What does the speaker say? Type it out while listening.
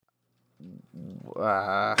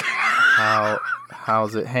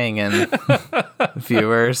How's it hanging,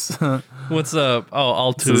 viewers? What's up? Oh,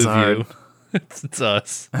 all two is of hard. you. It's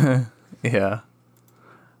us. Yeah.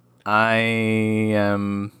 I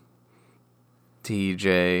am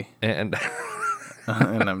TJ, And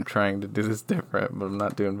and I'm trying to do this different, but I'm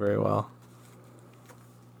not doing very well.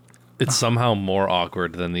 it's somehow more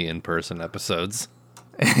awkward than the in-person episodes.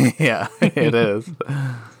 Yeah, it is.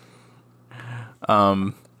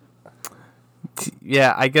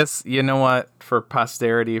 Yeah, I guess you know what? For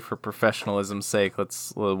posterity, for professionalism's sake,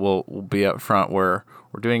 we'll be up front. We're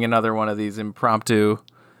doing another one of these impromptu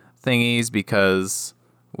thingies because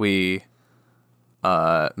we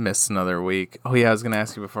missed another week. Oh yeah, I was gonna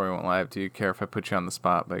ask you before we went live. Do you care if I put you on the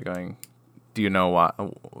spot by going? Do you know why?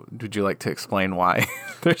 Would you like to explain why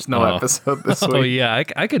there's no episode this week? Oh yeah,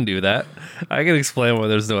 I can do that. I can explain why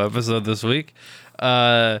there's no episode this week.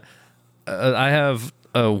 I have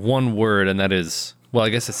one word, and that is, well, I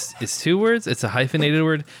guess it's two words. It's a hyphenated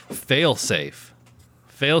word. Failsafe.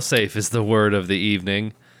 Failsafe is the word of the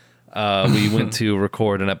evening. We went to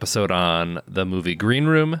record an episode on the movie Green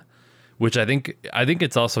Room, which I think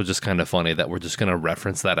it's also just kind of funny that we're just going to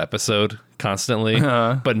reference that episode constantly,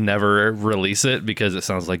 but never release it because it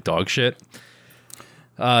sounds like dog shit.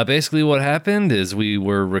 Basically what happened is we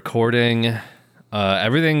were recording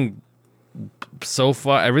everything so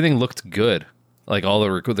far. Everything looked good. Like all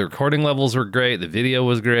the recording levels were great. The video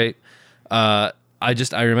was great. I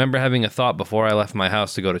remember having a thought before I left my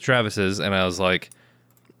house to go to Travis's, and I was like,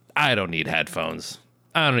 I don't need headphones.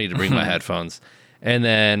 I don't need to bring my headphones. And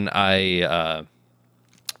then I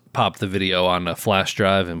popped the video on a flash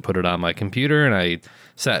drive and put it on my computer, and I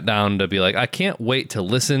sat down to be like, I can't wait to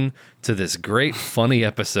listen to this great, funny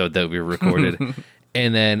episode that we recorded.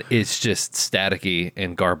 And then it's just staticky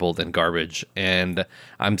and garbled and garbage. And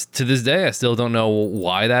to this day, I still don't know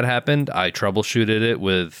why that happened. I troubleshooted it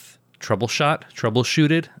with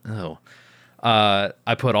troubleshooted. Oh,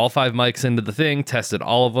 I put all 5 mics into the thing, tested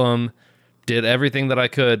all of them, did everything that I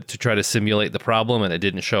could to try to simulate the problem, and it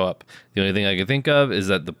didn't show up. The only thing I could think of is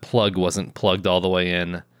that the plug wasn't plugged all the way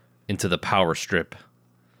into the power strip.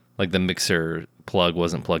 Like the mixer plug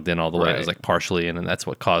wasn't plugged in all the way. Right. It was like partially in, and that's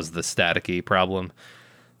what caused the staticky problem.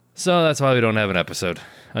 So that's why we don't have an episode,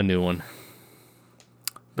 a new one.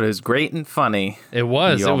 But it was great and funny. It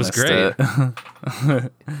was. You It all was missed great.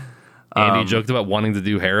 it. Andy joked about wanting to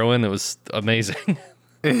do heroin. It was amazing.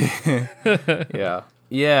 Yeah.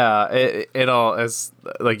 Yeah, it all is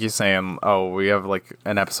like you're saying. Oh, we have like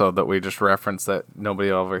an episode that we just referenced that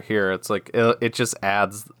nobody will ever hear. It's like it just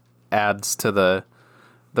adds to the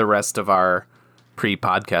rest of our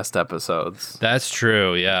pre-podcast episodes, That's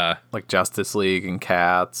true. Yeah. like Justice League and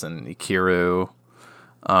Cats and Ikiru,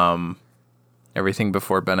 everything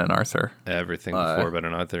before Ben and Arthur. Everything before Ben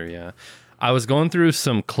and Arthur. Yeah. I was going through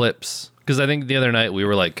some clips because I think the other night we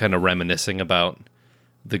were like kind of reminiscing about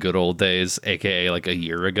the good old days, aka like a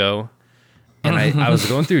year ago. And I was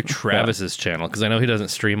going through Travis's channel because I know he doesn't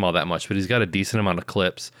stream all that much, but he's got a decent amount of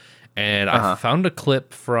clips. And I found a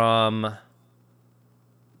clip from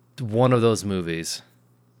one of those movies,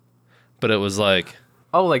 but it was like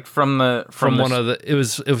Oh, like from one of the. It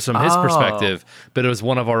was from his perspective, but it was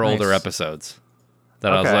one of our older episodes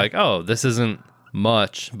that I was Okay. like, oh, this isn't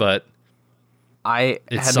much, but I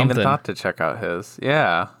It's hadn't something. even thought to check out his.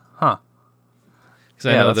 Yeah. Huh. because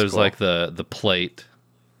I Yeah, know that's there's cool. like the plate.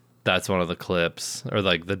 That's one of the clips, or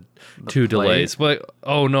like the two plate? delays. But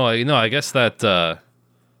oh no, I guess that's not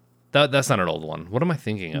an old one. What am I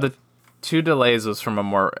thinking of? The 2 delays was from a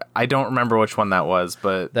more. I don't remember which one that was,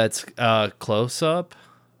 but That's close up.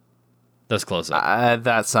 That's close up.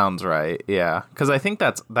 that sounds right. Yeah, because I think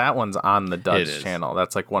that one's on the It Dutch is. channel.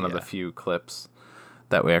 That's like one of the Yeah. few clips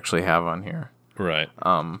that we actually have on here. Right.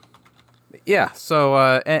 Yeah. So,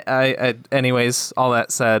 anyways, all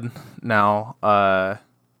that said, now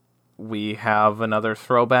we have another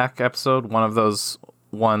throwback episode. One of those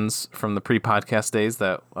ones from the pre-podcast days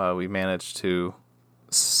that we managed to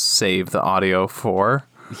save the audio for,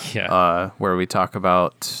 Yeah. where we talk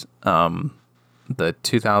about the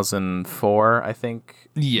 2004, I think,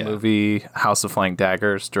 Yeah. movie House of Flying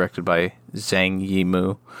Daggers, directed by Zhang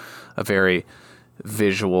Yimou, a very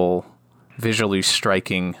visually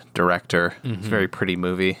striking director. It's a very pretty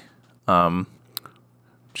movie,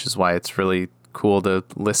 which is why it's really cool to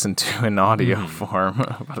listen to in audio form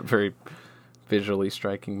about a very visually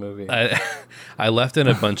striking movie. I left in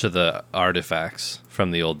a bunch of the artifacts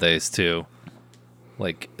from the old days too.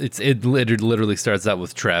 Like it literally starts out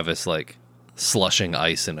with Travis like slushing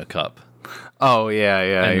ice in a cup. Oh yeah,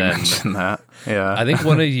 And you then- mentioned that. Yeah, I think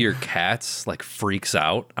one of your cats like freaks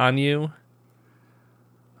out on you.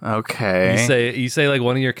 Okay. You say like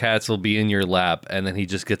one of your cats will be in your lap, and then he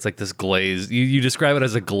just gets like this glazed. You describe it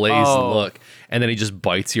as a glazed look, and then he just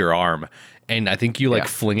bites your arm, and I think you like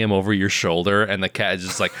fling him over your shoulder, and the cat is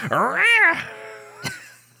just like.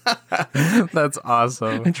 That's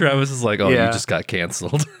awesome. And Travis is like, "Oh, you just got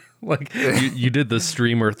canceled. Like you did the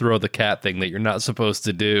streamer throw the cat thing that you're not supposed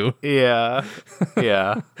to do." Yeah.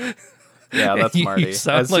 That's Marty. As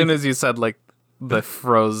soon as you said like the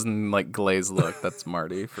frozen like glazed look, that's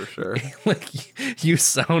Marty for sure. Like you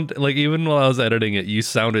sound like, even while I was editing it, you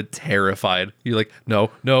sounded terrified. You're like, no,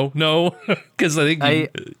 because I think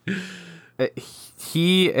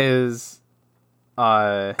he is,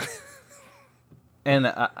 and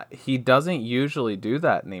he doesn't usually do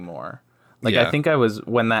that anymore. Like I think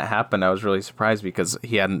when that happened, I was really surprised because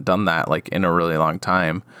he hadn't done that like in a really long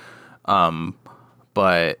time.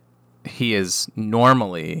 But he is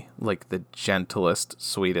normally like the gentlest,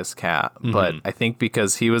 sweetest cat. Mm-hmm. But I think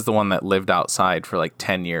because he was the one that lived outside for like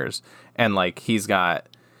 10 years and like he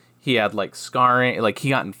had like scarring, like he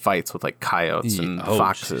got in fights with like coyotes and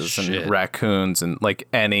foxes and raccoons and like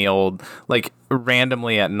any old, like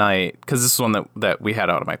randomly at night. Cause this is one that we had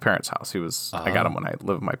out of my parents' house. I got him when I lived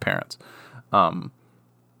with my parents.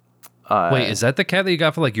 Wait, is that the cat that you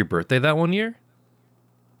got for like your birthday that one year?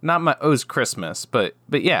 It was Christmas, but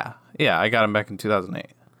yeah, I got him back in 2008.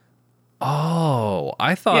 Oh,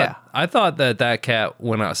 I thought that cat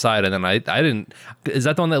went outside, and then I didn't. Is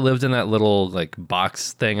that the one that lived in that little like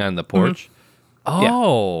box thing on the porch? Mm-hmm.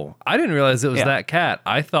 Oh, yeah. I didn't realize it was that cat.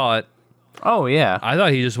 I thought. Oh yeah. I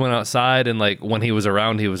thought he just went outside, and like when he was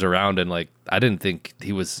around, and like I didn't think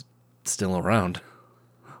he was still around.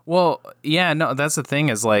 Well, yeah, no, that's the thing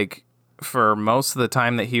is like for most of the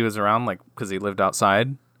time that he was around, like because he lived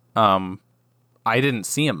outside. I didn't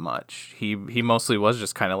see him much. He mostly was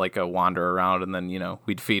just kind of like a wander around, and then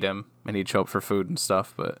we'd feed him and he'd show up for food and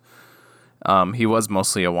stuff. But he was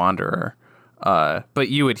mostly a wanderer. But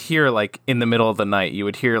you would hear like in the middle of the night, you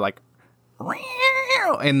would hear like,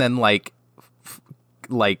 and then like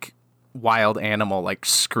wild animal like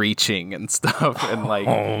screeching and stuff, and like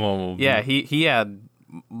he had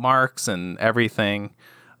marks and everything.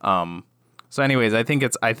 So anyways, I think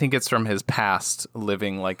it's from his past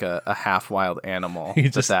living like a half wild animal. He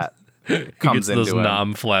just that comes into those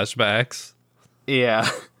Nam flashbacks. Yeah.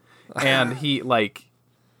 And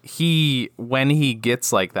when he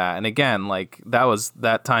gets like that, and again, like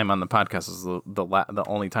that time on the podcast was the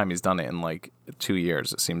only time he's done it in like 2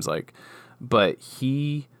 years, it seems like. But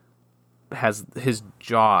he has his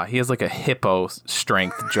jaw, he has like a hippo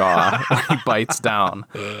strength jaw when he bites down.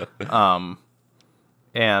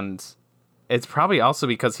 And it's probably also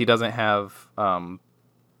because he doesn't have,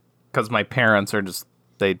 because my parents are just,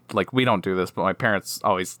 we don't do this, but my parents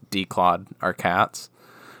always declawed our cats.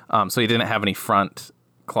 So he didn't have any front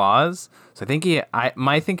claws. So I think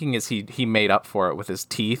my thinking is he made up for it with his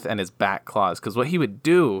teeth and his back claws. Because what he would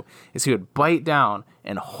do is he would bite down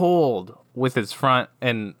and hold with his front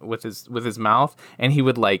and with his mouth, and he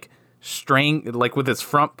would like with his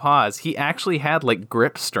front paws. He actually had like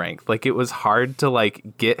grip strength. Like it was hard to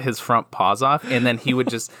like get his front paws off, and then he would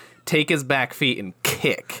just take his back feet and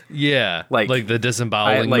kick. Yeah, like the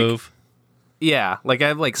disemboweling move. Yeah, like I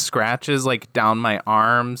have like scratches like down my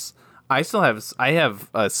arms. I have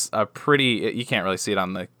a pretty, you can't really see it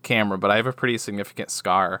on the camera, but I have a pretty significant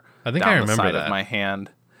scar. I think down I remember the side that. of my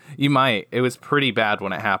hand. You might. It was pretty bad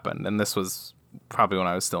when it happened, and this was probably when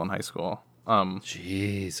I was still in high school.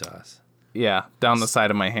 Jesus. Yeah, down the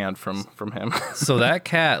side of my hand from him. So that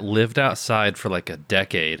cat lived outside for like a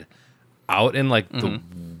decade, out in like the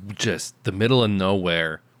middle of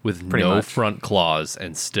nowhere with Pretty no much. front claws,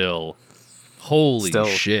 and still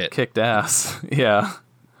shit, kicked ass. Yeah,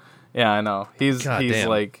 I know. He's damn.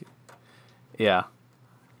 like, yeah,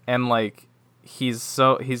 and like he's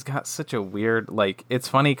got such a weird, like, it's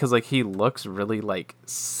funny because like he looks really like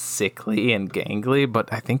sickly and gangly,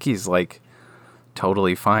 but I think he's like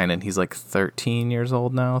totally fine, and he's like 13 years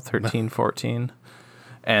old now, 13, 14.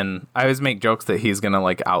 And I always make jokes that he's gonna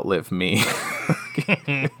like outlive me.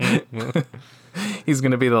 He's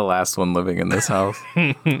gonna be the last one living in this house.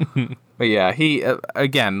 But yeah, he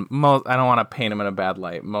again, I don't want to paint him in a bad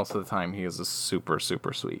light. Most of the time, he is a super,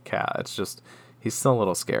 super sweet cat. It's just he's still a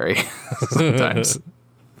little scary sometimes.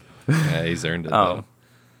 Yeah, he's earned it though.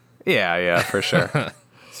 Yeah, for sure.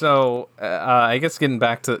 So I guess getting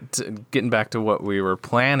back to what we were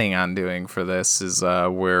planning on doing for this is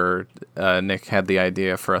where Nick had the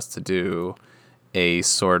idea for us to do a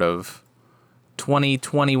sort of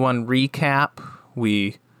 2021 recap.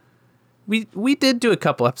 We we did do a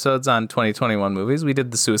couple episodes on 2021 movies. We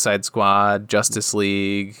did the Suicide Squad, Justice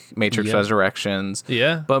League, Matrix Yeah. Resurrections.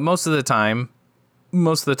 Yeah. But most of the time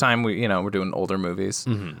we're doing older movies.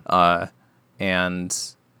 And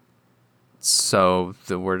so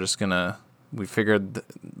we're just gonna. We figured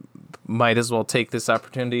might as well take this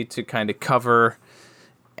opportunity to kind of cover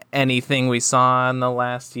anything we saw in the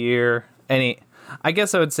last year. I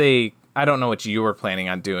guess I would say, I don't know what you were planning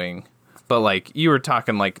on doing, but like you were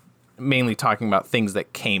talking like mainly talking about things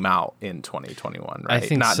that came out in 2021, right? I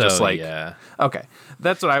think Not so, just like, yeah. okay,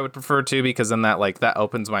 that's what I would prefer too, because then that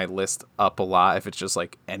opens my list up a lot if it's just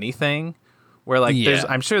like anything. Where like Yeah.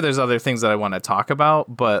 I'm sure there's other things that I want to talk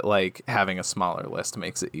about, but like having a smaller list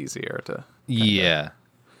makes it easier to. Yeah.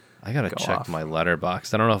 I gotta go check off. my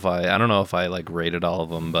letterbox. I don't know if I like rated all of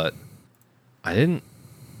them, but I didn't.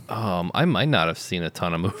 I might not have seen a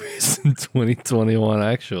ton of movies in 2021.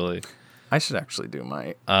 Actually, I should actually do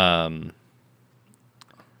my.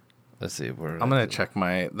 let's see. Where I'm gonna check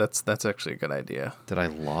my. That's actually a good idea, did I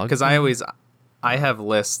log? because I have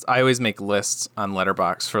lists. I always make lists on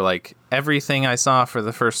Letterboxd for like everything I saw for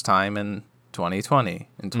the first time in 2020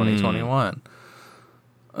 and 2021.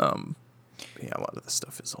 Yeah, a lot of this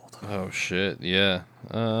stuff is old. Oh shit! Yeah.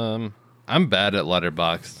 I'm bad at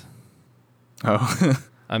Letterboxd. Oh.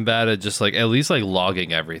 I'm bad at just like at least like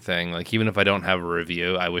logging everything. Like even if I don't have a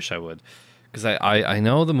review, I wish I would, because I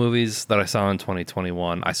know the movies that I saw in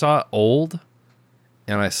 2021. I saw Old,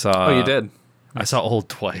 and I saw. Oh, you did. I saw Old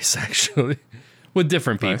twice actually, with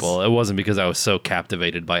different Nice. people. It wasn't because I was so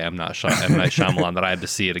captivated by M. Night Shyamalan that I had to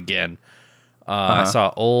see it again. I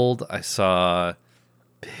saw Old. I saw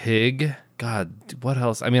Pig. God, what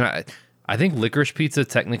else? I mean, I think Licorice Pizza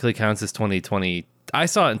technically counts as 2020. I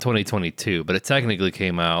saw it in 2022, but it technically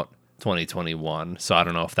came out 2021. So I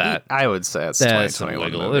don't know if that. I would say it's There's some 2021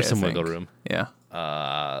 wiggle. movie, There's I some think. wiggle room. Yeah.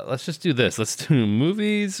 Let's just do this. Let's do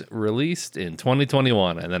movies released in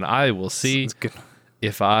 2021, and then I will see It's good.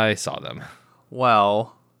 if I saw them.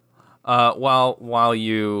 Well, while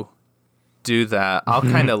you do that, I'll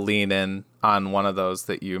kind of lean in on one of those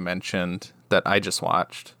that you mentioned that I just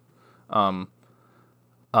watched. Pig.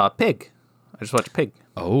 I just watched Pig.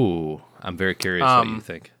 Oh, I'm very curious what you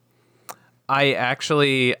think.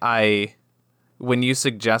 When you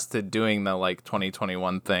suggested doing the like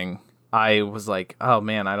 2021 thing, I was like, oh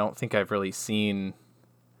man, I don't think I've really seen.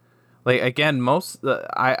 Like again,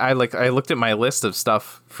 I looked at my list of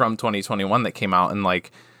stuff from 2021 that came out, and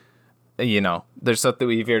like, there's stuff that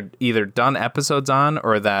we've either done episodes on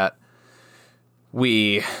or that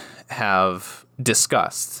we have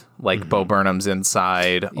discussed, like Bo Burnham's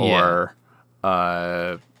Inside, or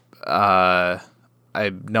I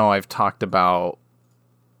know I've talked about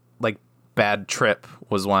like Bad Trip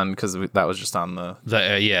was one, because that was just on the.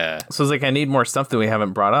 Yeah. So it's like I need more stuff that we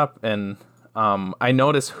haven't brought up, and I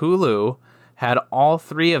noticed Hulu had all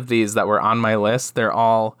three of these that were on my list. They're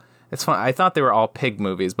all. It's fun. I thought they were all Pig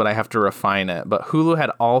movies, but I have to refine it. But Hulu had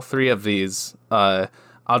all three of these. I'll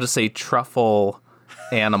just say truffle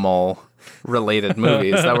animal related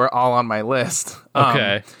movies that were all on my list.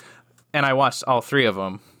 Okay. And I watched all three of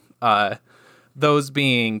them. Those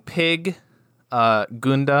being Pig,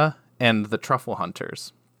 Gunda, and The Truffle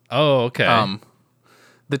Hunters. Oh, okay.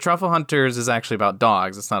 The Truffle Hunters is actually about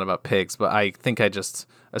dogs. It's not about pigs, but I think I just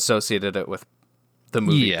associated it with the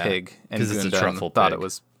movie Pig and 'cause it's a Gunda, truffle and thought pig. it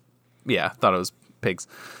was, thought it was pigs.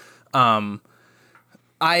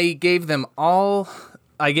 I gave them all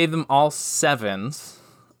sevens.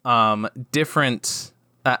 Different.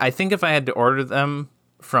 I think if I had to order them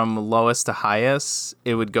from lowest to highest,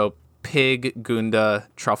 it would go Pig, Gunda,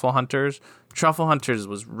 Truffle Hunters. Truffle Hunters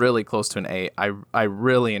was really close to an 8. I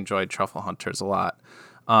really enjoyed Truffle Hunters a lot.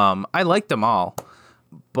 I liked them all,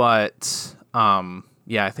 but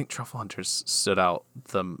I think Truffle Hunters stood out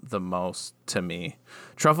the most to me.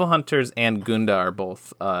 Truffle Hunters and Gunda are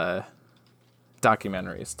both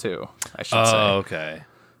documentaries too, I should say. Oh, okay.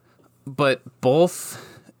 But both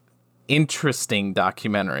interesting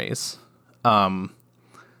documentaries.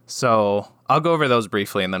 So I'll go over those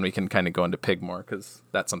briefly, and then we can kind of go into Pig more, because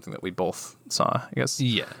that's something that we both saw, I guess.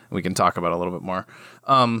 Yeah. We can talk about a little bit more.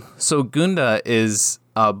 So Gunda is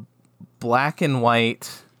a black and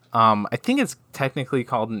white. I think it's technically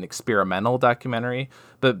called an experimental documentary,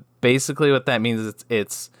 but basically what that means is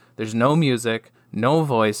it's there's no music, no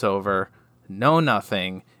voiceover, no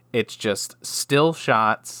nothing. It's just still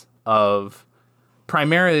shots of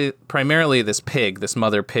primarily this pig, this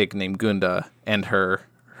mother pig named Gunda, and her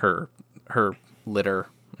litter.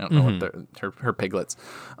 I don't know what her piglets.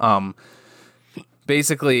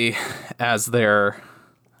 Basically, as they're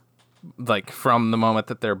like from the moment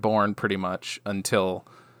that they're born, pretty much until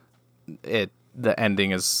the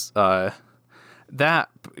ending is that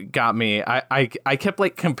got me. I kept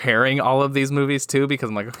like comparing all of these movies too, because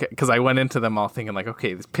I'm like, okay, because I went into them all thinking like,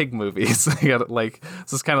 okay, these pig movies, I got like,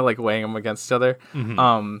 so it's kind of like weighing them against each other.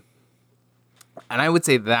 And I would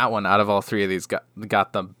say that one out of all three of these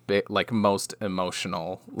got the like most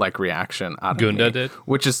emotional like reaction out of Gunda me, did,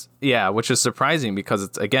 which is surprising because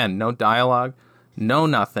it's again no dialogue, no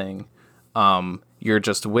nothing. You're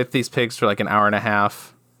just with these pigs for like an hour and a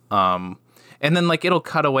half, and then like it'll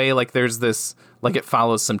cut away, like there's this like it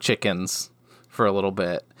follows some chickens for a little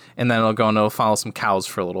bit, and then it'll follow some cows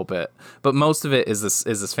for a little bit, but most of it is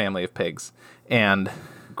this family of pigs, and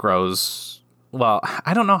grows well.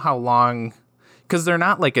 I don't know how long. Because they're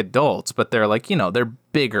not like adults, but they're like, they're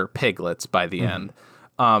bigger piglets by the end.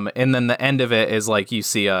 And then the end of it is like you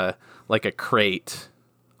see a crate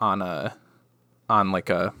on like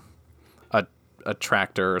a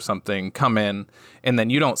tractor or something come in, and then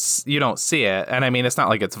you don't see it. And I mean, it's not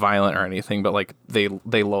like it's violent or anything, but like they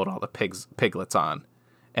load all the piglets on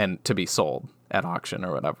and to be sold at auction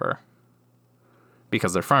or whatever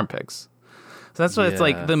because they're farm pigs. So that's what it's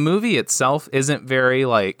like. The movie itself isn't very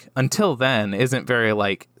like, until then, isn't very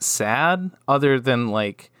like sad, other than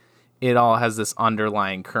like it all has this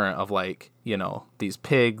underlying current of like, these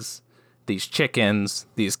pigs, these chickens,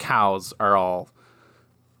 these cows are all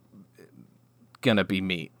gonna be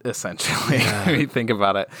meat, essentially. When you think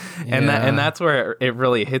about it. And that's where it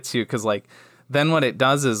really hits you, because like then what it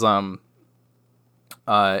does is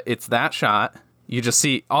it's that shot. You just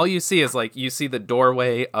see, all you see is like you see the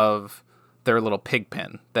doorway of their little pig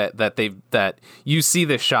pen that you see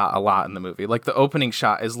this shot a lot in the movie. Like the opening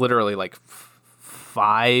shot is literally like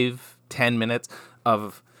 5-10 minutes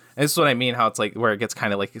of, and this is what I mean, how it's like where it gets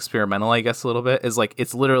kind of like experimental, I guess, a little bit, is like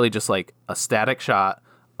it's literally just like a static shot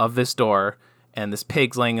of this door and this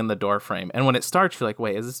pig's laying in the door frame. And when it starts, you're like,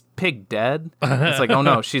 wait, is this pig dead? It's like, oh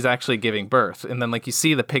no, she's actually giving birth. And then like you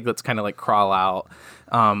see the piglets kind of like crawl out.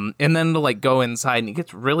 And then to like go inside, and it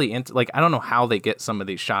gets really into like, I don't know how they get some of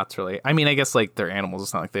these shots really. I mean, I guess like they're animals.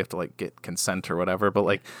 It's not like they have to like get consent or whatever, but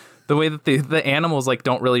like the way that the animals like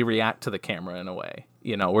don't really react to the camera in a way,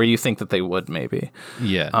 where you think that they would maybe.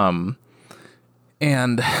 Yeah.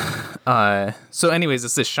 And so anyways,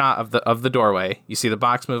 it's this shot of the doorway. You see the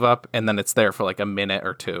box move up, and then it's there for like a minute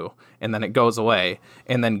or two, and then it goes away,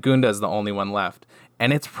 and then Gunda is the only one left.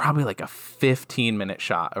 And it's probably like a 15-minute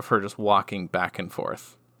shot of her just walking back and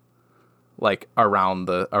forth, like around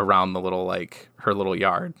the little, like her little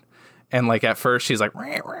yard. And like at first she's like,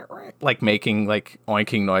 rah, rah, rah, like making like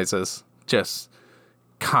oinking noises just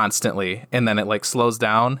constantly. And then it like slows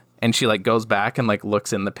down, and she like goes back and like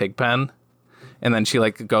looks in the pig pen. And then she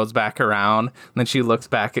like goes back around, and then she looks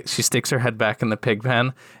back, she sticks her head back in the pig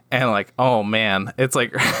pen, and like, oh man, it's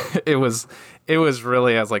like, it was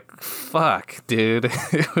really, I was like, fuck, dude,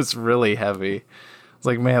 it was really heavy. It's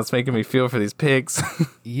like, man, it's making me feel for these pigs.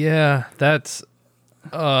 Yeah, that's,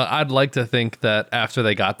 I'd like to think that after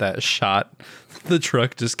they got that shot, the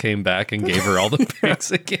truck just came back and gave her all the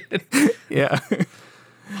pigs again. Yeah.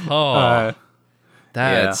 Oh,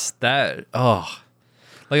 that, oh.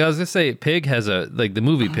 Like I was gonna say, Pig has the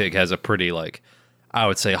movie Pig has a pretty, like, I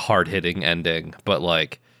would say hard hitting ending, but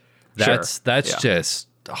like that's just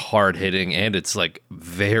hard hitting, and it's like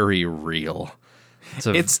very real.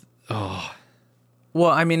 Well,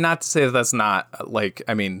 I mean, not to say that that's not like,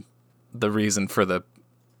 I mean, the reason for the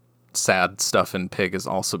sad stuff in Pig is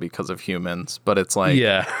also because of humans, but it's like,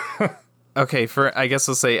 okay, I guess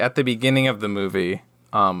we'll say at the beginning of the movie,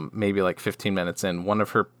 maybe like 15 minutes in, one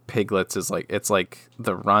of her piglets is like, it's like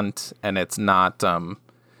the runt, and it's not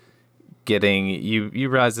getting, you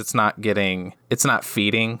realize it's not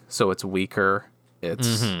feeding, so it's weaker,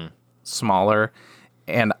 it's smaller,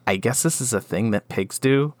 and I guess this is a thing that pigs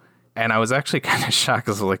do. And I was actually kind of shocked,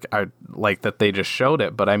 because like I like that they just showed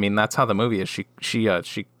it, but I mean, that's how the movie is. She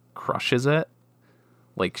crushes it,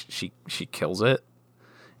 like she kills it,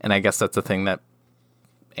 and I guess that's a thing that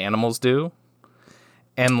animals do.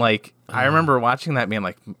 And like I remember watching that being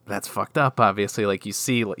like, that's fucked up. Obviously, like you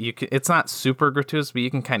see, it's not super gratuitous, but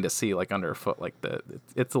you can kind of see like underfoot, like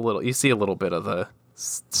it's a little. You see a little bit of the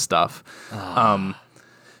stuff,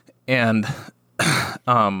 and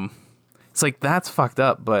it's like that's fucked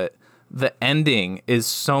up. But the ending is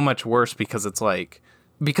so much worse because it's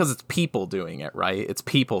people doing it, right? It's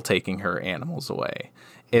people taking her animals away.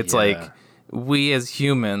 It's like we as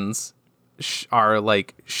humans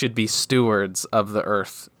should be stewards of the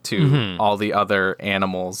earth to all the other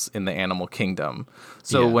animals in the animal kingdom.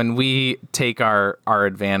 So when we take our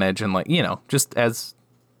advantage and, like, just as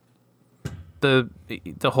the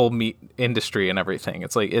whole meat industry and everything,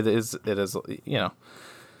 it's like it is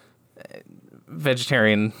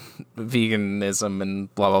vegetarian veganism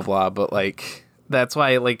and blah blah blah, but like that's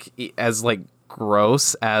why like as like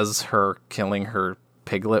gross as her killing her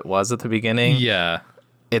piglet was at the beginning, Yeah.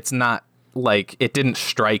 it's not like it didn't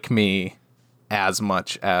strike me as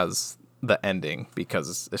much as the ending,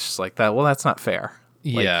 because it's just like that. Well, that's not fair.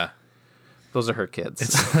 Like, Yeah. those are her kids.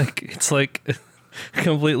 It's like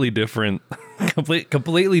completely different,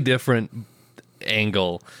 completely different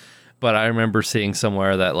angle. But I remember seeing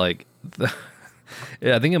somewhere that like,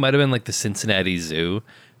 I think it might have been like the Cincinnati Zoo.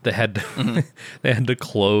 They had to, they had to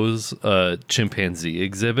close a chimpanzee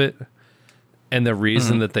exhibit, and the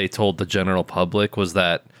reason that they told the general public was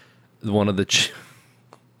that one of the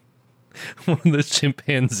one of the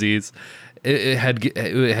chimpanzees it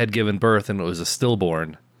had given birth, and it was a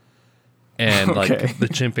stillborn. And Okay. like the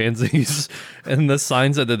chimpanzees, and the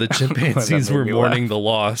sign said that the chimpanzees made were me mourning laugh. the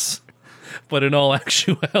loss, but in all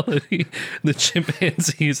actuality, the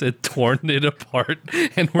chimpanzees had torn it apart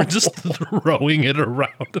and were just throwing it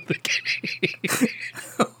around the cage.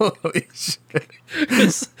 Holy shit.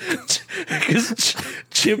 Because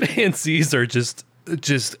chimpanzees are just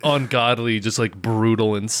ungodly, just like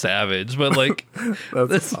brutal and savage, but like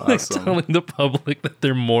That's like awesome. telling the public that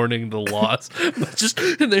they're mourning the loss, but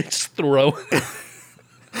and they just throw it.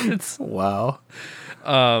 It's Wow.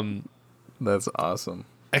 That's awesome.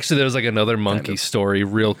 actually there was like another monkey story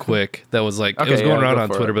real quick that was like it Okay, was going yeah, around go on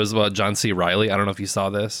for Twitter, it. but it was about John C. Riley. I don't know if you saw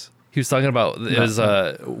this. He was talking about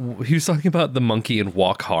he was talking about the monkey in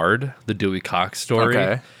Walk Hard, the Dewey Cox story.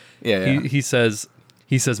 Okay. Yeah. He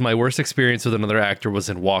says my worst experience with another actor was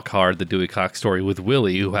in Walk Hard, the Dewey Cox story, with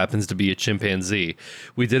Willie, who happens to be a chimpanzee.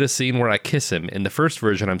 We did a scene where I kiss him. In the first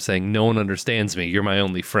version, I'm saying, "No one understands me. You're my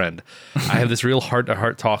only friend." I have this real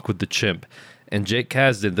heart-to-heart talk with the chimp. And Jake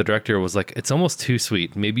Kasdan, the director, was like, "It's almost too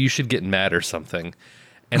sweet. Maybe you should get mad or something."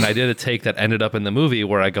 And I did a take that ended up in the movie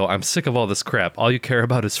where I go, "I'm sick of all this crap. All you care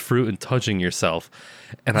about is fruit and touching yourself."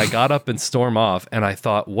 And I got up and stormed off, and I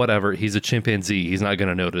thought, whatever, he's a chimpanzee. He's not going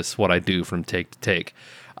to notice what I do from take to take.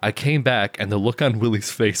 I came back, and the look on Willie's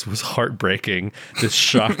face was heartbreaking, this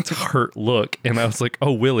shocked, hurt look. And I was like,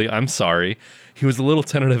 "Oh, Willie, I'm sorry." He was a little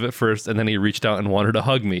tentative at first, and then he reached out and wanted to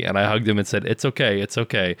hug me. And I hugged him and said, "It's okay, it's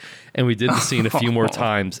okay." And we did the scene a few more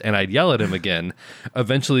times, and I'd yell at him again.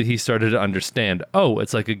 Eventually, he started to understand, "Oh,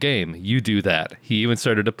 it's like a game. You do that." He even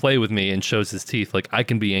started to play with me and shows his teeth like, "I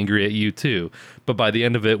can be angry at you too." But by the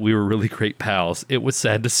end of it, we were really great pals. It was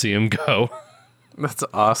sad to see him go. That's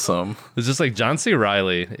awesome. It's just like John C.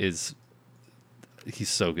 Riley he's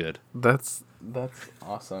so good. That's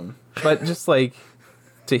awesome. But just like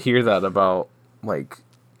to hear that about like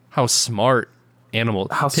How smart animals.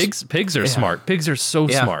 Pigs are smart. Pigs are so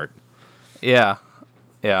Yeah. smart. yeah.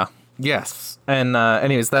 Yes. And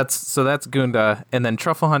anyways, that's Gunda, and then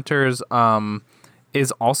Truffle Hunters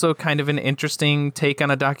is also kind of an interesting take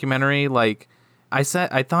on a documentary. Like I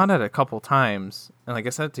thought it a couple times, and like I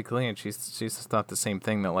said to Killian, she's thought the same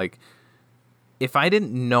thing, that like if I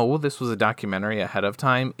didn't know this was a documentary ahead of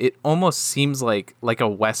time, it almost seems like a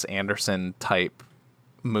Wes Anderson type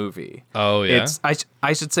movie. Oh yeah. It's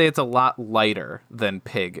I should say it's a lot lighter than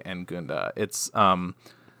Pig and Gunda. It's not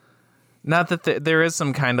that there is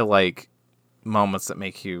some kind of like moments that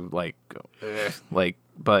make you like go, "Ugh," like,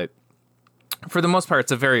 but for the most part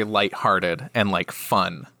it's a very lighthearted and like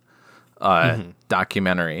fun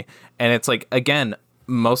documentary. And it's like, again,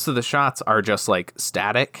 most of the shots are just like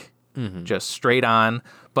static, just straight on,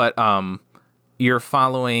 but you're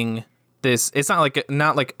following this. It's not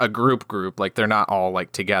like a group, like they're not all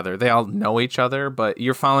like together, they all know each other, but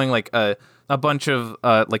you're following like a bunch of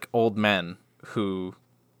like old men who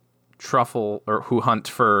hunt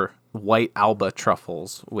for white Alba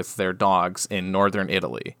truffles with their dogs in northern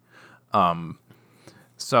Italy.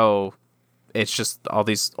 So it's just all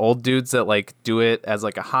these old dudes that like do it as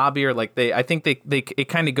like a hobby, or like I think it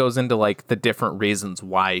kind of goes into like the different reasons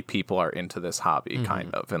why people are into this hobby,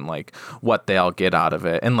 kind of, and like what they all get out of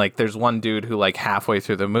it. And like there's one dude who like halfway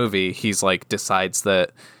through the movie, he's like decides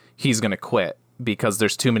that he's going to quit because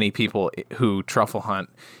there's too many people who truffle hunt.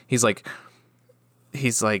 He's like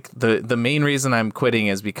the main reason I'm quitting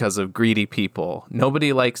is because of greedy people.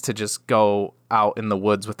 Nobody likes to just go out in the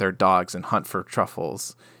woods with their dogs and hunt for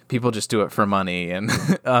truffles. People just do it for money. And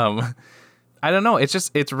I don't know.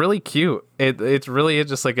 It's really cute. It's really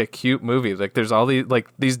just like a cute movie. Like there's all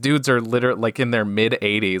these dudes are literally like in their mid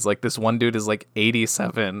 80s. Like this one dude is like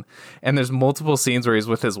 87, and there's multiple scenes where he's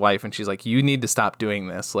with his wife and she's like, "You need to stop doing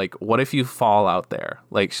this. Like, what if you fall out there?"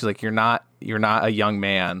 Like she's like, you're not a young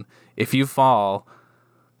man. If you fall,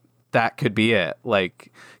 that could be it.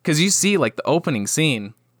 Like, because you see like the opening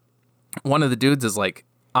scene, one of the dudes is like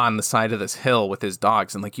on the side of this hill with his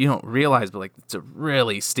dogs, and like you don't realize, but like it's a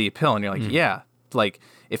really steep hill, and you're like, yeah, like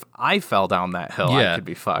if I fell down that hill, I could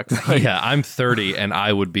be fucked. Like, Yeah, I'm 30 and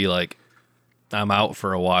I would be like, I'm out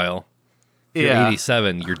for a while. You're yeah,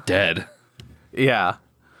 87, you're dead. yeah.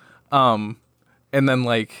 And then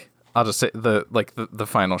like I'll just say the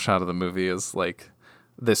final shot of the movie is like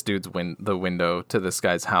this dude's the window to this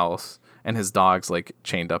guy's house, and his dog's like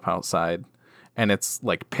chained up outside, and it's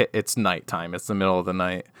like it's nighttime. It's the middle of the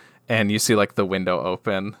night, and you see like the window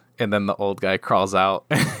open, and then the old guy crawls out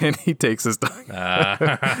and he takes his dog.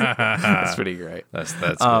 That's pretty great. That's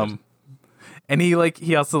good. And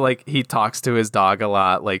he also he talks to his dog a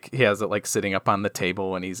lot. Like he has it like sitting up on the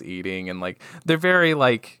table when he's eating, and like they're very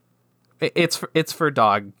like it's for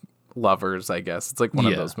dog lovers, I guess. It's like one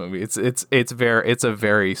of those movies. It's a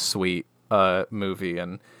very sweet movie,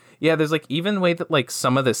 and yeah, there's like even the way that like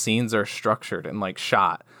some of the scenes are structured and like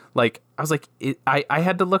shot. Like I was like I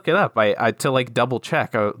had to look it up. I to like double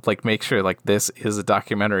check. I would, like make sure like this is a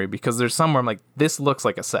documentary, because there's somewhere I'm like, this looks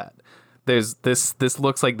like a set. There's this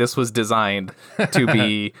looks like this was designed to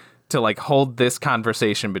be to like hold this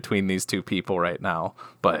conversation between these two people right now,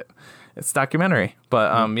 but it's documentary.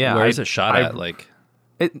 But yeah, where is it shot at? Like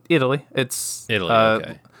Italy. It's Italy.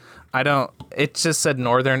 Okay. I don't. It just said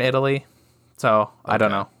northern Italy, so I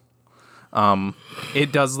don't know.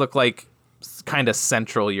 It does look like kind of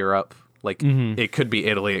Central Europe. Like it could be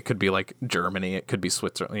Italy, it could be like Germany, it could be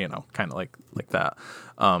Switzerland. You know, kind of like that.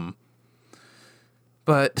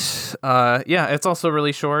 But yeah, it's also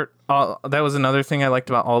really short. That was another thing I liked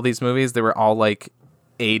about all these movies. They were all like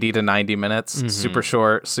 80 to 90 minutes, super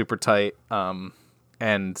short, super tight.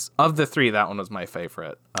 And of the three, that one was my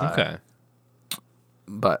favorite. Okay.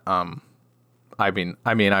 But I mean,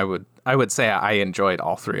 I would say I enjoyed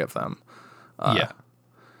all three of them. Yeah.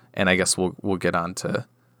 And I guess we'll get on to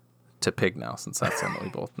Pig now, since that's the one that we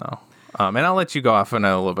both know. And I'll let you go off on it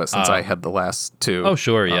a little bit, since I had the last two. Oh,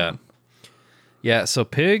 sure, yeah. Yeah, so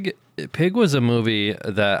Pig was a movie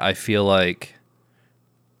that I feel like,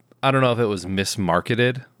 I don't know if it was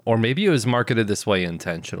mismarketed, or maybe it was marketed this way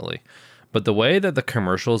intentionally. But the way that the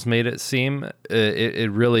commercials made it seem,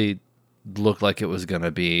 it really looked like it was going to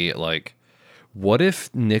be like, what if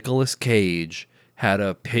Nicolas Cage had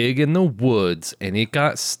a pig in the woods and it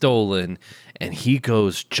got stolen and he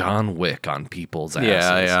goes John Wick on people's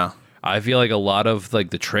asses? Yeah. I feel like a lot of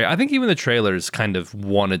like I think even the trailers kind of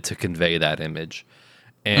wanted to convey that image.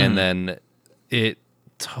 And then it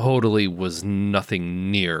totally was nothing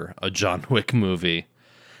near a John Wick movie.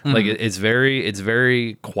 Like it's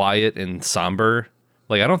very quiet and somber.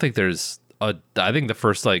 Like I don't think I think the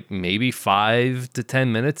first like maybe 5 to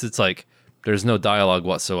 10 minutes, it's like there's no dialogue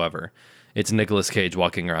whatsoever. It's Nicolas Cage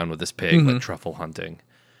walking around with this pig, like truffle hunting.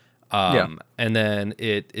 And then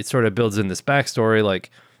it sort of builds in this backstory, like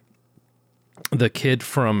the kid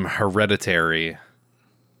from Hereditary,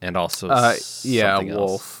 and also something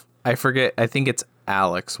Wolf. else. I forget. I think it's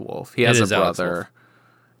Alex Wolf. He has a Alex brother, Wolf.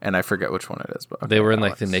 and I forget which one it is. But okay, They were in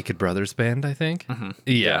Alex. like the Naked Brothers band, I think.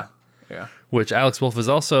 Yeah. Which Alex Wolf is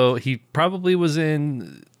also. He probably was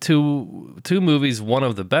in two movies, one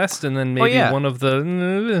of the best, and then maybe one of the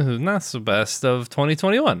not so best of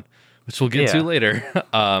 2021, which we'll get to later.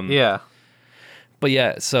 Yeah. But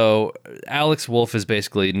yeah, so Alex Wolf is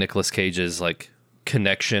basically Nicolas Cage's like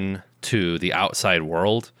connection to the outside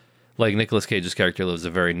world. Like Nicolas Cage's character lives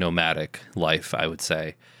a very nomadic life, I would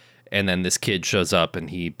say. And then this kid shows up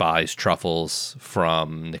and he buys truffles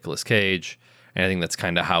from Nicolas Cage. And I think that's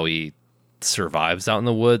kind of how he survives out in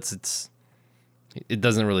the woods. It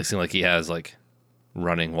doesn't really seem like he has like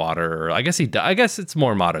running water, or I guess it's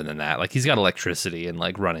more modern than that. Like he's got electricity and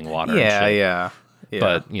like running water. Yeah, and shit. yeah.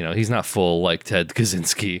 But, you know, he's not full like Ted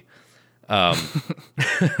Kaczynski. And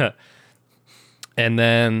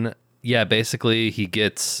then, yeah, basically he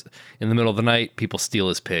gets in the middle of the night, people steal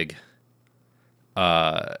his pig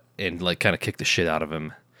and like kind of kick the shit out of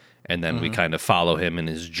him. And then we kind of follow him in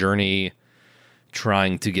his journey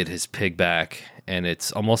trying to get his pig back. And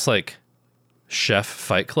it's almost like Chef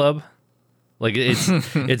Fight Club. Like it's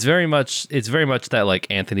very much that like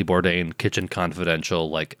Anthony Bourdain Kitchen Confidential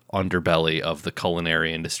like underbelly of the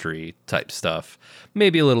culinary industry type stuff.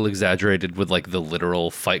 Maybe a little exaggerated with like the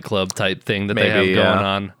literal Fight Club type thing that they have going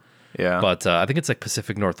on. Yeah. But I think it's like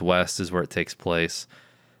Pacific Northwest is where it takes place.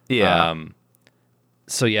 Yeah.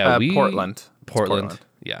 So yeah, Portland. Portland.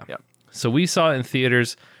 Yeah. Yep. So we saw it in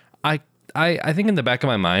theaters. I think in the back of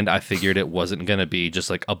my mind, I figured it wasn't going to be just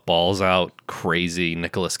like a balls out crazy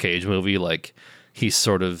Nicolas Cage movie like he's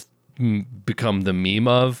sort of become the meme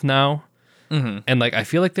of now. And like I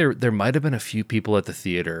feel like there might have been a few people at the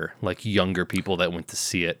theater, like younger people that went to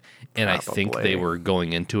see it, and I think they were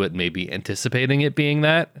going into it maybe anticipating it being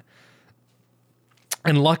that.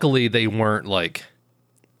 And luckily they weren't like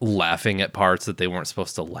laughing at parts that they weren't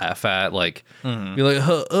supposed to laugh at, like be like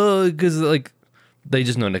because like they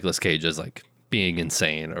just know Nicolas Cage as like being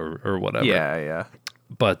insane or whatever. Yeah.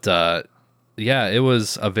 But yeah, it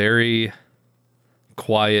was a very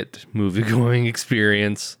quiet movie-going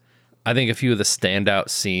experience. I think a few of the standout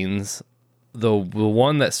scenes, the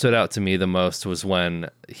one that stood out to me the most was when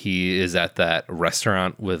he is at that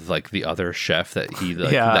restaurant with like the other chef that he like,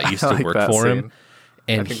 that used to work for him,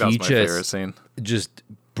 and he my favorite scene. Just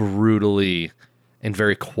brutally and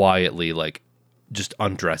very quietly like just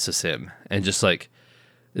undresses him and just like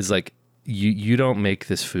is like you don't make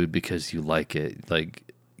this food because you like it, like,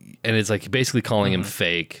 and it's like basically calling him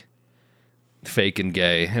fake and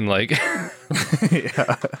gay and like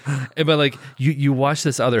but like you watch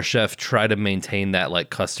this other chef try to maintain that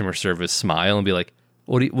like customer service smile and be like,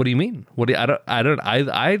 what do you mean,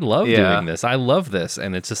 I love doing this, I love this,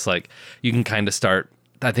 and it's just like you can kind of start,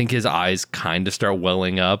 I think his eyes kind of start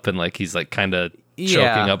welling up and like he's like kind of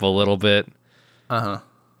choking up a little bit.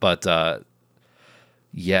 But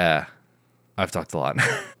yeah, I've talked a lot.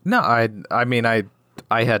 No, I mean I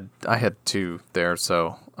had two there,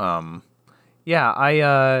 so yeah,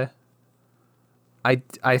 I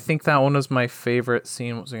think that one was my favorite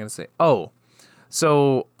scene. What was I going to say? Oh,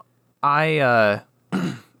 so I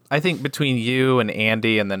think between you and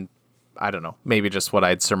Andy, and then I don't know, maybe just what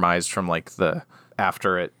I'd surmised from like the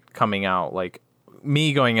after it coming out, like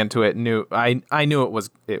me going into it I knew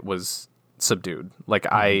it was subdued. Like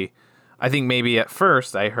I think maybe at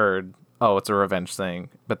first I heard, oh, it's a revenge thing,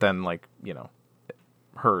 but then like, you know,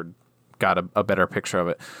 got a better picture of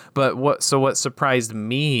it. But what surprised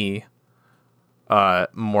me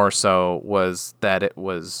more so was that it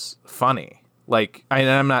was funny. Like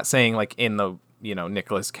I'm not saying like in the, you know,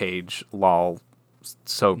 Nicolas Cage lol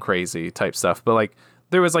so crazy type stuff, but like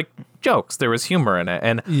there was like jokes, there was humor in it,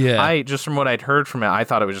 and I just from what I'd heard from it, I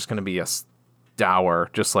thought it was just going to be a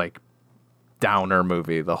dour, just like downer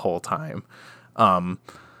movie the whole time.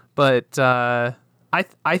 But I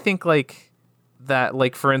think like that,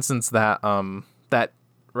 like for instance that that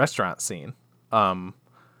restaurant scene, I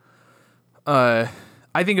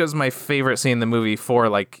think it was my favorite scene in the movie for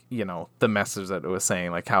like, you know, the message that it was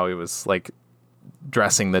saying, like how he was like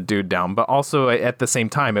dressing the dude down, but also at the same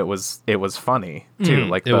time it was funny too,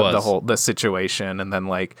 like the situation. And then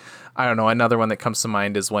like I don't know, another one that comes to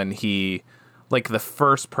mind is when he like the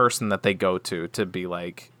first person that they go to be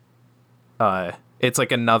like it's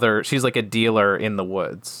like she's like a dealer in the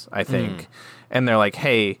woods, I think, and they're like,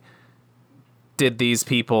 hey, did these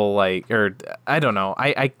people like, or I don't know,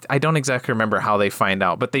 I don't exactly remember how they find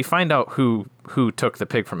out, but they find out who took the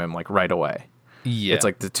pig from him like right away. It's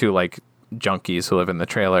like the two like junkies who live in the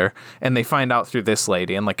trailer, and they find out through this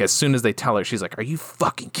lady, and like as soon as they tell her, she's like, are you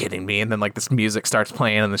fucking kidding me? And then like this music starts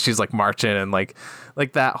playing, and then she's like marching, and like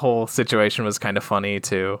that whole situation was kind of funny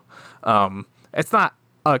too. It's not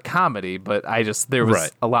a comedy, but there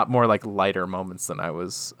was a lot more like lighter moments than I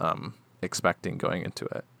was expecting going into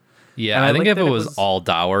it. Yeah, and I think if it was all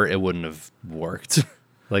dour, it wouldn't have worked.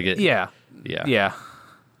 Like it. Yeah.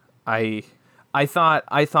 I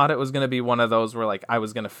thought it was gonna be one of those where like I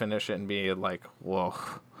was gonna finish it and be like, whoa,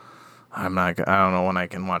 I don't know when I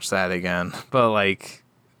can watch that again. But like,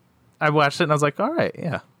 I watched it and I was like, all right,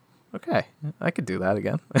 yeah, okay, I could do that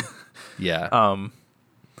again. Yeah.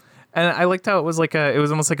 And I liked how it was it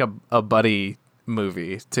was almost like a buddy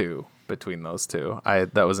movie too between those two.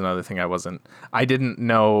 That was another thing I didn't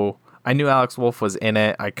know. I knew Alex Wolff was in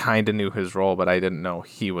it. I kind of knew his role, but I didn't know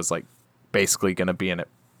he was like basically gonna be in it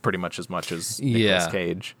pretty much as Nicolas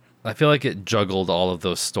Cage. I feel like it juggled all of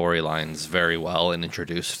those storylines very well and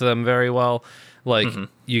introduced them very well. Like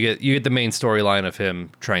you get the main storyline of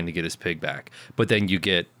him trying to get his pig back, but then you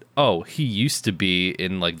get, oh, he used to be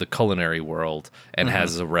in like the culinary world and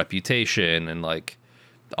has a reputation, and like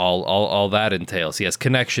all that entails. He has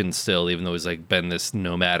connections still, even though he's like been this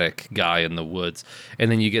nomadic guy in the woods.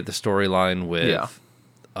 And then you get the storyline with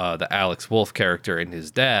the Alex Wolff character and his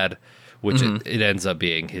dad, which it ends up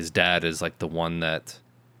being his dad is like the one that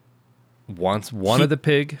wanted the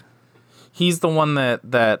pig. He's the one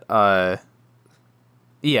that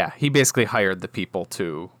he basically hired the people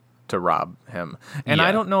to rob him. And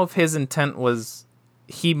I don't know if his intent was,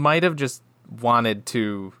 he might have just wanted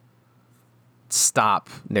to stop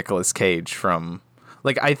Nicolas Cage from,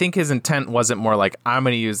 like, I think his intent wasn't more like, I'm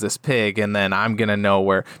going to use this pig and then I'm going to know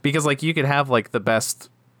where, because like you could have like the best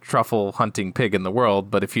truffle hunting pig in the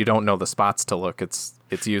world, but if you don't know the spots to look, it's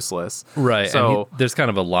useless. Right. So and there's kind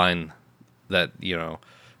of a line that,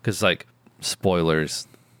 because like spoilers,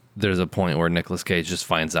 there's a point where Nicolas Cage just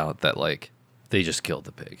finds out that like they just killed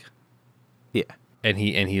the pig. yeah. And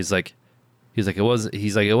he's like it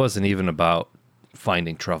wasn't even about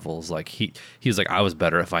finding truffles. Like he was like, I was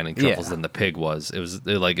better at finding truffles than the pig was. It was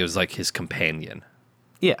like his companion.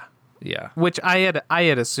 Yeah. Yeah. Which I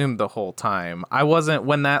had assumed the whole time. I wasn't,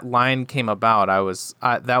 when that line came about,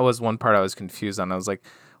 that was one part I was confused on. I was like,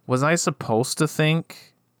 was I supposed to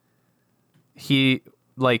think he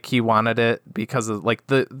wanted it because of like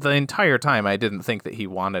the entire time I didn't think that he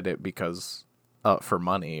wanted it because for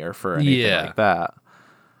money or for anything like that.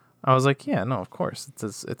 I was like, yeah, no, of course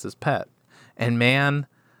it's his pet. And man,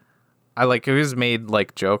 I like, it was made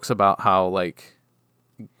like jokes about how like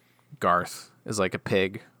Garth is like a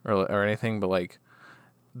pig or anything, but like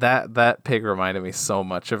that pig reminded me so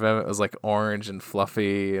much of him. It was like orange and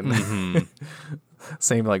fluffy and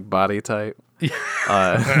same like body type. Yeah,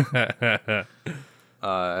 that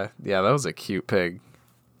was a cute pig.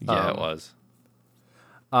 Yeah, it was.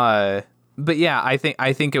 But yeah, I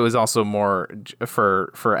think it was also more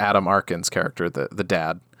for Adam Arkin's character, the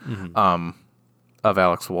dad, of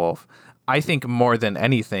Alex Wolff. I think more than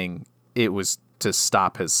anything, it was to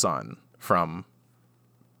stop his son from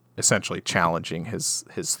essentially challenging his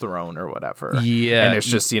throne or whatever. Yeah, and it's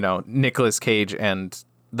just Nicolas Cage and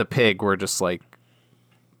the pig were just like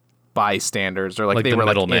bystanders, or like they the were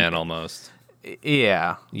middleman almost.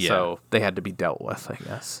 Yeah. So they had to be dealt with, I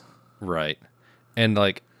guess. Right. And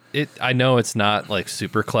like I know it's not like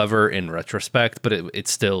super clever in retrospect, but it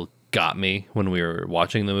still got me when we were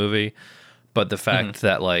watching the movie. But the fact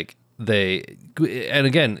that like and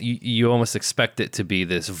again, you almost expect it to be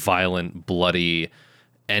this violent, bloody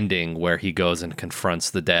ending where he goes and confronts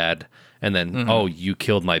the dad, and then oh, you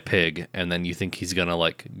killed my pig, and then you think he's gonna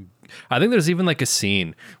like. I think there's even like a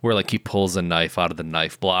scene where like he pulls a knife out of the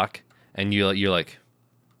knife block, and you're like,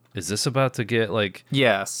 is this about to get like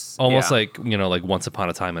almost like like Once Upon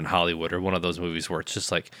a Time in Hollywood, or one of those movies where it's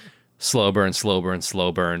just like slow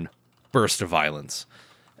burn, burst of violence,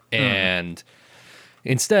 and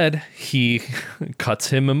instead he cuts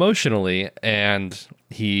him emotionally, and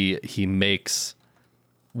he makes,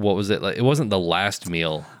 what was it like? It wasn't the last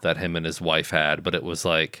meal that him and his wife had, but it was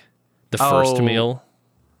like the first meal.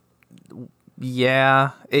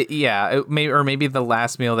 Yeah, maybe the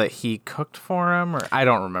last meal that he cooked for him, or I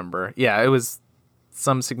don't remember. Yeah, it was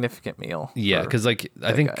some significant meal. Yeah, because like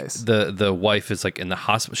I think the wife is like in the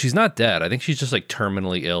hospital. She's not dead. I think she's just like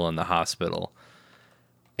terminally ill in the hospital.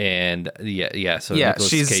 And so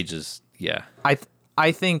Nicolas Cage is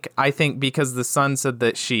I think because the son said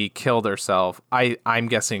that she killed herself, I'm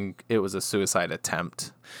guessing it was a suicide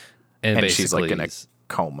attempt, and she's like in a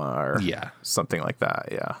coma or something like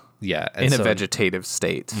that. Yeah, in a vegetative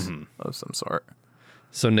state of some sort.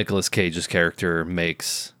 So Nicolas Cage's character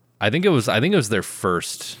makes, I think it was their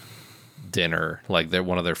first dinner, like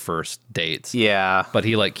one of their first dates. Yeah. But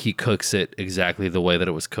he cooks it exactly the way that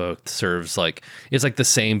it was cooked, serves like, it's like the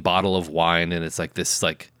same bottle of wine, and it's like this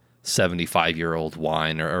like 75-year-old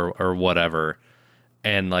wine or whatever.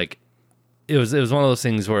 And like it was one of those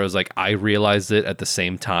things where it was like I realized it at the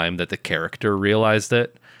same time that the character realized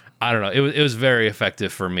it. I don't know. It was very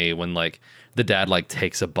effective for me when like the dad like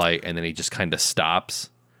takes a bite and then he just kind of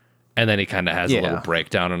stops, and then he kind of has a little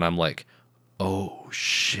breakdown, and I'm like, oh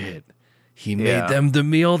shit, he made them the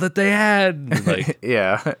meal that they had. Like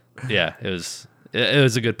yeah, it was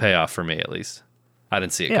a good payoff for me, at least. I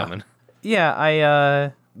didn't see it coming. Yeah,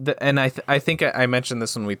 I think I mentioned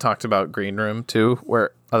this when we talked about Green Room too,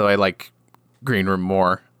 where although I like Green Room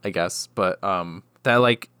more, I guess, but that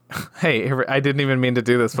like. Hey, I didn't even mean to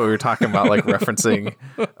do this, but we were talking about like referencing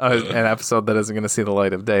an episode that isn't going to see the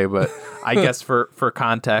light of day. But I guess for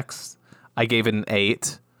context, I gave it an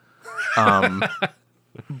 8.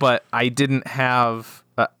 But I didn't have.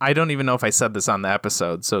 I don't even know if I said this on the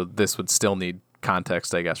episode, so this would still need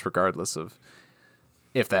context, I guess, regardless of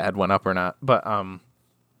if that had went up or not. But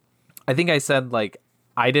I think I said like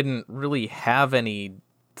I didn't really have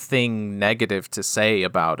anything negative to say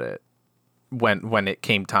about it when it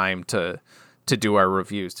came time to do our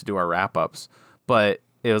reviews, to do our wrap-ups. But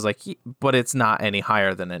it was like, but it's not any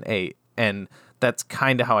higher than an 8. And that's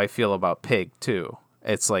kind of how I feel about Pig too.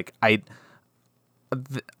 It's like, I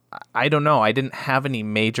don't know. I didn't have any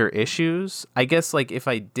major issues. I guess like if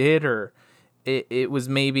I did, or it was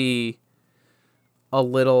maybe a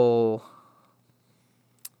little,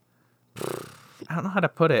 I don't know how to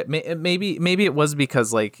put it. Maybe it was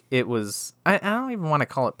because like it was. I don't even want to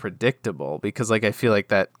call it predictable, because like I feel like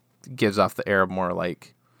that gives off the air of more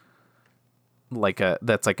like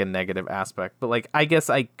that's like a negative aspect. But like I guess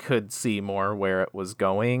I could see more where it was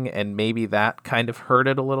going, and maybe that kind of hurt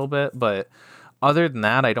it a little bit. But other than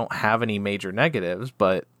that, I don't have any major negatives.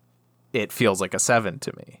 But it feels like a 7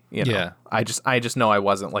 to me. You know? Yeah. I just know I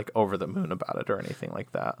wasn't like over the moon about it or anything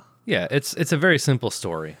like that. Yeah, it's a very simple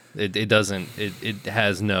story. It doesn't it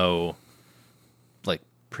has no like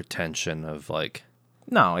pretension of like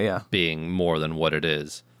No, yeah. being more than what it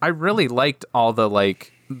is. I really liked all the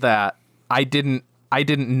like that I didn't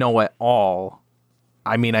know at all.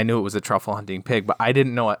 I mean, I knew it was a truffle hunting pig, but I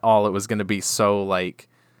didn't know at all it was going to be so like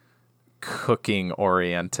cooking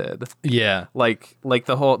oriented. Yeah. Like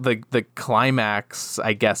the whole the climax,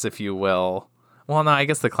 I guess, if you will. Well, no, I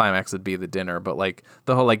guess the climax would be the dinner, but like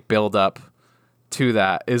the whole like build up to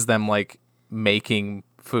that is them like making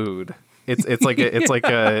food. It's like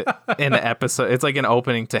an episode. It's like an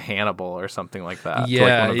opening to Hannibal or something like that. Yeah,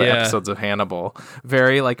 like one of the yeah. episodes of Hannibal.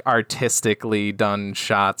 Very like artistically done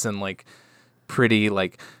shots and like pretty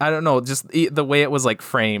like I don't know, just the way it was like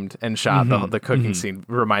framed and shot. The cooking scene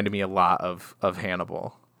reminded me a lot of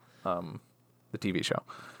Hannibal, the TV show.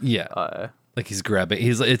 Yeah. Like it's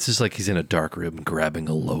just like he's in a dark room grabbing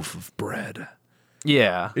a loaf of bread.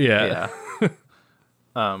 Yeah. Yeah. Yeah.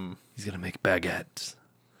 He's gonna make baguettes.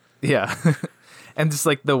 Yeah. And just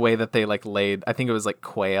like the way that they like laid, I think it was like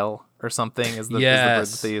quail or something is the bird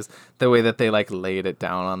that they use. The way that they like laid it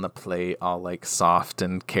down on the plate all like soft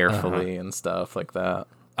and carefully and stuff like that.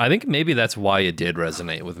 I think maybe that's why it did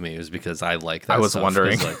resonate with me, was because I like that. I was stuff.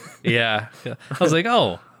 wondering. 'Cause, like, yeah. I was like,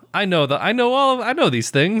 oh, I know these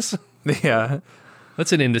things. Yeah.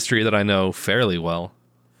 That's an industry that I know fairly well.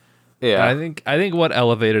 Yeah. I think what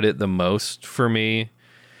elevated it the most for me,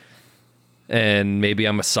 and maybe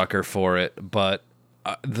I'm a sucker for it, but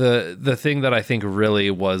the thing that I think really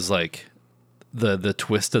was like the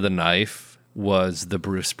twist of the knife was the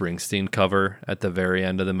Bruce Springsteen cover at the very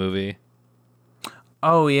end of the movie.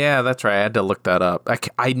 Oh yeah, that's right. I had to look that up.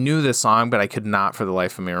 I knew this song, but I could not for the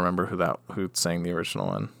life of me remember who sang the original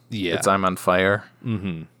one. Yeah. It's "I'm on Fire."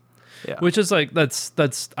 Mm-hmm. Yeah. Which is like that's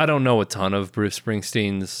I don't know a ton of Bruce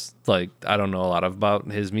Springsteen's, like I don't know a lot about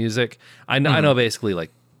his music. I know basically like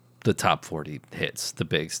the top 40 hits, the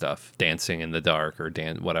big stuff, "Dancing in the Dark" or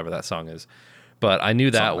whatever that song is. But I knew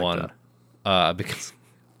that Something like one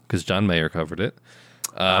because John Mayer covered it.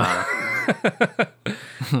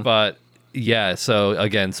 But yeah, so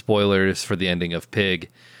again, spoilers for the ending of Pig.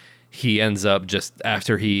 He ends up, just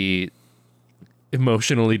after he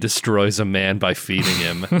emotionally destroys a man by feeding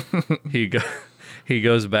him, he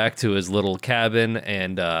goes back to his little cabin,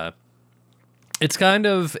 and it's kind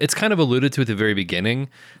of alluded to at the very beginning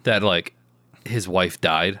that like his wife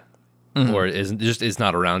died or is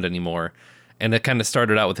not around anymore, and it kind of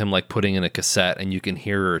started out with him like putting in a cassette, and you can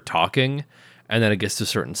hear her talking, and then it gets to a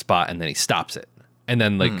certain spot, and then he stops it. And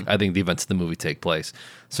then, like, I think the events of the movie take place.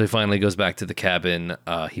 So he finally goes back to the cabin.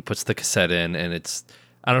 He puts the cassette in, and it's,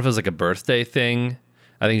 I don't know if it was like a birthday thing.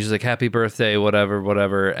 I think she's like, "Happy birthday,"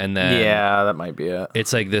 whatever. And then yeah, that might be it.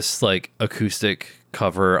 it's like this like acoustic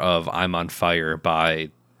cover of "I'm on Fire" by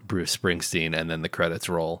Bruce Springsteen, and then the credits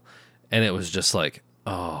roll. And it was just like,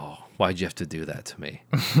 oh, why'd you have to do that to me?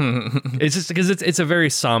 It's just because it's a very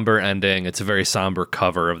somber ending. It's a very somber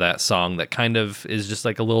cover of that song that kind of is just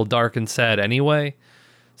like a little dark and sad anyway.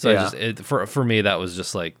 So Yeah. for me, that was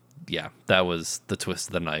just like, yeah, that was the twist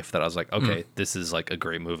of the knife that I was like, okay, this is like a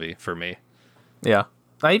great movie for me. Yeah.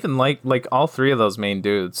 I even like all three of those main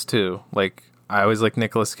dudes too. Like I always like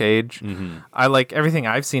Nicolas Cage. I like everything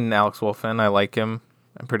I've seen in Alex Wolfen. I like him.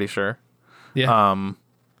 I'm pretty sure. Yeah.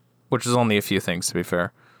 Which is only a few things to be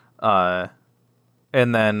fair.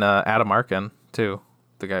 And then Adam Arkin too,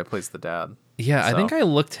 the guy who plays the dad. Yeah, I So- think I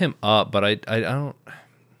looked him up, but I don't.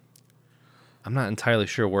 I'm not entirely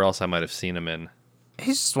sure where else I might have seen him in.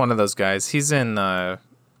 He's just one of those guys. He's in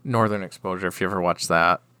Northern Exposure. If you ever watched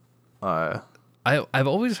that, I've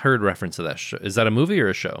always heard reference to that show. Is that a movie or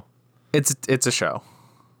a show? it's a show.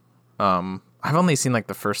 I've only seen like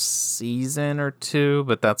the first season or two,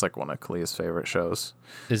 but that's like one of Kalia's favorite shows.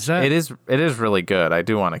 Is that It is really good. I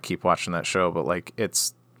do want to keep watching that show, but like I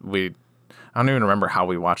don't even remember how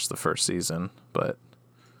we watched the first season, but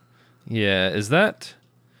Yeah, is that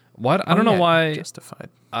what? I don't know why Justified.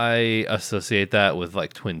 I associate that with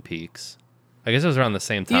like Twin Peaks. I guess it was around the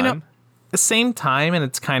same time. You know, the same time, and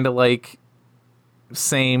it's kind of like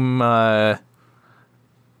same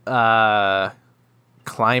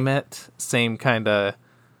climate, same kind of.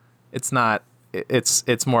 It's not.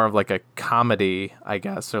 It's more of like a comedy, I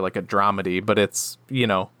guess, or like a dramedy, but it's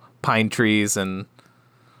pine trees and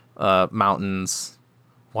mountains,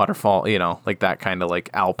 waterfall, like that kind of like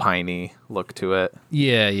alpine-y look to it.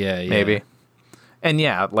 yeah. Maybe. And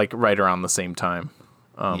yeah, like right around the same time.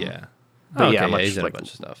 Yeah. But yeah, Okay, much he's done like a bunch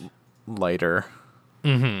of stuff. lighter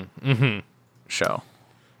show.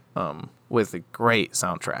 With a great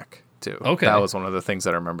soundtrack too. Okay. That was one of the things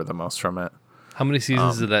that I remember the most from it. How many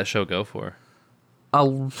seasons did that show go for?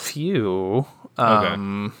 A few.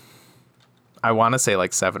 Okay. I want to say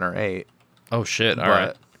like 7 or 8. Oh shit! All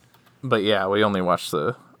right. But yeah, we only watched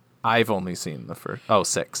I've only seen the first.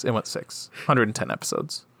 6. It went 6. 110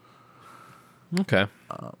 episodes. Okay.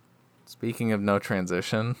 Speaking of no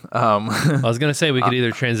transition, I was gonna say we could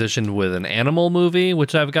either transition with an animal movie,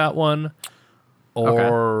 which I've got one,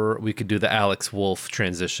 or we could do the Alex Wolff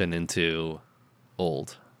transition into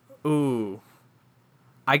old. ooh,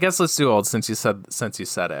 I guess let's do old since you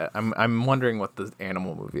said it. I'm wondering what the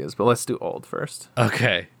animal movie is, but let's do old first.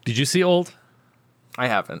 Okay. Did you see old? I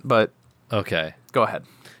haven't, but Okay. go ahead.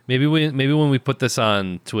 Maybe when we put this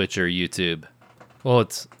on Twitch or YouTube. Well,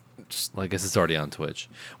 I guess it's already on Twitch.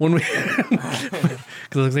 When we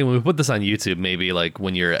because when we put this on YouTube, maybe like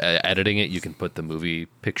when you're editing it, you can put the movie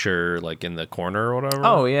picture like in the corner or whatever.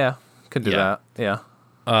 Oh yeah, could do Yeah. that.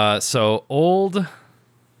 Yeah. So old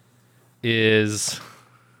is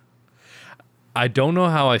I don't know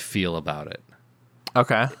how I feel about it.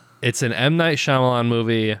 Okay. It's an M. Night Shyamalan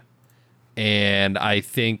movie, and I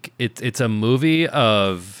think it's a movie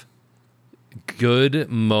of good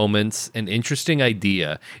moments, an interesting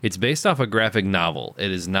idea. It's based off a graphic novel.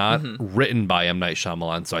 It is not written by M. Night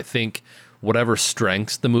Shyamalan, so I think whatever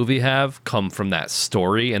strengths the movie have come from that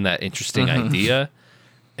story and that interesting idea,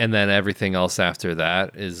 and then everything else after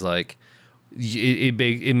that is like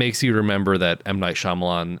it makes you remember that M. Night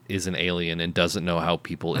Shyamalan is an alien and doesn't know how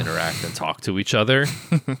people interact and talk to each other.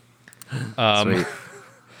 Sweet.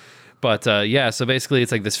 But yeah, so basically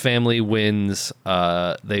it's like this family wins.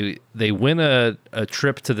 They win a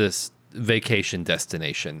trip to this vacation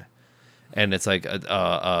destination, and it's like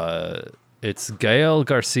it's Gael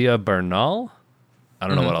Garcia Bernal. I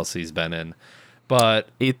don't know what else he's been in, but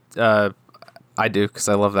I do because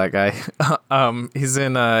I love that guy. He's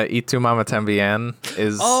in Y Tu Mama Tambien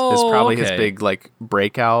is probably his big like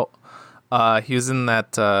breakout. He was in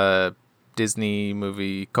that Disney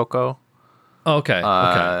movie Coco.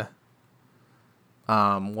 okay.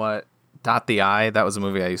 What Dot the Eye? That was a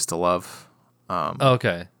movie I used to love.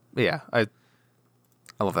 Okay. Yeah, I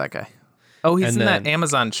love that guy. Oh, he's And in then- that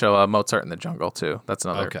Amazon show Mozart in the Jungle too. That's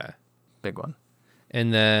another Okay. big one.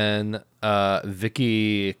 And then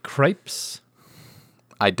Vicky Krieps.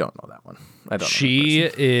 I don't know that one. I don't know. She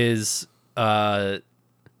that person. is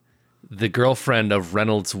the girlfriend of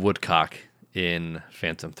Reynolds Woodcock in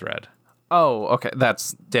Phantom Thread. Oh, okay.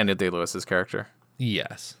 That's Daniel Day-Lewis's character.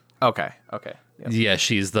 Yes. Okay. Yep. Yeah,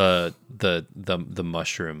 she's the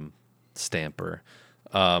mushroom stamper.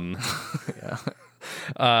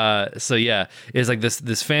 So yeah, it's like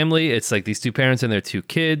this family. It's like these two parents and their two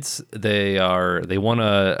kids. They want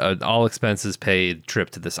a all expenses paid trip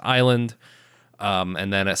to this island,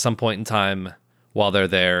 and then at some point in time while they're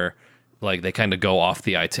there, like they kind of go off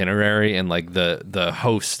the itinerary, and like the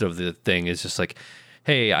host of the thing is just like,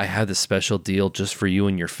 hey, I had this special deal just for you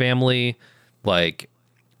and your family, like.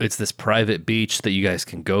 It's this private beach that you guys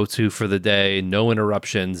can go to for the day. No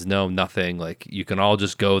interruptions, no nothing. Like you can all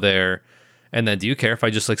just go there. And then, do you care if I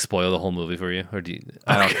just like spoil the whole movie for you, or do you?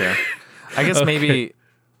 I don't care. I guess maybe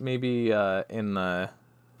in the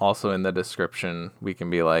also in the description we can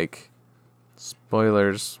be like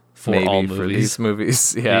spoilers For maybe all for movies. these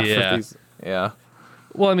movies. Yeah. Yeah. For these, yeah.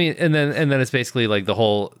 Well, I mean, and then it's basically like the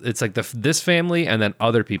whole. It's like this family and then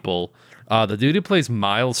other people. The dude who plays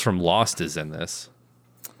Miles from Lost is in this.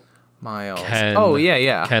 Miles. Ken- oh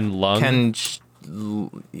yeah. Ken Lung.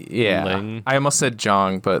 Yeah. Ling. I almost said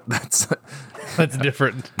Jong, but that's That's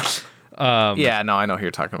different. yeah. No, I know who you're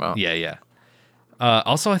talking about. Yeah.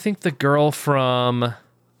 Also, I think the girl from.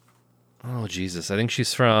 Oh Jesus! I think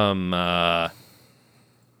she's from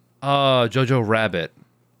Jojo Rabbit,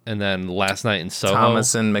 and then Last Night in Soho.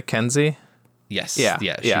 Thomasin McKenzie. Yes. Yeah.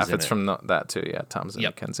 she's If in it's it. from that too. Yeah. Thomasin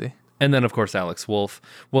Yep. McKenzie. And then, of course, Alex Wolff.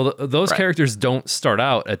 Well, those Right. characters don't start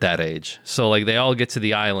out at that age. So, like, they all get to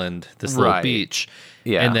the island, this little Right. beach.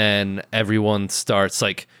 Yeah. And then everyone starts,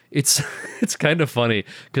 like, it's kind of funny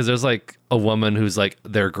because there's, like, a woman who's, like,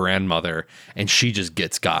 their grandmother, and she just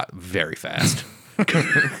got very fast.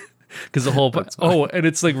 Because the whole... and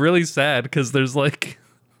it's, like, really sad because there's, like...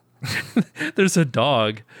 there's a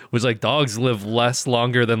dog, which like dogs live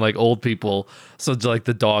longer than like old people. So like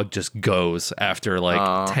the dog just goes after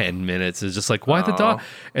like 10 minutes. It's just like, why the dog?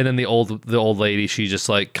 And then the old lady, she just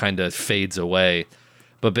like kind of fades away.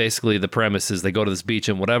 But basically the premise is they go to this beach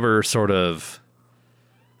and whatever sort of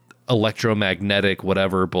electromagnetic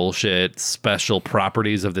whatever bullshit special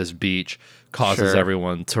properties of this beach causes Sure.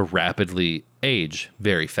 everyone to rapidly age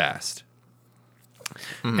very fast.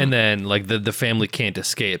 And then like the family can't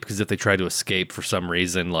escape, because if they try to escape for some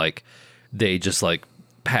reason, like they just like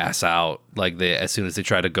pass out, like they, as soon as they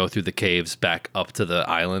try to go through the caves back up to the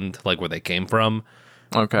island, like where they came from,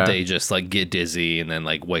 Okay. they just like get dizzy and then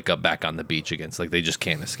like wake up back on the beach again. So, like they just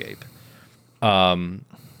can't escape.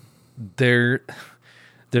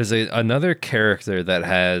 There's another character that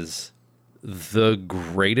has the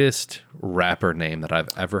greatest rapper name that I've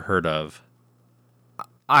ever heard of.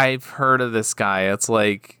 I've heard of this guy. It's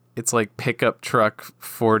like pickup truck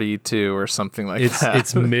 42 or something like that.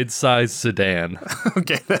 It's mid-sized sedan.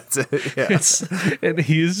 Okay, that's it. Yeah. And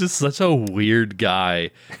he's just such a weird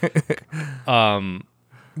guy.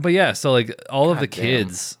 But yeah, so like all of the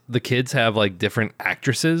kids have like different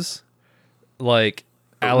actresses. Like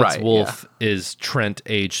Alex Right, Wolf is Trent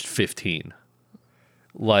aged 15.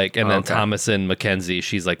 Like, and then Okay. Thomasin Mackenzie,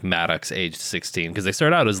 she's like Maddox aged 16, because they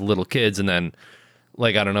start out as little kids, and then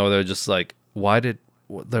like I don't know, they're just like, why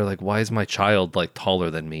is my child like taller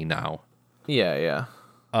than me now? Yeah.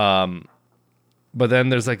 But then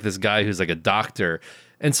there's like this guy who's like a doctor.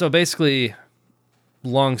 And so basically,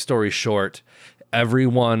 long story short,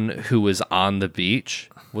 everyone who was on the beach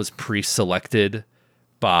was pre-selected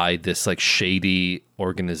by this like shady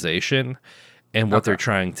organization. And what they're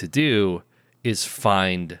trying to do is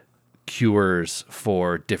find cures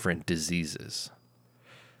for different diseases.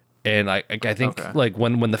 And I think Okay. like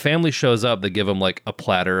when the family shows up, they give them like a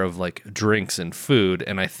platter of like drinks and food.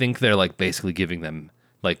 And I think they're like basically giving them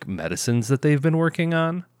like medicines that they've been working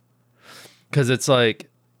on. Cause it's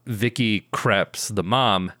like Vicky Krebs, the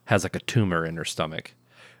mom, has like a tumor in her stomach.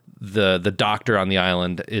 The doctor on the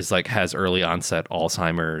island is like has early onset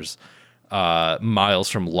Alzheimer's. Miles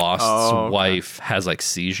from Lost's wife has like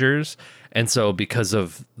seizures. And so because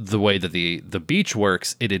of the way that the beach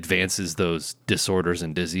works, it advances those disorders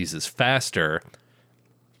and diseases faster.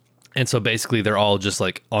 And so basically they're all just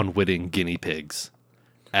like unwitting guinea pigs,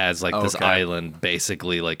 as like this Okay. island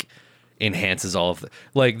basically like enhances all of the,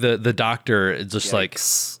 like the doctor is just like,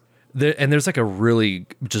 Yikes. and there's like a really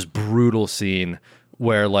just brutal scene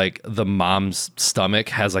where like the mom's stomach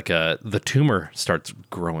has like the tumor starts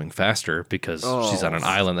growing faster because she's on an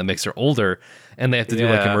island that makes her older, and they have to do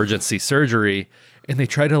like Yeah. emergency surgery, and they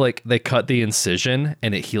try to like, they cut the incision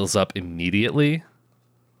and it heals up immediately.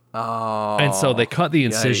 Oh. And so they cut the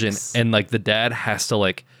incision, yikes. and like the dad has to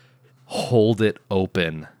like hold it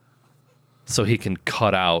open so he can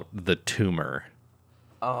cut out the tumor.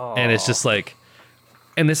 Oh. And it's just like,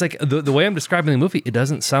 and it's like the way I'm describing the movie, it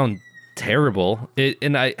doesn't sound terrible.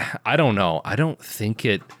 I don't know. I don't think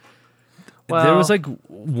it. There Well- was like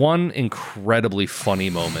one incredibly funny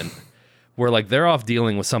moment where like they're off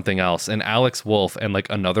dealing with something else, and Alex Wolf and like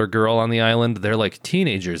another girl on the island, they're like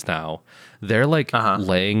teenagers now. They're like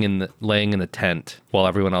laying in a tent while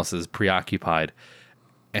everyone else is preoccupied,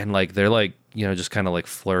 and like they're like, you know, just kind of like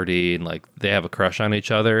flirty, and like they have a crush on each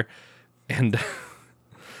other, and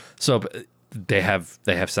so they have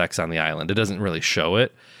sex on the island. It doesn't really show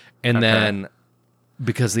it, and then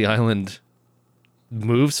because the island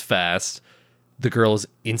moves fast, the girl is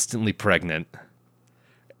instantly pregnant.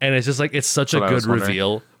 And it's just like, it's such a what I was good wondering.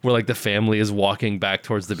 reveal where like the family is walking back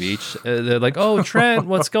towards the beach. They're like, "Oh, Trent,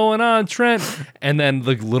 what's going on, Trent?" And then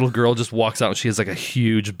the little girl just walks out and she has like a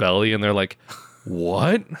huge belly, and they're like,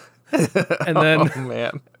 "What?" And then Oh,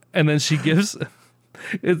 man. and then she gives,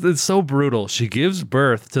 it's so brutal. She gives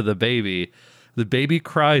birth to the baby. The baby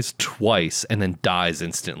cries twice and then dies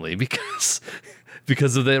instantly because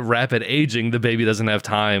of the rapid aging. The baby doesn't have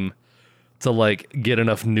time to like get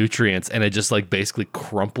enough nutrients, and it just like basically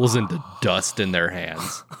crumples into dust in their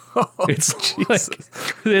hands. It's like,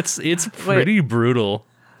 it's pretty brutal.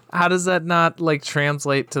 How does that not like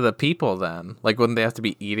translate to the people then? Like, wouldn't they have to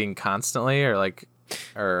be eating constantly, or like,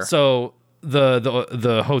 or So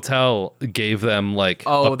the hotel gave them like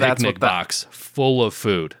Oh, a that's picnic what that- box full of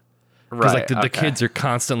food. Because like the kids are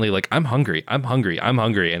constantly like, I'm hungry,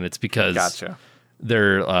 and it's because Gotcha.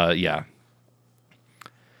 they're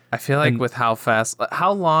I feel like with how fast,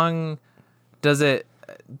 how long does it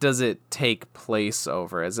take place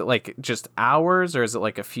over? Is it like just hours, or is it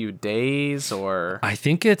like a few days, or a I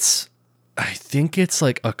think it's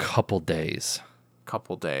like a couple days.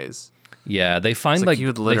 couple days? Yeah, they find It's like you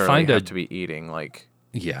would they literally find have to be eating like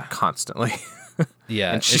yeah constantly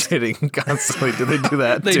yeah and it's- shitting constantly. Do they do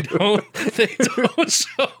that they too? don't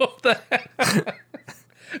show that.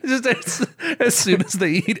 Just as soon as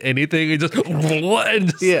they eat anything, it just and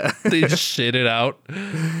just, Yeah. they just shit it out.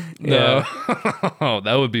 No, oh,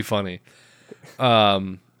 that would be funny.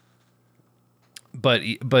 but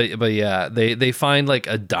yeah, they find like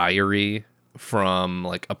a diary from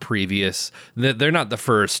like a previous. They're not the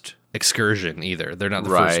first excursion either. They're not the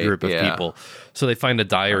first Right, group of yeah. people. So they find a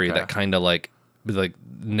diary Okay. that kind of like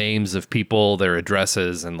names of people, their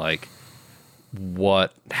addresses, and like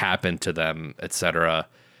what happened to them, etc.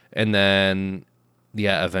 And then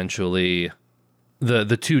yeah, eventually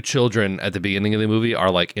the two children at the beginning of the movie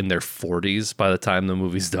are like in their 40s by the time the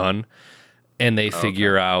movie's done, and they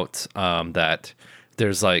figure out that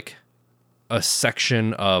there's like a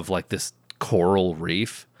section of like this coral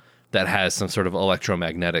reef that has some sort of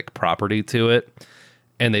electromagnetic property to it,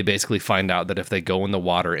 and they basically find out that if they go in the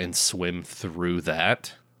water and swim through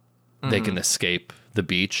that, they can escape the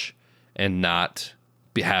beach and not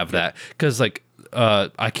have that. Because like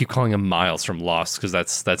I keep calling him Miles from Lost because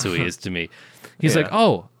that's who he is to me. He's Yeah. like,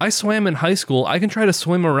 oh, I swam in high school. I can try to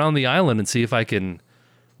swim around the island and see if I can,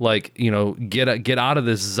 like, you know, get out of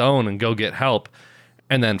this zone and go get help.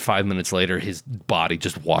 And then 5 minutes later, his body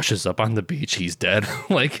just washes up on the beach. He's dead.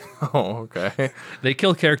 Like, Oh, okay. they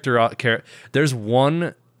kill There's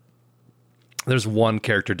one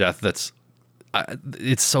character death that's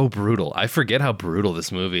it's so brutal. I forget how brutal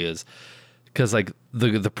this movie is, because like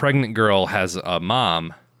the pregnant girl has a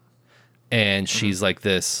mom, and she's like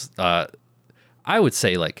this. I would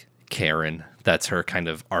say like Karen. That's her kind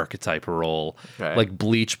of archetype role. Okay. Like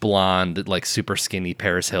bleach blonde, like super skinny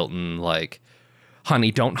Paris Hilton. Like,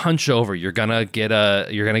 honey, don't hunch over. You're gonna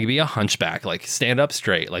be a hunchback. Like, stand up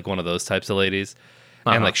straight. Like one of those types of ladies.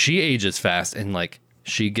 And like she ages fast, and like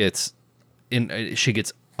she gets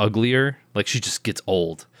uglier. Like she just gets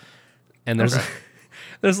old. And there's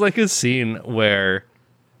there's like a scene where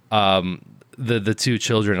the two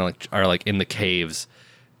children are like in the caves,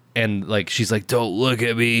 and like she's like, don't look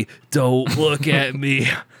at me,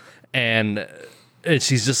 and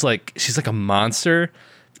she's just like, she's like a monster.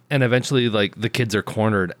 And eventually like the kids are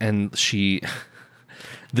cornered, and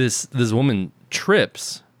this woman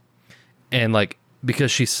trips, and like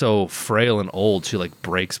because she's so frail and old, she like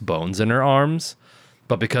breaks bones in her arms,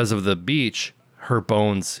 but because of the beach, her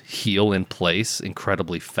bones heal in place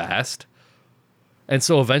incredibly fast. And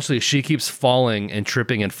so eventually she keeps falling and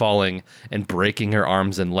tripping and falling and breaking her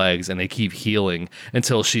arms and legs, and they keep healing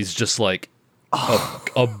until she's just like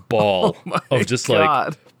a ball of just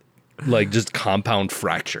God. like just compound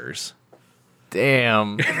fractures.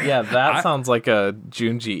 Damn. Yeah, that sounds like a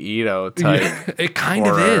Junji Ito type. It kind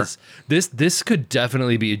of horror. is. This could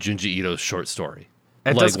definitely be a Junji Ito short story.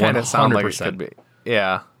 It Like, does kind of sound like it 100%. could be.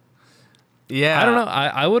 Yeah. Yeah. I don't know.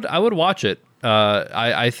 I would watch it.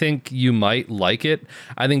 I think you might like it.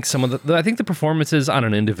 I think I think the performances on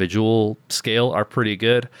an individual scale are pretty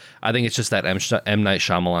good. I think it's just that M. Night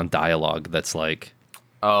Shyamalan dialogue that's like,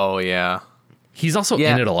 Oh, yeah. he's also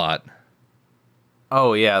Yeah. in it a lot.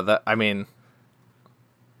 Oh, yeah. I mean,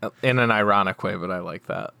 in an ironic way, but I like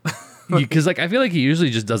that. Because like I feel like he usually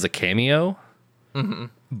just does a cameo.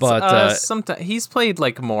 But Sometimes he's played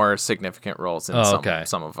like more significant roles in okay.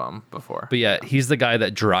 some of them before. but yeah, he's the guy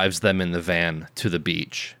that drives them in the van to the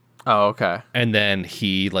beach. Oh, okay. And then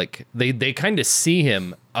he like they kind of see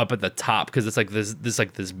him up at the top because it's like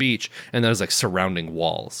this beach, and there's like surrounding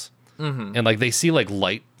walls, and like they see like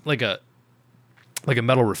light, like a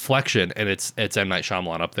metal reflection, and it's M. Night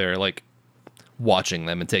Shyamalan up there like watching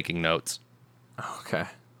them and taking notes. Okay.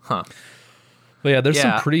 Huh. But yeah, there's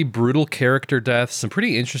Yeah. some pretty brutal character deaths, some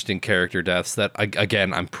pretty interesting character deaths that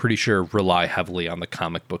again I'm pretty sure rely heavily on the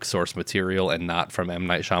comic book source material and not from M.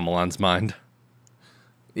 Night Shyamalan's mind.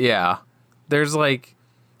 Yeah. There's like,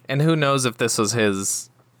 and who knows if this was his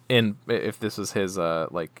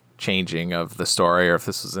like changing of the story, or if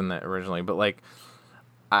this was in that originally, but like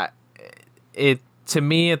to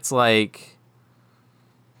me it's like,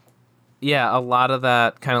 yeah, a lot of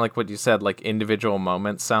that kind of like what you said, like individual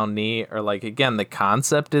moments sound neat, or like again the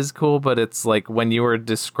concept is cool, but it's like when you were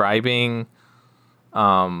describing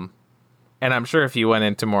and I'm sure if you went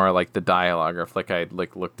into more like the dialogue, or if like I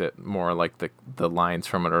like looked at more like the lines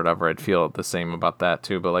from it or whatever, I'd feel the same about that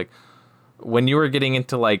too. But like when you were getting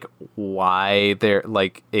into like why they're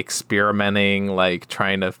like experimenting, like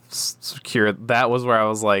trying to secure, that was where I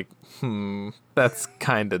was like, that's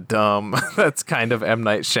kind of dumb. That's kind of M.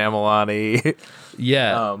 Night Shyamalan-y.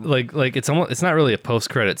 Yeah, like it's not really a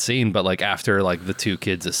post-credit scene, but like after like the two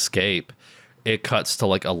kids escape, it cuts to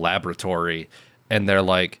like a laboratory, and they're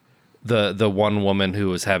like the one woman who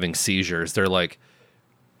was having seizures. They're like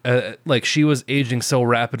she was aging so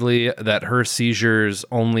rapidly that her seizures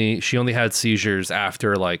she only had seizures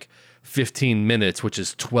after like 15 minutes, which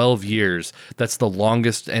is 12 years. That's the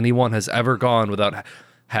longest anyone has ever gone without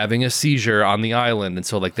having a seizure on the island. And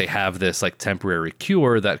so like they have this like temporary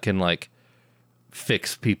cure that can like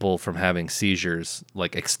fix people from having seizures,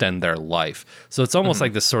 like extend their life. So it's almost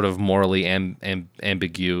like this sort of morally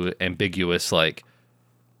ambiguous, like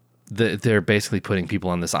they're basically putting people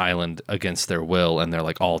on this island against their will, and they're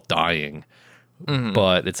like all dying.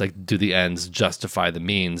 But it's like, do the ends justify the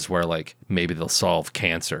means, where like maybe they'll solve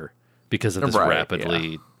cancer because of this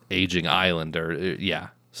rapidly aging island, or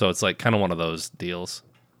so it's like kind of one of those deals.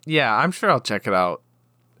 Yeah, I'm sure I'll check it out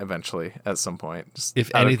eventually at some point. Just if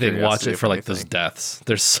anything, watch it for like those deaths.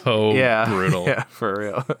 They're so brutal. Yeah, for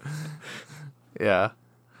real. Yeah.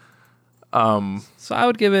 So I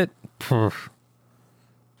would give it. I'll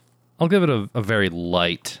give it a very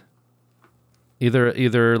light.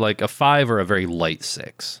 Either like a 5 or a very light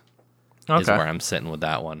 6. Okay. Is where I'm sitting with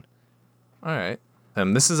that one. All right.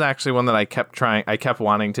 And this is actually one that I kept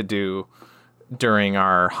wanting to do during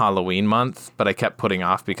our Halloween month, but I kept putting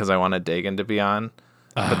off because I wanted Dagan to be on.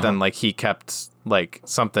 But then like he kept like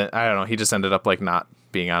something, I don't know, he just ended up like not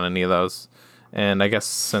being on any of those. And I guess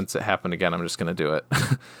since it happened again, I'm just going to do it.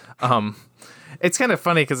 It's kind of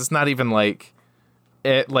funny because it's not even like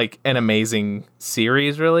an amazing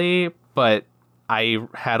series really, but I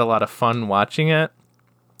had a lot of fun watching it.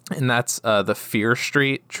 And that's the Fear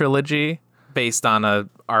Street trilogy, based on a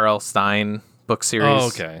R.L. Stine book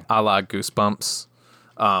series, a la Goosebumps.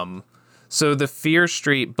 So the Fear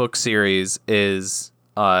Street book series is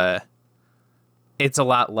it's a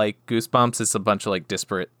lot like Goosebumps. It's a bunch of like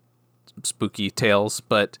disparate spooky tales,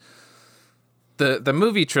 but the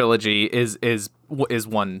movie trilogy is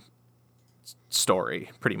one story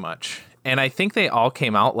pretty much. And I think they all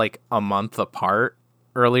came out like a month apart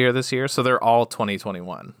earlier this year, so they're all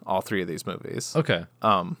 2021, all 3 of these movies. Okay.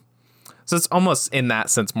 So it's almost in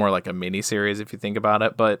that sense more like a mini series if you think about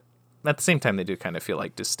it, but at the same time they do kind of feel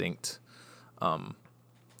like distinct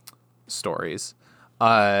stories.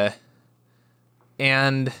 And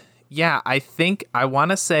yeah, I think I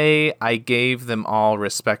want to say I gave them all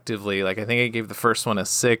respectively. Like I think I gave the first one a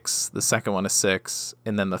 6, the second one a 6,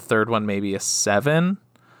 and then the third one maybe a 7.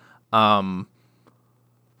 But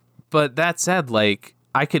that said, like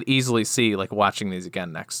I could easily see like watching these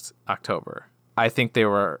again next October. I think they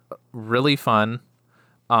were really fun.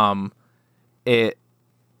 It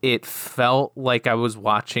felt like I was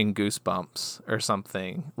watching Goosebumps or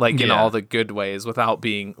something, like in all the good ways, without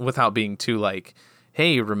being too like,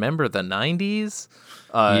 hey, remember the 90s?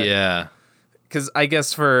 Because I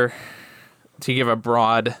guess to give a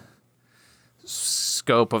broad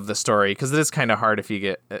scope of the story, because it is kind of hard if you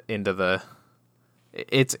get into the.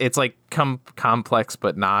 It's like complex,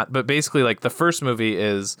 but not. But basically, like the first movie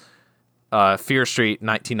is Fear Street,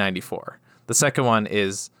 1994. The second one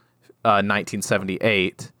is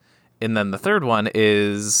 1978, and then the third one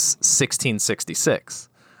is 1666.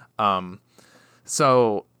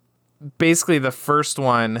 So basically, the first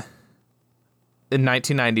one in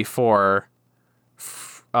 1994,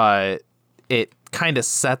 it kind of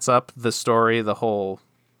sets up the story, the whole.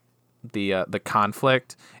 The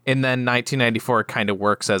conflict, and then 1994 kind of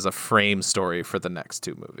works as a frame story for the next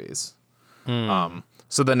 2 movies.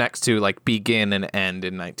 So the next 2 like begin and end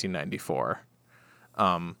in 1994,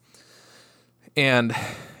 and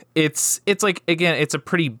it's like, again, it's a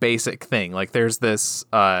pretty basic thing. Like there's this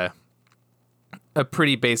a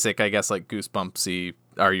pretty basic, I guess, like Goosebumpsy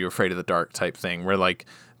Are You Afraid of the Dark type thing, where like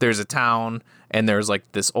there's a town and there's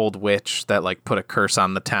like this old witch that like put a curse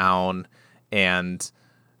on the town, and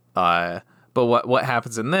but what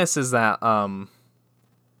happens in this is that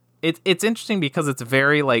it's interesting because it's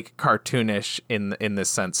very like cartoonish in this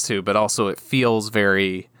sense too, but also it feels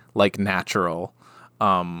very like natural.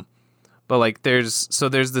 But like there's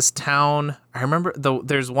this town. I remember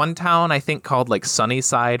there's one town I think called like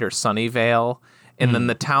Sunnyside or Sunnyvale. And then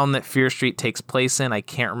the town that Fear Street takes place in, I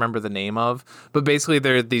can't remember the name of. But basically,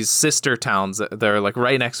 they're these sister towns that are like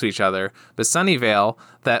right next to each other. But Sunnyvale,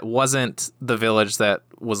 that wasn't the village that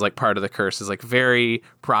was like part of the curse, is like very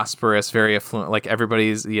prosperous, very affluent. Like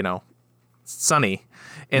everybody's, sunny.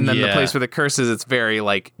 And then the place where the curse is, it's very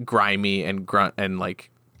like grimy and grunt, and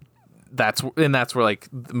like that's where like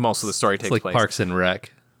most of the story takes like place. Parks and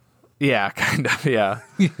Rec. Yeah, kind of. Yeah.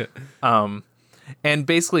 And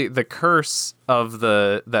basically the curse of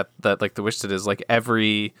that like the witch did is like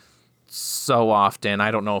every so often,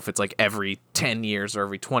 I don't know if it's like every 10 years or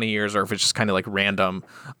every 20 years or if it's just kind of like random.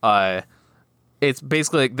 It's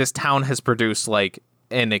basically like this town has produced like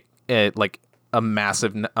a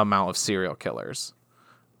massive amount of serial killers.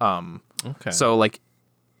 Okay. So like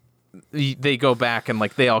they go back and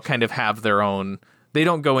like they all kind of have their own. They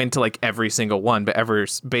don't go into like every single one, but ever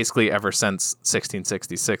since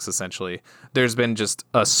 1666, essentially, there's been just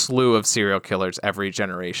a slew of serial killers every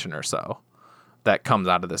generation or so that comes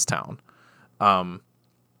out of this town.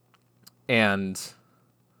 And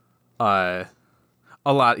a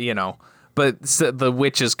lot, but the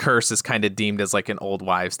witch's curse is kind of deemed as like an old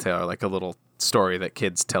wives' tale, or like a little story that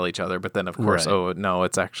kids tell each other. But then, of course, Right. oh no,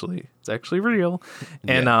 it's actually real.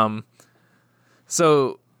 And Yeah.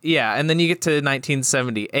 so yeah, and then you get to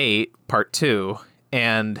 1978, part 2,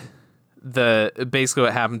 and basically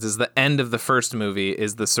what happens is the end of the first movie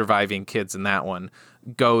is the surviving kids in that one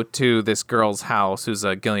go to this girl's house who's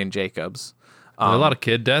Gillian Jacobs. Are there a lot of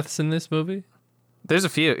kid deaths in this movie? There's a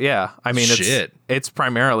few, yeah. I mean, Shit. it's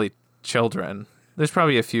primarily children. There's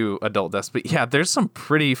probably a few adult deaths, but yeah, there's some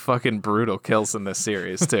pretty fucking brutal kills in this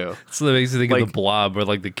series too. So that makes me think of Like- the Blob, where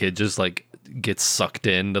like the kid just like gets sucked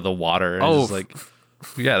into the water. And Oh, just, like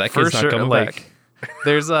yeah, that For kid's not sure, coming like back.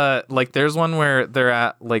 there's one where they're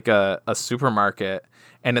at like a supermarket,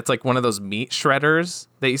 and it's like one of those meat shredders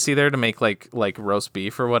that you see there to make like roast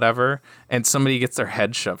beef or whatever, and somebody gets their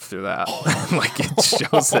head shoved through that. Like it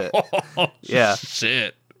shows it. Yeah.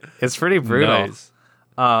 Shit. It's pretty brutal. Nice.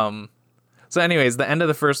 So anyways, the end of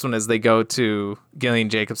the first one is they go to Gillian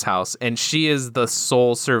Jacobs' house, and she is the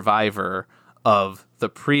sole survivor of the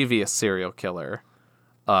previous serial killer,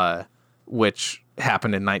 which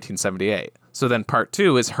happened in 1978. So then part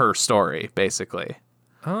 2 is her story, basically.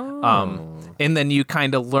 Oh. And then you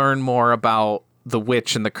kind of learn more about the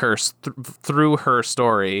witch and the curse through her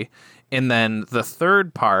story. And then the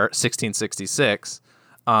third part, 1666,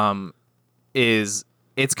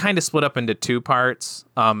 it's kind of split up into 2 parts.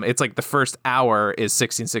 It's like the first hour is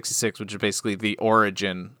 1666, which is basically the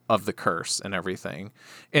origin of the curse and everything.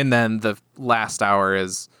 And then the last hour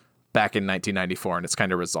is back in 1994, and it's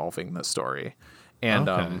kind of resolving the story. And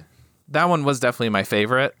Okay. that one was definitely my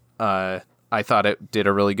favorite. I thought it did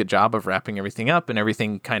a really good job of wrapping everything up, and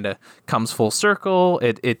everything kind of comes full circle.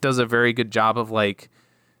 It does a very good job of like,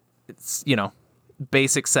 it's,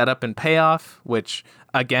 basic setup and payoff, which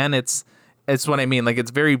again, it's what I mean. Like,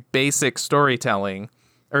 it's very basic storytelling,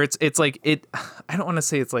 or it's like it. I don't want to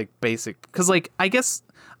say it's like basic, because like I guess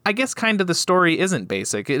kind of the story isn't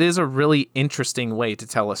basic. It is a really interesting way to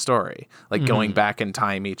tell a story, like going back in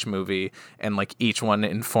time each movie, and like each one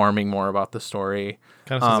informing more about the story.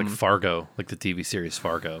 Kind of sounds like Fargo, like the TV series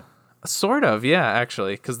Fargo. Sort of, yeah,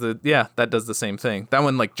 actually, because that does the same thing. That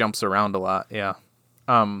one like jumps around a lot, yeah.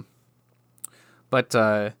 But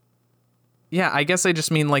yeah, I guess I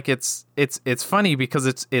just mean like it's funny because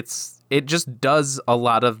it just does a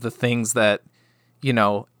lot of the things that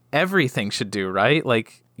everything should do, right?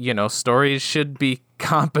 Like, stories should be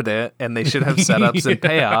competent, and they should have setups and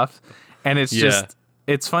payoff, and it's just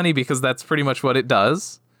it's funny because that's pretty much what it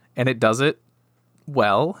does, and it does it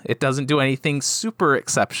well. It doesn't do anything super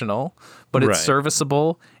exceptional, but it's Right.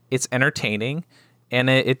 serviceable, it's entertaining, and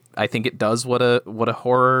I think it does what a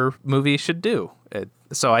horror movie should do.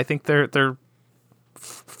 So I think they're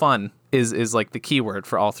fun is like the key word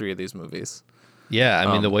for all 3 of these movies. Yeah,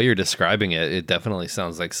 I mean the way you're describing it, it definitely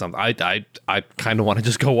sounds like something. I kind of want to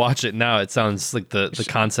just go watch it now. It sounds like the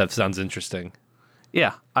concept sounds interesting.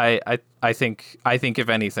 Yeah, I think if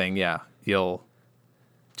anything, yeah, you'll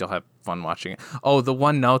have fun watching it. Oh, the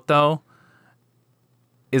one note though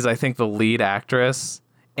is I think the lead actress,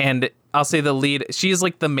 and I'll say the lead, she's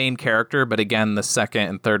like the main character, but again, the second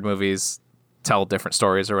and third movies tell different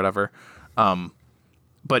stories or whatever.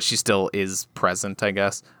 But she still is present, I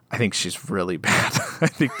guess. I think she's really bad. I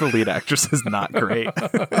think the lead actress is not great.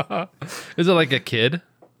 Is it like a kid?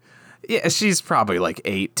 Yeah, she's probably like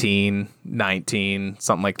 18, 19,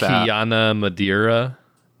 something like that. Kiana Madeira.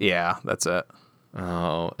 Yeah, that's it.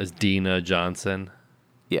 Oh, is Dina Johnson?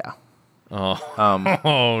 Yeah. Oh,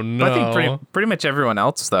 oh no! But I think pretty much everyone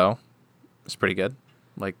else though is pretty good.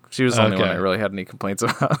 Like, she was the only one Okay. I really had any complaints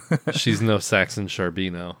about. She's no Saxon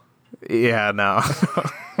Charbino. Yeah, no.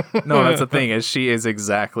 No, that's the thing, is she is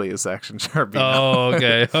exactly a Saxon Charbino. Oh,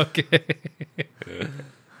 okay, okay.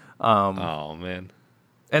 Oh man.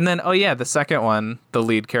 And then, oh yeah, the second one, the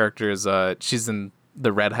lead character is she's in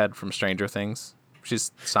the redhead from Stranger Things.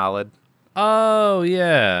 She's solid. Oh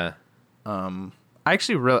yeah. I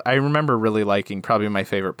actually I remember really liking, probably my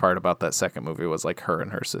favorite part about that second movie was like her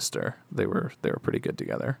and her sister. They were pretty good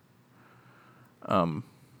together.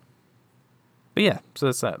 But yeah, so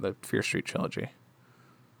that's the Fear Street trilogy.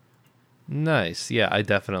 Nice. Yeah,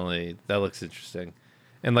 that looks interesting.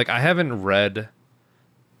 And like, I haven't read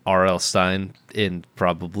R.L. Stein in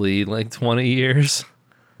probably like 20 years.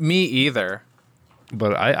 Me either.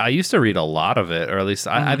 But I used to read a lot of it, or at least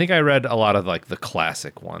I think I read a lot of like the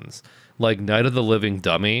classic ones. Like Night of the Living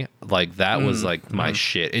Dummy, like that was like my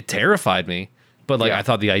shit. It terrified me, but like Yeah. I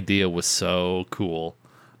thought the idea was so cool.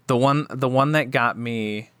 The one that got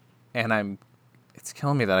me, and it's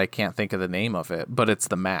killing me that I can't think of the name of it, but it's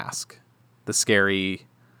The Mask. The scary...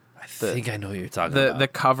 I think I know what you're talking the about. the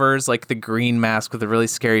covers, like the green mask with a really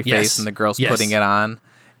scary face, Yes. and the girl's Yes. putting it on.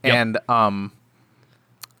 Yep. And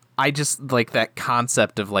I just like that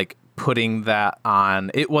concept of like putting that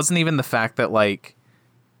on. It wasn't even the fact that like,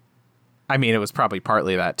 I mean, it was probably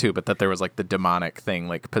partly that too, but that there was like the demonic thing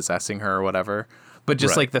like possessing her or whatever. But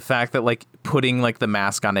just Right. like the fact that like putting like the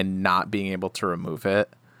mask on and not being able to remove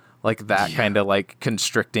it, like that kind of like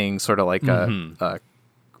constricting sort of like a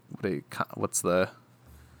what's the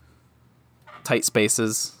tight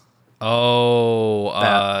spaces.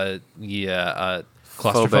 Claustrophobia.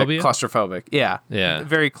 Claustrophobic. Yeah. Yeah.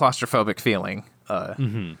 Very claustrophobic feeling.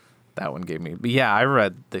 That one gave me. But yeah, I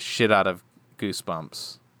read the shit out of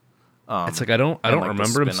Goosebumps. It's like I don't like, the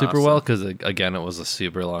remember him super spin-offs well because again, it was a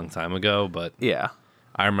super long time ago. But Yeah.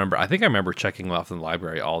 I think I remember checking him off in the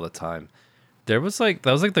library all the time. That was like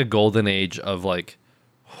the golden age of like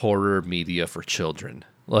horror media for children,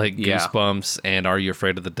 like Yeah. Goosebumps and Are You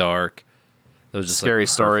Afraid of the Dark? Those just Scary like,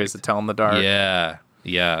 stories to perfect. tell in the dark. Yeah,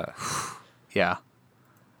 yeah. Yeah.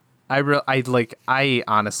 I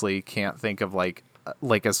honestly can't think of like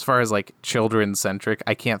as far as like children centric,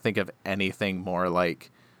 I can't think of anything more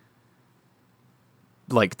like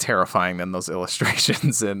terrifying than those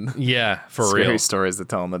illustrations and Yeah, for scary real. stories to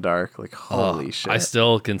tell in the dark. Like holy shit. I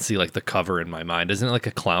still can see like the cover in my mind. Isn't it like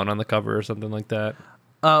a clown on the cover or something like that?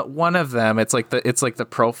 One of them, it's like the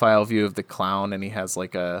profile view of the clown, and he has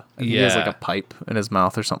like he has like Yeah. a pipe in his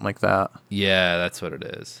mouth or something like that. Yeah, that's what it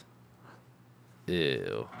is.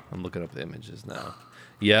 Ew. I'm looking up the images now.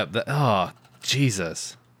 Yep. Oh,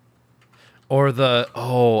 Jesus. Or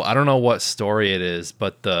I don't know what story it is,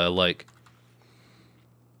 but the like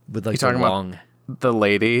with like You the talking about- long. The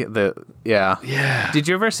lady, yeah. Yeah. Did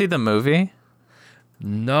you ever see the movie?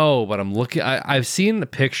 No, but I'm looking. I've seen the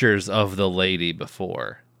pictures of the lady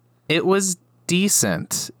before. It was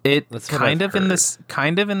decent. It That's what kind I've of in heard. this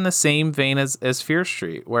kind of in the same vein as Fear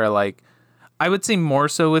Street, where like I would say more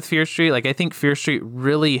so with Fear Street. Like I think Fear Street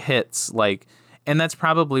really hits like, and that's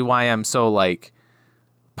probably why I'm so like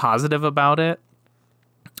positive about it.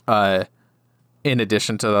 In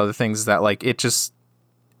addition to the other things that like it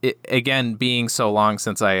again being so long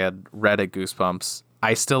since I had read a Goosebumps,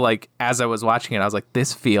 I still like as I was watching it, I was like,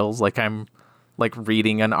 this feels like I'm like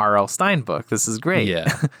reading an R.L. Stein book. This is great.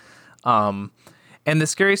 Yeah. And the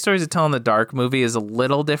Scary Stories to Tell in the Dark movie is a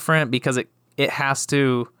little different because it has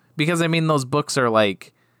to, because I mean those books are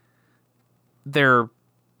like, they're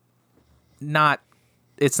not,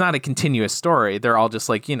 it's not a continuous story. They're all just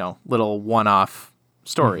like, little one-off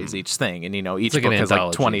stories, each thing. And, each like book an has like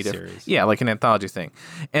anthology 20 series. different, yeah, like an anthology thing.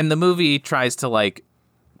 And the movie tries to like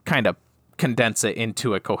kind of condense it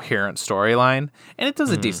into a coherent storyline, and it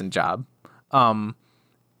does a decent job.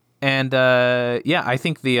 I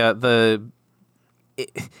think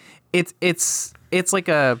it's like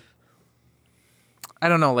a, I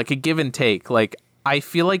don't know, like a give and take. Like I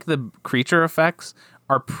feel like the creature effects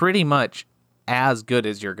are pretty much as good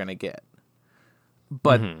as you're gonna get,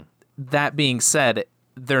 but that being said,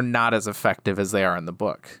 they're not as effective as they are in the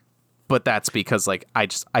book. But that's because like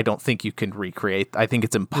I don't think you can recreate. I think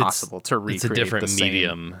it's impossible to recreate. It's a different the same-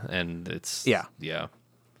 medium, and it's Yeah. yeah.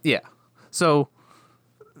 Yeah. So,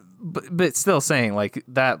 but still saying like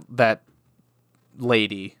that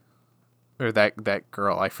lady or that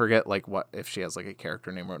girl, I forget like what if she has like a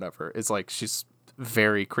character name or whatever. Is like she's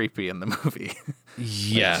very creepy in the movie.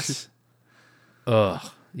 Yes. Ugh.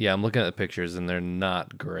 Yeah, I'm looking at the pictures and they're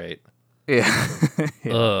not great. Yeah.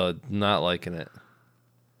 Ugh, not liking it.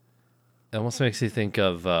 It almost makes you think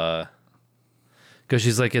of because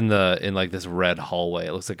she's like in like this red hallway.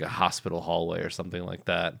 It looks like a hospital hallway or something like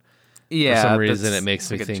that. Yeah. For some reason, that's- it makes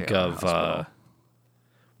it's me like a think jail of hospital.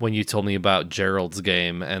 when you told me about Gerald's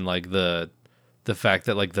Game and like the fact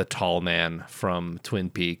that like the tall man from Twin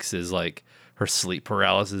Peaks is like her sleep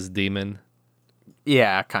paralysis demon.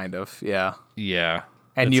 Yeah, kind of. Yeah. Yeah.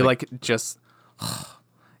 And It's you like just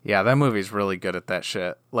yeah, that movie's really good at that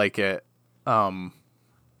shit. Like it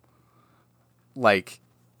like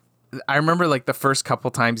I remember like the first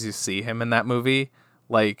couple times you see him in that movie,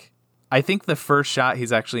 like I think the first shot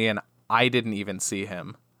he's actually in, I didn't even see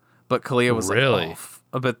him. But Kalia was Really? like,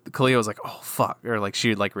 but Kalia was like, oh fuck, or like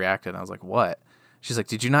she like reacted and I was like, what? She's like,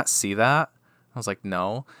 did you not see that? I was like,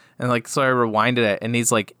 no. And like so I rewinded it and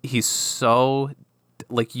he's so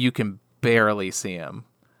like you can barely see him.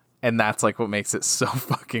 And that's like what makes it so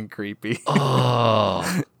fucking creepy.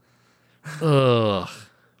 Oh. Ugh.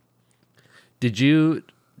 Did you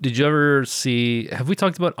ever see, have we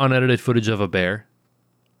talked about unedited footage of a bear?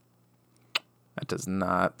 That does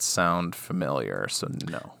not sound familiar, so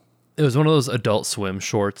no. It was one of those Adult Swim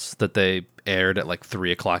shorts that they aired at like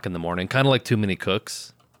 3 o'clock in the morning, kind of like Too Many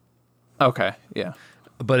Cooks. Okay, yeah.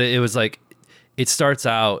 But it was like, it starts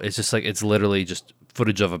out, it's just like, it's literally just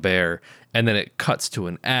footage of a bear, and then it cuts to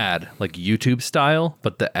an ad, like YouTube style,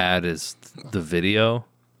 but the ad is the video,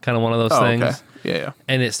 kind of one of those things. Okay. Yeah.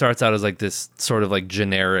 And it starts out as like this sort of like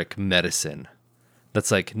generic medicine that's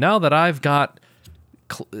like, now that I've got,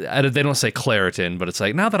 they don't say Claritin, but it's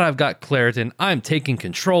like, now that I've got Claritin, I'm taking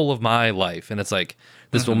control of my life. And it's like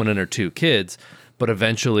this woman and her 2 kids, but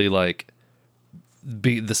eventually like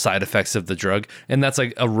be the side effects of the drug. And that's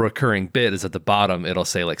like a recurring bit is at the bottom, it'll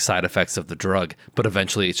say like side effects of the drug, but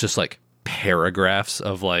eventually it's just like paragraphs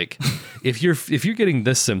of like, if you're getting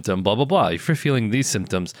this symptom, blah, blah, blah, if you're feeling these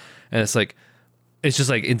symptoms, and it's just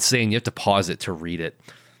like insane. You have to pause it to read it.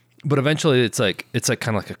 But eventually it's like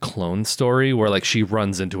kind of like a clone story where like she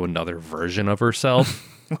runs into another version of herself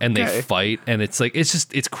and they fight, and it's like,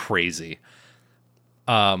 it's crazy.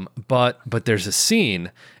 But there's a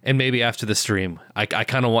scene, and maybe after the stream, I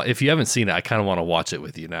kind of want, if you haven't seen it, I kind of want to watch it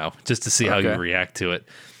with you now just to see how you react to it.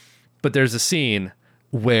 But there's a scene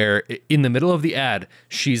where in the middle of the ad,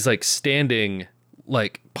 she's like standing,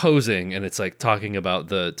 like posing, and it's like talking about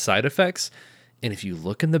the side effects. And if you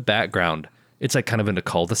look in the background, it's like kind of in a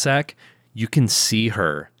cul-de-sac. You can see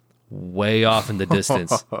her way off in the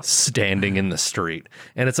distance standing in the street,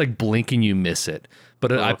 and it's like blinking, you miss it.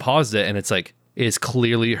 But I paused it, and it's like, it is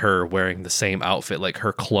clearly her wearing the same outfit. Like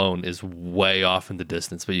her clone is way off in the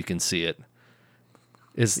distance, but you can see it.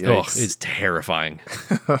 It's terrifying.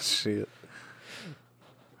 Oh shit.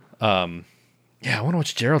 Yeah, I want to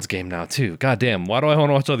watch Gerald's Game now too. God damn, why do I want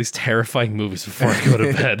to watch all these terrifying movies before I go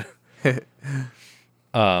to bed?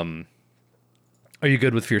 Are you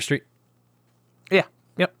good with Fear Street? Yeah.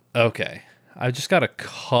 Yep. Okay. I've just got a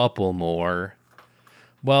couple more.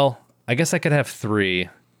 Well, I guess I could have 3,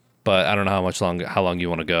 but I don't know how long you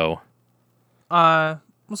want to go.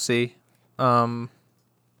 We'll see.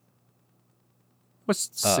 Let's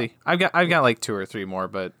see. I've got like 2 or 3 more,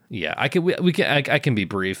 but yeah, I can be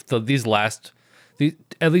brief. At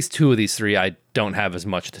least 2 of these 3 I don't have as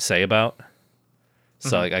much to say about,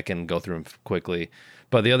 so I can go through them quickly.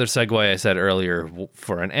 But the other segue I said earlier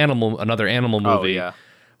for another animal movie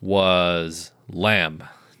was Lamb.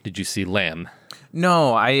 Did you see Lamb?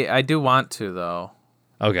 No, I do want to though.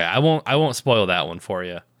 Okay, I won't spoil that one for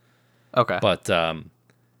you. Okay, but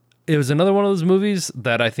it was another one of those movies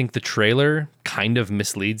that I think the trailer kind of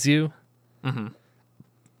misleads you. Mm-hmm.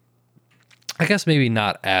 I guess maybe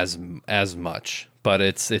not as much, but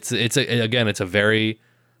it's a very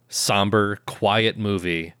somber, quiet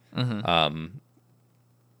movie. Mm-hmm.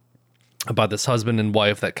 About this husband and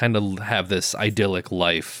wife that kind of have this idyllic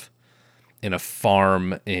life in a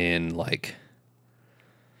farm in like,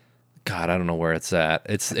 God, I don't know where it's at.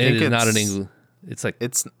 It is not in England. It's like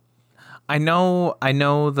I know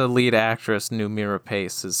the lead actress Numira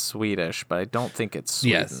Pace is Swedish, but I don't think it's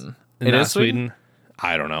Sweden. Yes, it not is Sweden.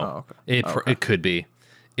 I don't know. Oh, okay. It could be.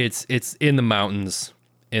 It's in the mountains.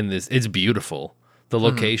 It's beautiful. The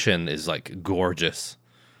location is like gorgeous.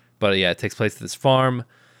 But yeah, it takes place at this farm.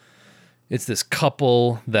 It's this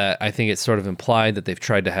couple that I think it's sort of implied that they've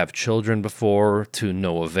tried to have children before to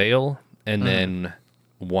no avail. And then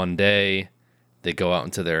one day they go out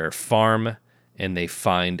into their farm and they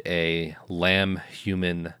find a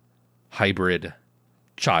lamb-human hybrid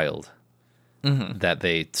child that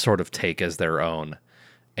they sort of take as their own.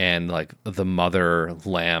 And like the mother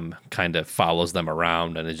lamb kind of follows them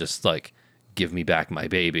around and is just like, give me back my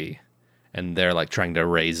baby. And they're like trying to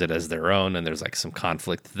raise it as their own. And there's like some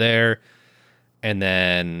conflict there. And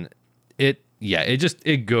then it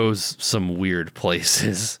goes some weird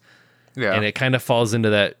places. Yeah. And it kind of falls into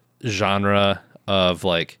that genre of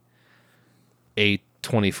like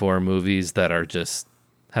A24 movies that are just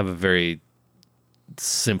have a very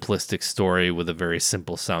simplistic story with a very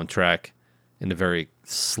simple soundtrack and a very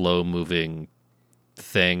slow moving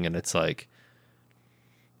thing. And it's like,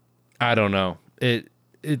 I don't know.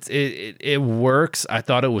 It works. I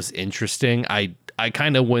thought it was interesting. I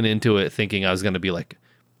kind of went into it thinking I was going to be like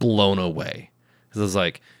blown away. I was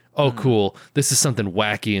like, oh, cool. This is something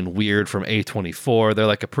wacky and weird from A24. They're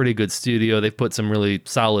like a pretty good studio. They've put some really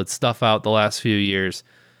solid stuff out the last few years.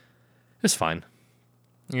 It's fine.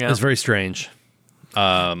 Yeah. It's very strange.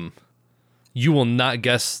 You will not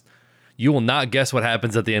guess what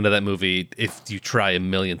happens at the end of that movie if you try a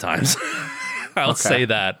million times. I'll say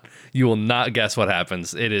that. You will not guess what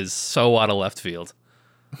happens. It is so out of left field.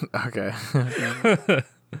 Okay. But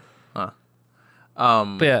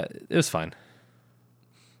yeah, it was fine.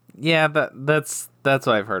 Yeah, that's what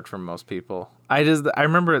I've heard from most people. I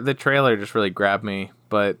remember the trailer just really grabbed me,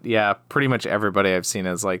 but yeah, pretty much everybody I've seen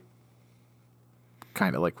is like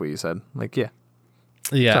kind of like what you said. Like, yeah.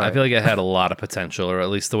 Yeah, Sorry. I feel like it had a lot of potential, or at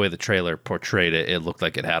least the way the trailer portrayed it, it looked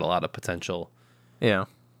like it had a lot of potential. Yeah.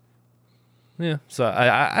 Yeah, so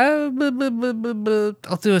I'll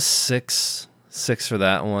do a 6 for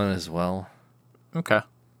that one as well. Okay.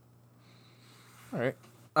 All right.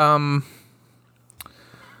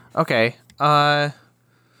 Okay. I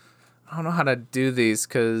don't know how to do these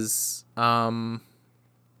because one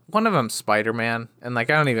of them's Spider-Man, and like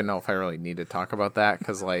I don't even know if I really need to talk about that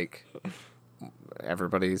because like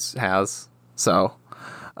everybody's has. So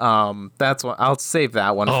that's one. I'll save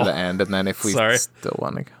that one for the end, and then if we still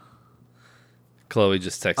want to go. Chloe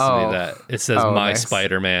just texted me that. It says my nice.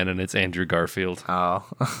 Spider-Man, and it's Andrew Garfield. Oh.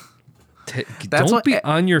 Don't be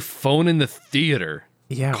on your phone in the theater.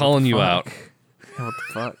 Yeah. Calling you out. Yeah, what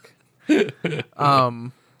the fuck?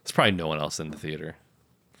 There's probably no one else in the theater.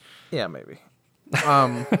 Yeah, maybe.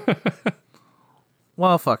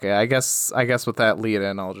 Well, fuck it. I guess with that lead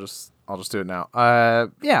in, I'll just do it now.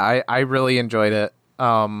 Yeah, I really enjoyed it.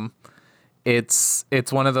 It's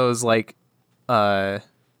one of those like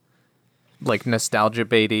nostalgia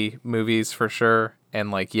baity movies for sure. And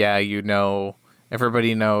like, yeah,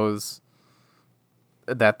 everybody knows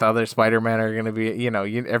that the other Spider-Man are going to be,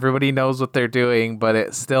 everybody knows what they're doing, but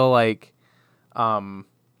it's still like,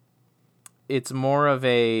 it's more of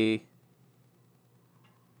an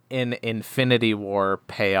Infinity War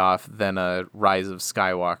payoff than a Rise of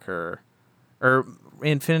Skywalker or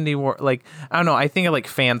Infinity War. Like, I don't know. I think of like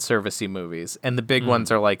fan servicey movies, and the big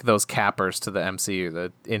ones are like those cappers to the MCU,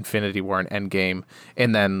 the Infinity War and Endgame.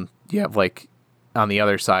 And then you have like on the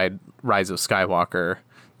other side, Rise of Skywalker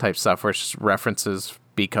type stuff where it's just references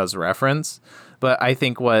because reference. But I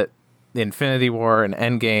think what Infinity War and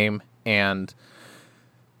Endgame and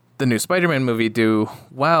the new Spider-Man movie do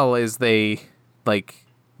well is they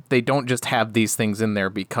don't just have these things in there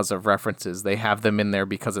because of references. They have them in there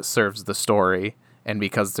because it serves the story and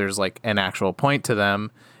because there's like an actual point to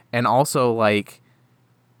them. And also like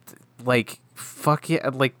fuck yeah,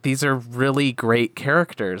 like these are really great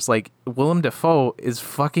characters. Like Willem Dafoe is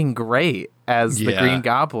fucking great as the Green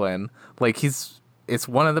Goblin. Like it's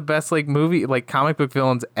one of the best like comic book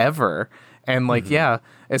villains ever. And like, yeah,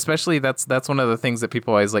 especially that's one of the things that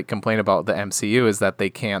people always like complain about the MCU is that they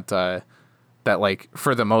can't, that like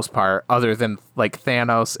for the most part, other than like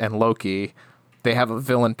Thanos and Loki, they have a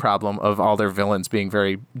villain problem of all their villains being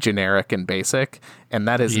very generic and basic. And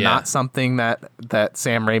that is not something that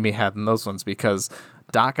Sam Raimi had in those ones because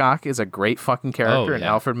Doc Ock is a great fucking character and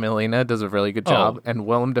Alfred Molina does a really good job. And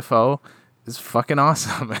Willem Dafoe is fucking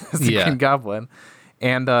awesome as the Green Goblin.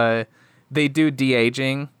 And they do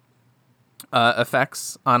de-aging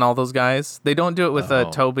effects on all those guys. They don't do it with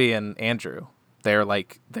Toby and Andrew. They're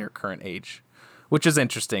like their current age, which is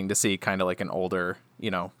interesting to see, kind of like an older,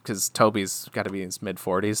 because Toby's got to be in his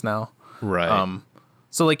mid-40s now. Right.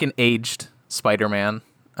 So like an aged Spider-Man.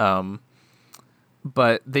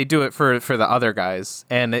 But they do it for the other guys,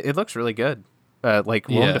 and it looks really good. Like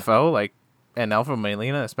Willem Dafoe, and Alfred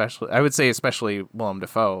Molina, especially. I would say especially Willem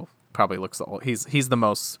Dafoe probably looks the old. He's the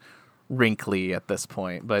most wrinkly at this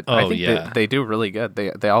point, but I think they do really good.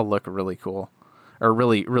 They all look really cool, or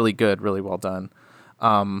really really good, really well done.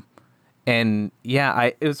 And yeah,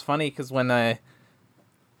 it was funny because when the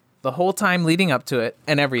whole time leading up to it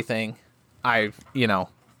and everything, it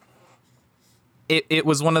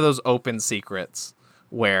was one of those open secrets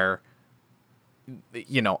where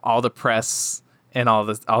all the press and all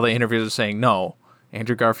the interviews are saying no.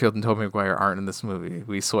 Andrew Garfield and Tobey Maguire aren't in this movie.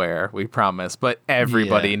 We swear. We promise. But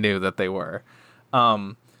everybody knew that they were.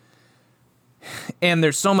 And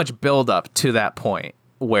there's so much buildup to that point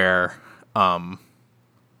where,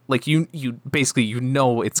 like, you basically,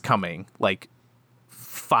 it's coming, like,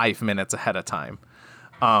 5 minutes ahead of time.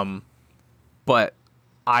 But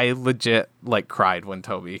I legit, like, cried when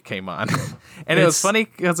Tobey came on. And it was funny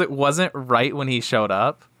because it wasn't right when he showed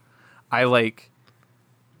up.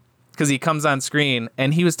 Because he comes on screen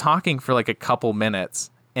and he was talking for like a couple minutes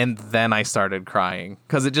and then I started crying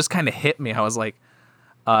because it just kind of hit me. I was like,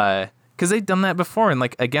 because they've done that before. And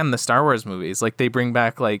like, again, the Star Wars movies, like they bring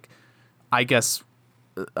back like, I guess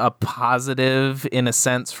a positive in a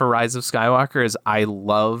sense for Rise of Skywalker is I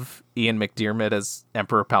love Ian McDiarmid as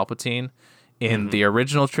Emperor Palpatine in the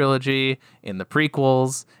original trilogy, in the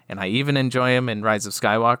prequels, and I even enjoy him in Rise of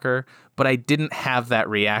Skywalker, but I didn't have that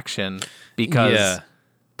reaction because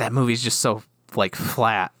that movie's just so like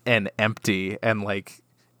flat and empty, and like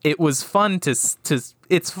it was fun to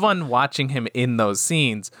it's fun watching him in those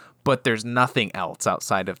scenes, but there's nothing else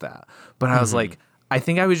outside of that. But I was like, I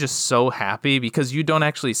think I was just so happy because you don't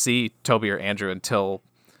actually see Toby or Andrew until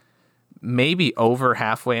maybe over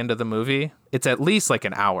halfway into the movie. It's at least like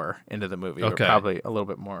an hour into the movie, or probably a little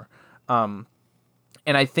bit more. And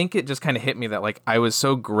I think it just kind of hit me that like I was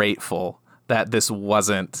so grateful that this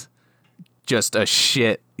wasn't just a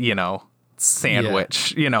shit,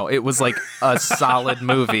 sandwich. Yeah. It was like a solid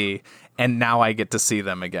movie, and now I get to see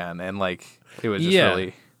them again, and like it was just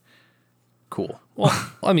really cool. Well,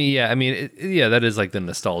 I mean, that is like the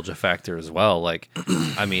nostalgia factor as well. Like,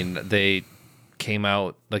 I mean, they came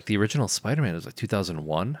out like the original Spider-Man was like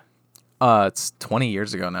 2001. It's 20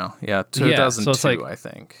 years ago now. Yeah, 2002, so it's like, I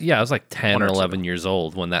think. Yeah, I was like 10 or 11 years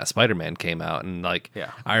old when that Spider-Man came out, and like,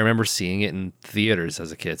 I remember seeing it in theaters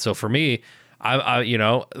as a kid. So for me, I'm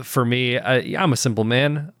a simple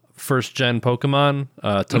man. First gen Pokemon,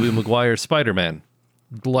 Tobey Maguire, Spider-Man.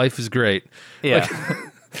 Life is great. Yeah.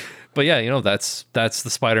 But yeah, that's the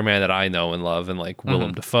Spider-Man that I know and love, and like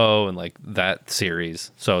Willem Dafoe and like that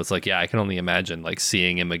series. So it's like, I can only imagine like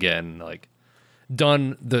seeing him again, like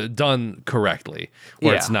done correctly,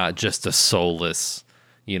 where it's not just a soulless,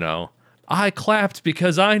 I clapped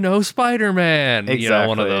because I know Spider-Man. Exactly.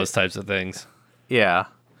 One of those types of things. Yeah.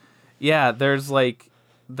 Yeah, there's like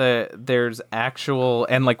there's actual,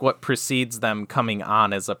 and like what precedes them coming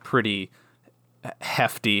on is a pretty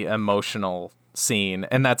hefty emotional scene,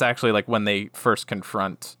 and that's actually like when they first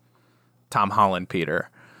confront Tom Holland Peter.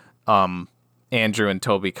 Andrew and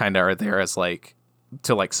Toby kind of are there as like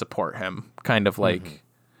to like support him, kind of like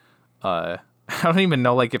I don't even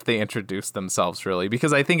know like if they introduce themselves really,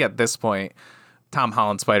 because I think at this point Tom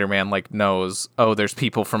Holland Spider-Man like knows, oh, there's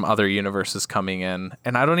people from other universes coming in,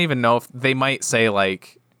 and I don't even know if they might say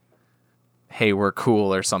like, hey, we're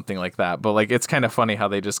cool or something like that, but like it's kind of funny how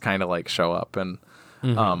they just kind of like show up. And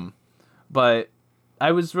but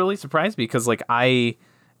I was really surprised because like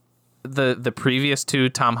the previous two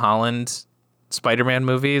Tom Holland Spider-Man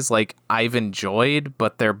movies, like I've enjoyed,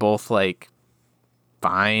 but they're both like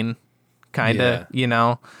fine, kind of,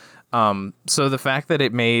 so the fact that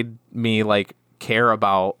it made me like care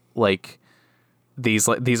about like these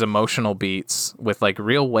emotional beats with like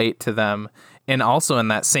real weight to them. And also in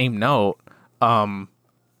that same note, I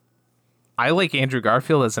like Andrew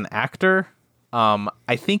Garfield as an actor.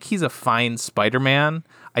 I think he's a fine Spider-Man.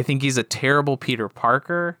 I think he's a terrible Peter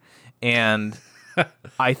Parker, and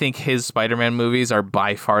I think his Spider-Man movies are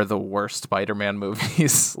by far the worst Spider-Man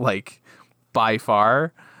movies, like by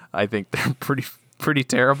far. I think they're pretty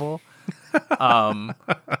terrible.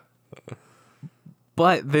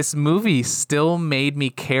 But this movie still made me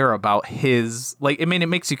care about his, like, I mean, it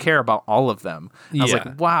makes you care about all of them. I was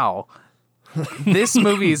like, wow, this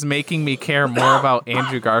movie is making me care more about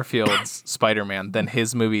Andrew Garfield's Spider-Man than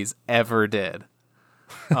his movies ever did,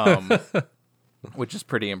 which is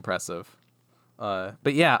pretty impressive.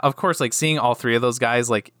 But yeah, of course, like seeing all three of those guys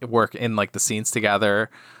like work in like the scenes together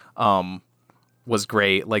was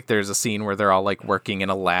great. Like there's a scene where they're all like working in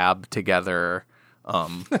a lab together.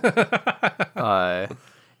 And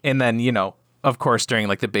then, of course, during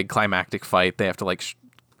like the big climactic fight, they have to like,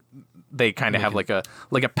 they kind of have like a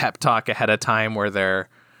pep talk ahead of time where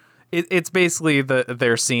it's basically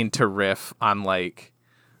their scene to riff on like,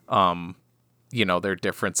 their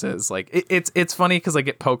differences. Like it's funny because like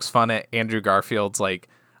it pokes fun at Andrew Garfield's, like,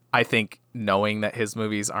 I think knowing that his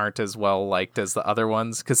movies aren't as well liked as the other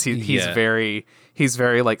ones, because he's very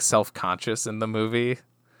like self-conscious in the movie.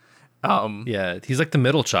 He's like the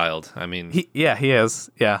middle child. I mean, he is.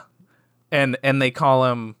 Yeah. And they call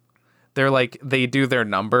him, they're like, they do their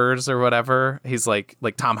numbers or whatever. He's like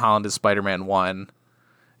Tom Holland is Spider-Man 1.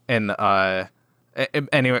 And,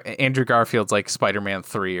 anyway, Andrew Garfield's like Spider-Man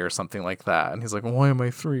 3 or something like that. And he's like, why am I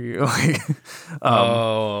 3? Like,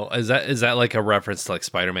 is that like a reference to like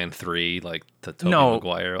Spider-Man 3, like to Tobey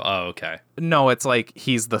Maguire? Oh, okay. No, it's like,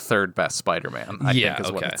 he's the third best Spider-Man, I think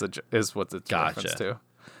is what it's reference to.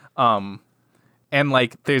 And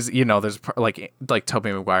like there's like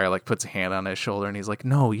Tobey Maguire like puts a hand on his shoulder and he's like,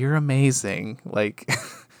 no, you're amazing, like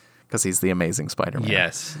because he's the amazing Spider-Man.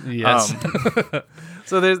 Yes.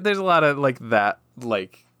 So there's a lot of like that,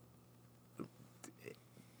 like,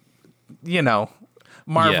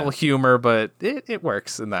 Marvel humor, but it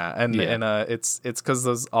works in that, and it's because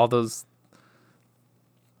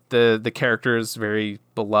the character is very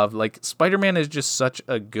beloved. Like Spider-Man is just such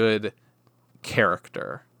a good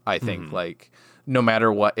character. I think like no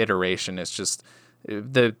matter what iteration, it's just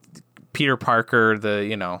the Peter Parker,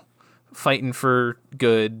 the fighting for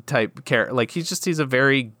good type character. Like he's a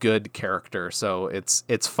very good character. So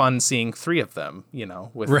it's fun seeing three of them,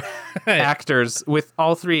 with actors, with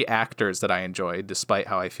all three actors that I enjoy, despite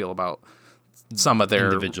how I feel about some of their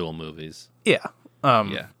individual movies. Yeah,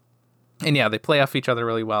 Yeah. And yeah, they play off each other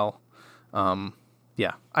really well.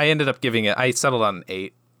 Yeah, I ended up I settled on an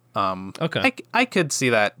 8. Okay. I could see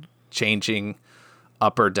that changing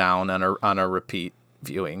up or down on a repeat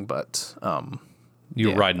viewing, but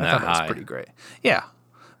You're riding I that thought it was high. pretty great. Yeah,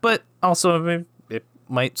 but also I mean, it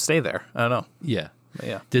might stay there. I don't know. Yeah. But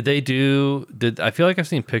yeah. I feel like I've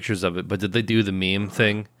seen pictures of it, but did they do the meme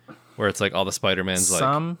thing where it's like all the Spider-Mans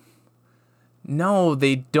like No,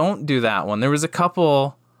 they don't do that one. There was a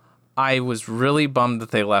couple I was really bummed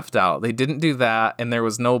that they left out. They didn't do that, and there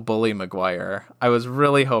was no Bully Maguire. I was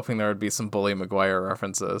really hoping there would be some Bully Maguire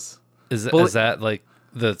references. is Bully- that like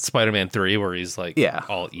the Spider-Man 3 where he's like Yeah.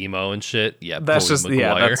 all emo and shit? Yeah, That's Bully just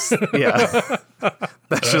Maguire.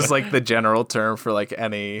 That's just like the general term for like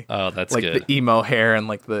any Oh, that's like good. the emo hair and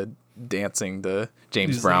like the dancing to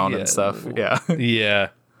James He's Brown like, and yeah. stuff. Yeah. Yeah.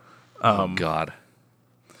 Oh God.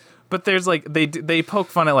 But there's like they poke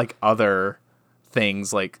fun at like other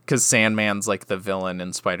things, like because Sandman's like the villain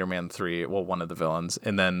in Spider-Man 3, well, one of the villains,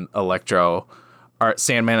 and then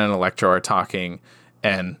Sandman and Electro are talking,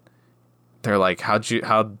 and they're like, how'd you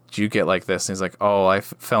get like this? And he's like, oh, I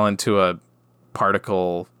fell into a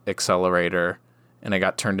particle accelerator and I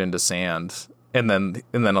got turned into sand. And then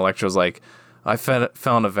Electro's like, I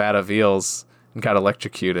fell in a vat of eels and got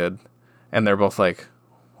electrocuted. And they're both like,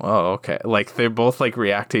 oh, okay. Like they both like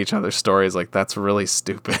react to each other's stories like that's really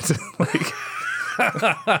stupid. Like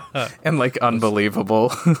and like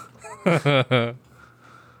unbelievable.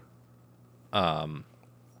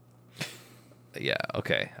 Yeah,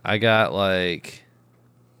 okay. I got like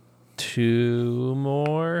 2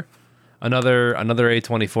 more. Another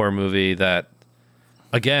A24 movie that,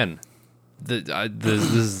 again, this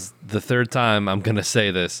is the third time I'm going to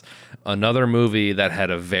say this. Another movie that had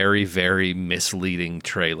a very, very misleading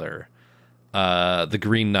trailer. The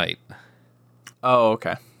Green Knight. Oh,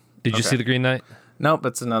 okay. Did you see The Green Knight? Nope,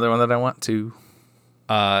 it's another one that I want to.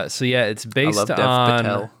 So yeah, it's I based love Dev on...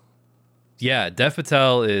 Patel. Yeah, Dev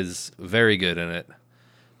Patel is very good in it.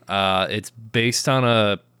 It's based on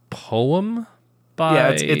a poem by... Yeah,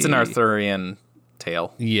 it's an Arthurian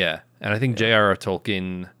tale. Yeah, and I think J.R.R.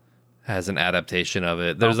 Tolkien has an adaptation of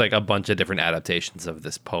it. There's like a bunch of different adaptations of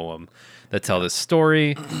this poem that tell this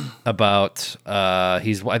story about I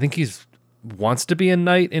think he's wants to be a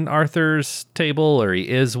knight in Arthur's table, or he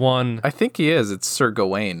is one. I think he is. It's Sir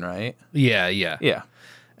Gawain, right? Yeah. Yeah.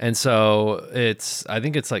 And so I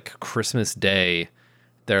think it's like Christmas Day.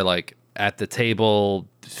 They're like at the table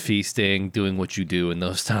feasting, doing what you do in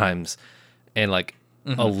those times. And like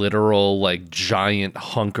a literal like giant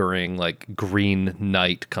hunkering like green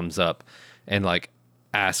knight comes up and like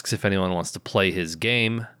asks if anyone wants to play his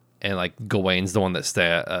game. And like Gawain's the one that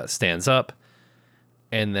stands up.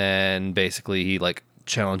 And then basically he like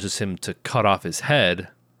challenges him to cut off his head.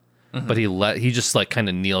 But he just like kind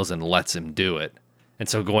of kneels and lets him do it. And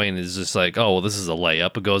so Gawain is just like, oh, well, this is a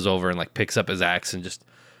layup. It goes over and like picks up his axe and just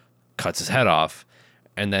cuts his head off.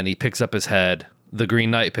 And then he picks up his head. The Green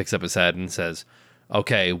Knight picks up his head and says,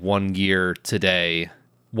 okay, 1 year today,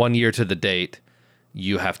 1 year to the date,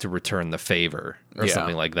 you have to return the favor or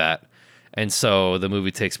something like that. And so the movie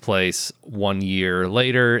takes place 1 year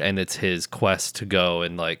later, and it's his quest to go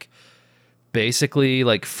and like basically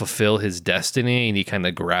like fulfill his destiny. And he kind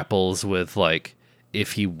of grapples with like,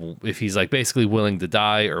 if he's like basically willing to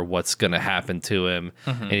die or what's going to happen to him.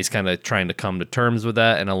 And he's kind of trying to come to terms with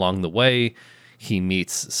that. And along the way, he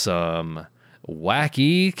meets some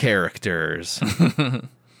wacky characters.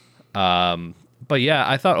 But yeah,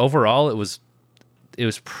 I thought overall it was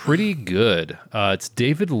pretty good. It's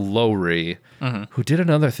David Lowery, who did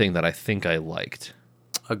another thing that I think I liked.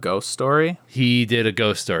 A ghost story? He did a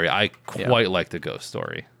Ghost Story. I quite liked the Ghost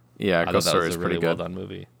Story. Yeah, I Ghost thought that Story was is a pretty really well good. done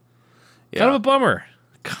movie. Yeah. Kind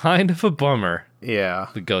of a bummer. Yeah.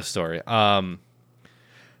 The Ghost Story.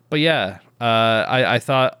 But yeah, I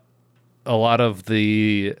thought a lot of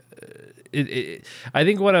the. I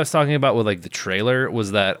think what I was talking about with like the trailer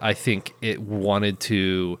was that I think it wanted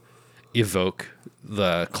to evoke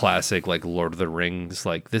the classic like Lord of the Rings.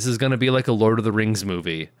 Like this is going to be like a Lord of the Rings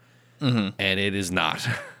movie, and it is not.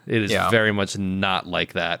 It is very much not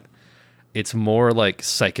like that. It's more like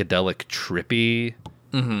psychedelic, trippy,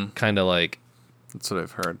 kind of like. That's what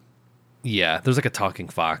I've heard. Yeah, there's like a talking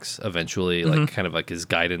fox eventually, like kind of like his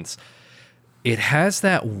guidance. It has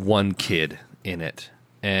that one kid in it.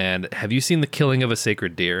 And have you seen The Killing of a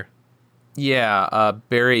Sacred Deer? Yeah,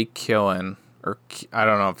 Barry Keoghan, or I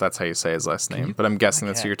don't know if that's how you say his last name, but I'm guessing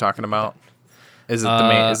that's who you're talking about. Is it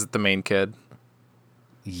the main kid?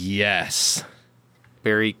 Yes.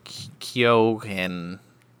 Barry Keoghan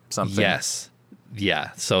something. Yes.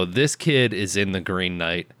 Yeah. So this kid is in The Green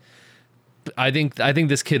Knight. I think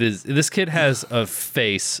this kid has a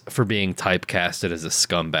face for being typecasted as a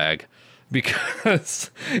scumbag, because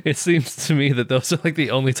it seems to me that those are like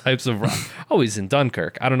the only types of oh, he's in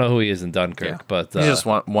Dunkirk. I don't know who he is in Dunkirk, Yeah. but He's just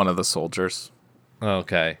one of the soldiers.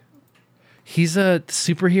 okay. He's a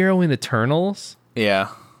superhero in Eternals. Yeah.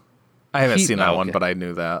 I haven't seen that one, but I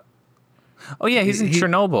knew that. Oh yeah, he's in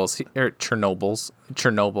Chernobyl.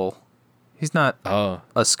 He's not a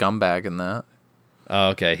scumbag in that. Oh,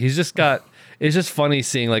 okay. He's just got. It's just funny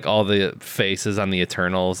seeing like all the faces on the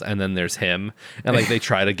Eternals, and then there's him, and like they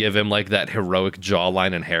try to give him like that heroic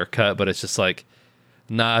jawline and haircut, but it's just like,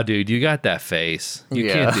 nah, dude, you got that face. You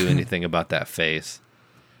can't do anything about that face.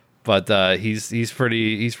 But he's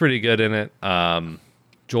pretty good in it.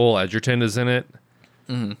 Joel Edgerton is in it,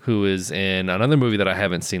 who is in another movie that I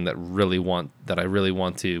haven't seen that I really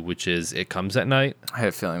want to, which is It Comes at Night. I had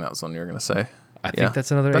a feeling that was one you were gonna say. I think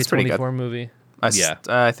that's another A24 movie.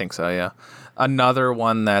 I think so. Yeah. Another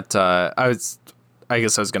one that I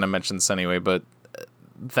guess I was going to mention this anyway, but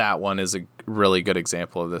that one is a really good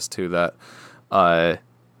example of this too. That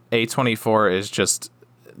A24 is just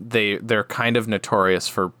they're kind of notorious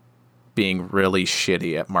for being really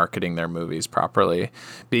shitty at marketing their movies properly,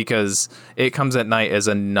 because It Comes at Night is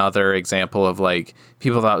another example of like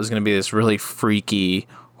people thought it was going to be this really freaky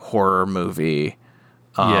horror movie.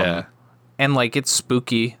 And like it's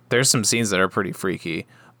spooky. There's some scenes that are pretty freaky,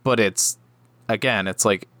 but it's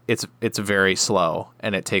like it's very slow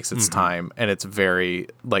and it takes its time and it's very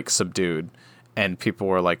like subdued, and people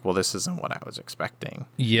were like, well, this isn't what I was expecting.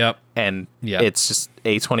 Yep. And it's just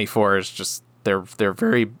A24 is just they're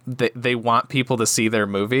very they want people to see their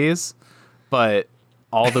movies, but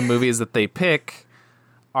all the movies that they pick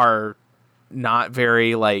are not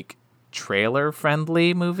very like trailer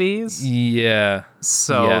friendly movies. Yeah.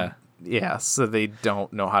 So so they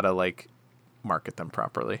don't know how to like market them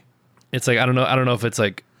properly. It's like I don't know if it's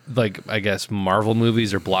like I guess Marvel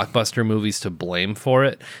movies or blockbuster movies to blame for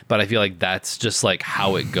it, but I feel like that's just like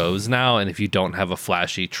how it goes now. And if you don't have a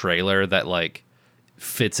flashy trailer that like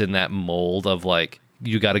fits in that mold of like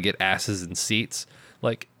you got to get asses in seats,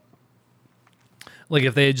 like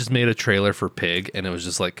if they had just made a trailer for Pig and it was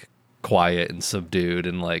just like quiet and subdued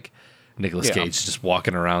and like Nicolas Cage just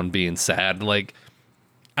walking around being sad, like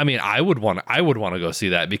I mean, I would want to go see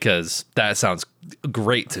that because that sounds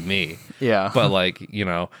great to me. Yeah. But like, you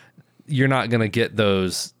know, you're not going to get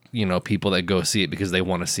those, you know, people that go see it because they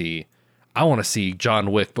want to see, I want to see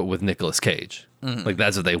John Wick, but with Nicolas Cage. Like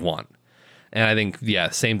that's what they want. And I think,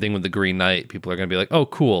 same thing with The Green Knight. People are going to be like, oh,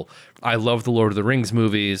 cool. I love the Lord of the Rings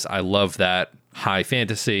movies. I love that high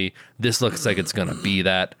fantasy. This looks like it's going to be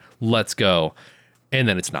that. Let's go. And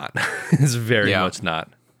then it's not. It's very much not.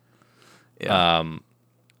 Yeah.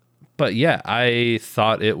 But yeah, I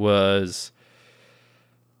thought it was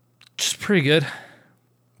just pretty good.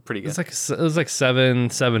 Pretty good. It was like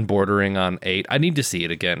 7 bordering on 8. I need to see it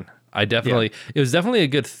again. It was definitely a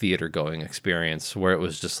good theater going experience where it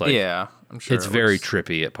was just like, I'm sure it's very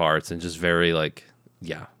trippy at parts and just very like,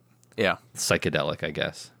 psychedelic, I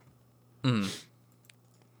guess.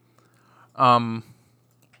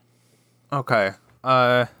 Okay.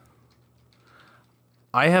 I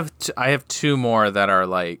have two more that are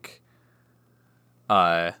like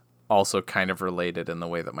also kind of related in the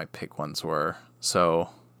way that my pick ones were. So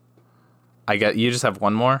I get you just have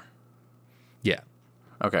one more? Yeah.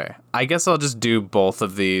 Okay. I guess I'll just do both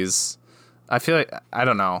of these. I feel like I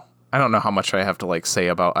don't know how much I have to like say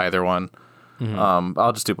about either one.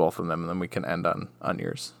 I'll just do both of them and then we can end on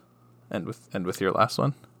yours. End with your last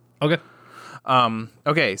one. Okay.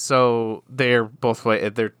 Okay, so they're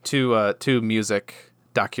two music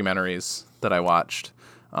documentaries that I watched.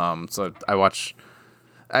 So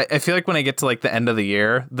I feel like when I get to like the end of the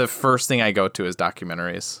year, the first thing I go to is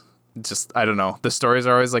documentaries. Just, I don't know. The stories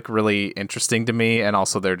are always like really interesting to me, and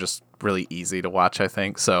also they're just really easy to watch, I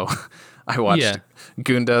think. So I watched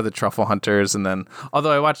Gunda, the Truffle Hunters, and then,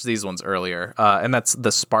 although I watched these ones earlier, and that's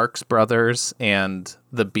the Sparks Brothers and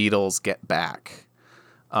the Beatles Get Back.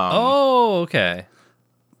 Okay.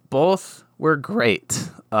 Both were great.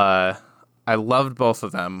 I loved both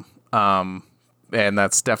of them. And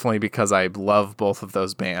that's definitely because I love both of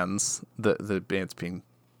those bands. The bands being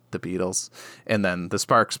the Beatles, and then the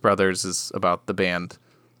Sparks Brothers is about the band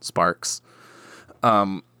Sparks,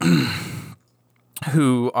 who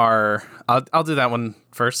are I'll do that one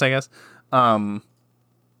first, I guess.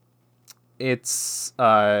 It's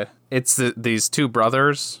these two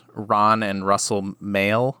brothers, Ron and Russell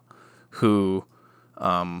Mael, who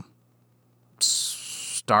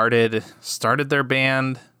started their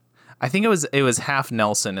band. I think it was Half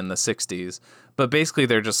Nelson in the 60s, but basically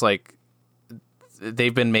they're just like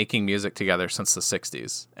they've been making music together since the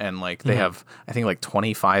 60s, and like they have, I think, like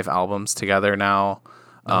 25 albums together now.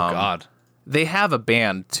 God. They have a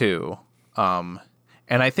band too. And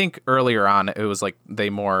I think earlier on it was like they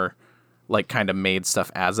more like kind of made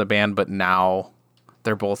stuff as a band, but now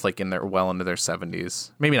they're both like well into their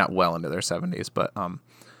 70s. Maybe not well into their 70s, but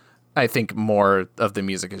I think more of the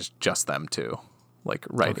music is just them two, like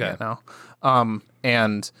writing it now.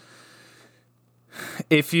 And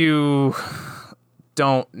if you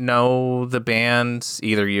don't know the band,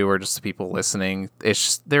 either you or just the people listening,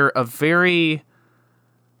 they're very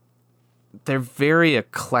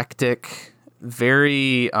eclectic,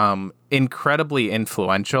 very incredibly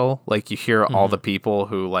influential. Like you hear all the people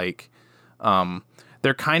who like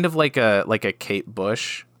they're kind of like a Kate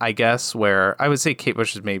Bush, I guess, where I would say Kate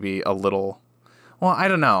Bush is maybe a little, well, I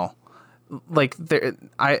don't know. Like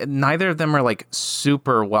neither of them are like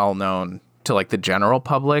super well known to like the general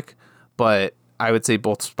public, but I would say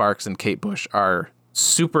both Sparks and Kate Bush are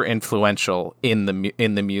super influential in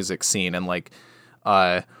the music scene. And like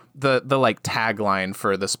the like tagline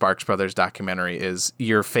for the Sparks Brothers documentary is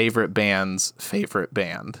your favorite band's favorite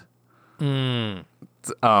band.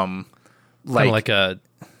 Like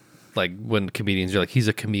when comedians are like, he's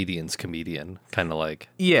a comedian's comedian, kind of like.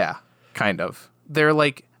 Yeah, kind of. They're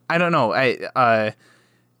like, I don't know.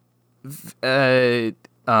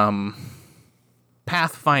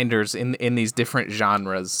 Pathfinders in these different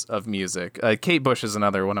genres of music. Kate Bush is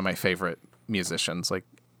another one of my favorite musicians. Like,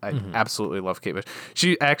 I absolutely love Kate Bush.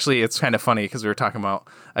 She actually, it's kind of funny because we were talking about,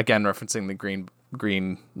 again, referencing the Green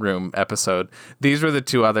Room episode. These were the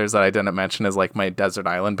two others that I didn't mention as like my desert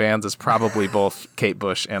island bands, is probably both Kate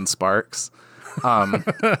Bush and Sparks. I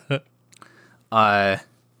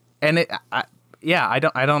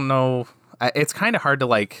don't know. It's kind of hard to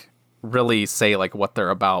like really say like what they're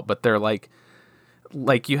about, but they're like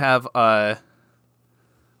you have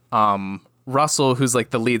Russell, who's like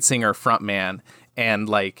the lead singer frontman, and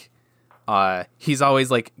like he's always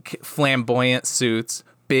like flamboyant suits,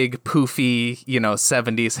 big poofy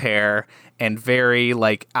 70s hair, and very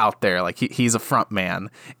like out there, like he's a frontman.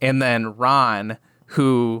 And then Ron,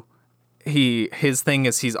 who his thing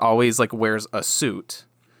is he's always like wears a suit.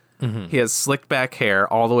 He has slicked back hair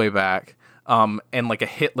all the way back, and like a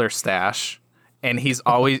Hitler stash, and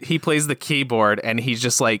he plays the keyboard, and he's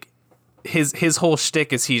just like his whole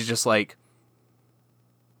shtick is he's just like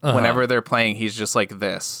whenever they're playing, he's just like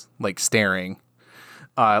this, like staring,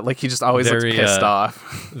 like he just always looks pissed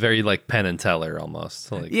off. Very like Penn and Teller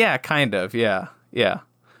almost. Like. Yeah, kind of. Yeah.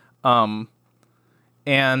 And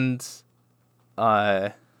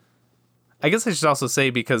I guess I should also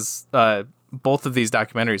say, because both of these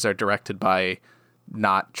documentaries are directed by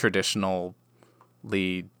not traditionally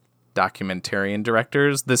documentarian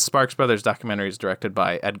directors. This Sparks Brothers documentary is directed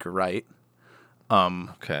by Edgar Wright.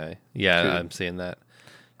 Okay. Yeah, I'm seeing that.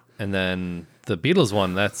 And then the Beatles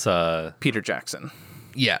one, that's Peter Jackson.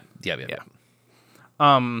 Yeah.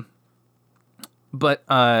 But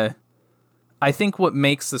I think what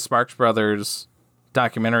makes the Sparks Brothers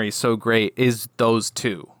documentary so great is those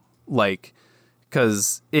two. Like,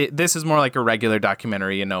 because this is more like a regular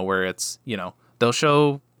documentary, where it's, they'll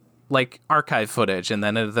show like archive footage, and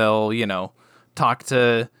then they'll, talk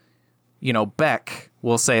to, Beck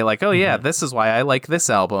will say like, oh yeah, this is why I like this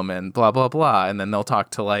album and blah, blah, blah. And then they'll talk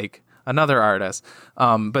to like another artist.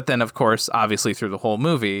 But then of course, obviously through the whole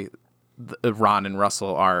movie, Ron and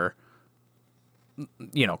Russell are,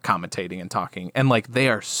 commentating and talking, and like they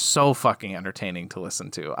are so fucking entertaining to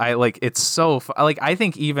listen to. I like it's so like I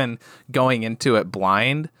think even going into it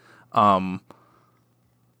blind,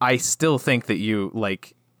 I still think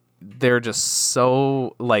that they're just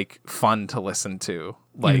so like fun to listen to.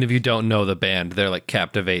 Like, even if you don't know the band, they're like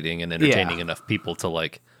captivating and entertaining enough people to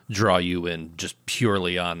like draw you in just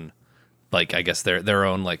purely on like, I guess their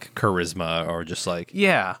own like charisma, or just like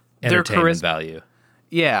entertainment value.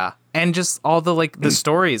 Yeah. And just all the like the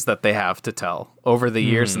stories that they have to tell over the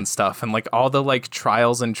years and stuff, and like all the like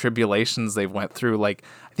trials and tribulations they've went through. Like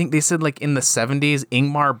I think they said like in the 70s,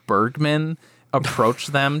 Ingmar Bergman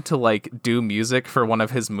approached them to like do music for one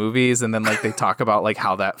of his movies, and then like they talk about like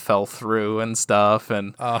how that fell through and stuff,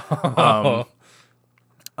 and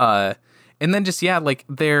and then just like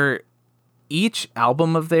each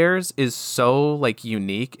album of theirs is so like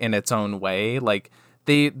unique in its own way. Like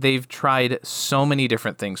they've tried so many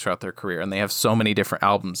different things throughout their career, and they have so many different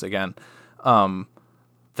albums again,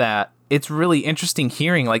 that it's really interesting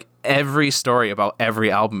hearing like every story about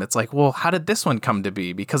every album. It's like, well, how did this one come to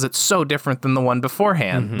be? Because it's so different than the one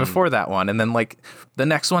beforehand, before that one. And then like the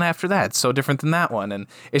next one after that, it's so different than that one. And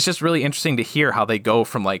it's just really interesting to hear how they go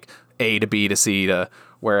from like A to B to C to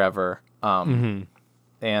wherever. And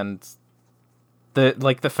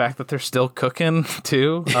the fact that they're still cooking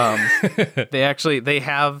too. They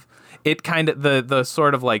have it kind of the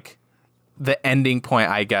sort of like the ending point,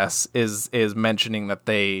 I guess, is mentioning that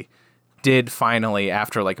they did finally,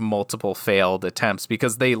 after like multiple failed attempts,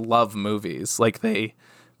 because they love movies. Like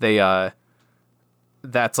that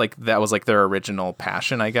was like their original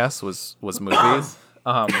passion, I guess, was movies.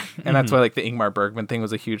 And that's why like the Ingmar Bergman thing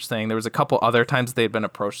was a huge thing. There was a couple other times they'd been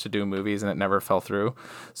approached to do movies and it never fell through.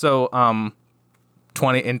 So in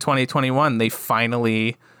 2021 they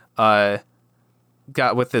finally got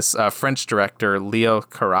with this French director Leo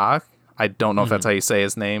Carax. I don't know if that's how you say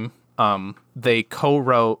his name. They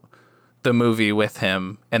co-wrote the movie with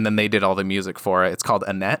him, and then they did all the music for it. It's called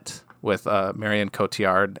Annette with Marion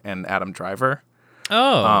Cotillard and Adam Driver.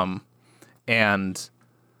 Oh. And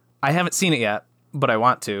I haven't seen it yet, but I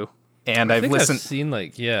want to. And I've seen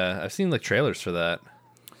like trailers for that.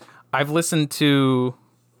 I've listened to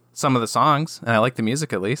some of the songs, and I like the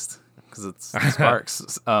music at least because it's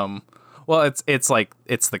Sparks. Well, it's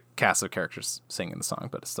the cast of characters singing the song,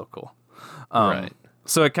 but it's still cool. Right.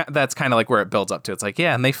 So that's kind of like where it builds up to. It's like,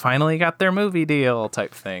 yeah, and they finally got their movie deal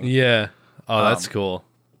type thing. Yeah. Oh, that's cool.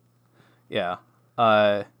 Yeah.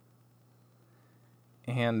 They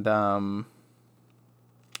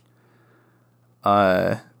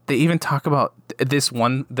even talk about this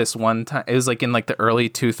one time. It was like in like the early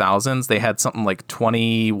 2000s. They had something like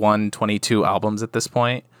 21, 22 albums at this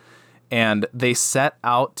point. And they set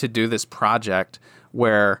out to do this project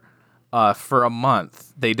where for a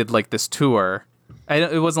month they did like this tour.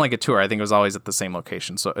 It wasn't like a tour. I think it was always at the same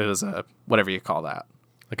location. So it was a, whatever you call that.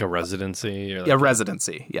 Like a residency? Or like a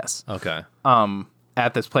residency, yes. Okay.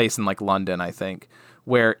 At this place in like London, I think,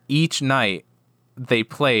 where each night they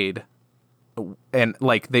played, and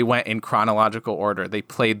like they went in chronological order. They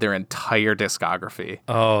played their entire discography.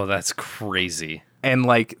 Oh, that's crazy. And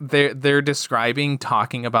like they're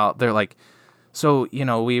talking about, they're like, so, you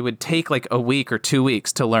know, we would take like a week or 2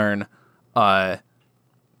 weeks to learn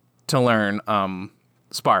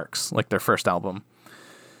Sparks, like their first album.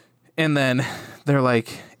 And then they're like,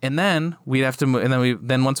 and then we'd have to move. And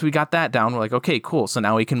then once we got that down, we're like, okay, cool. So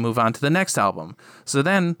now we can move on to the next album. So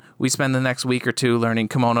then we spend the next week or two learning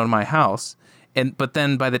Kimono to My House. But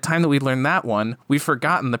then by the time that we learn that one, we've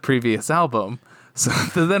forgotten the previous album.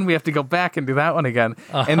 So then we have to go back and do that one again.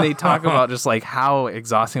 And they talk about just like how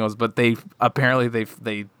exhausting it was, but they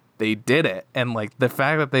did it. And like the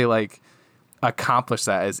fact that they like accomplished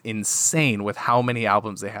that is insane with how many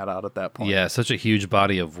albums they had out at that point. Yeah, such a huge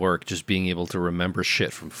body of work, just being able to remember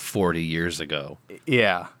shit from 40 years ago.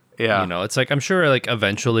 Yeah. Yeah. You know, it's like, I'm sure like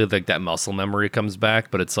eventually like that muscle memory comes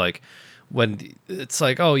back, but it's like when it's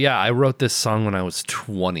like, oh yeah, I wrote this song when I was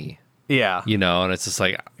 20. Yeah. You know, and it's just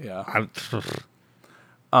like, yeah.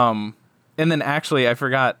 And then actually I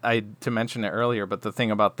forgot to mention it earlier, but the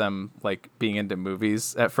thing about them like being into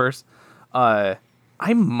movies at first,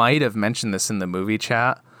 I might have mentioned this in the movie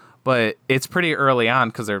chat, but it's pretty early on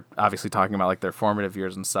because they're obviously talking about like their formative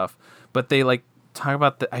years and stuff. But they like talk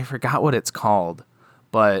about I forgot what it's called,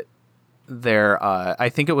 but I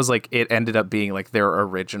think it was like, it ended up being like their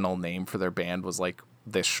original name for their band was like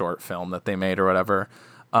this short film that they made or whatever.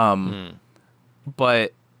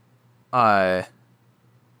 But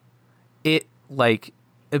it like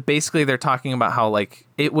basically they're talking about how like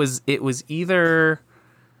it was either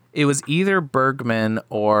Bergman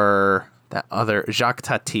or that other Jacques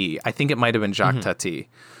Tati. I think it might have been Jacques Tati.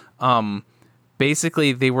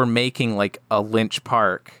 Basically, they were making like a Lynch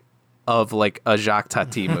Park of like a Jacques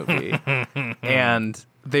Tati movie. And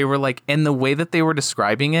they were like, and the way that they were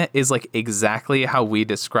describing it is like exactly how we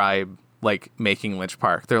describe like making Lynch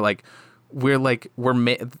Park. They're like, we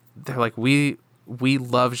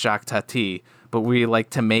love Jacques Tati, but we like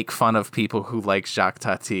to make fun of people who like Jacques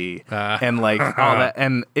Tati and like all that.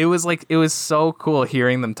 And it was so cool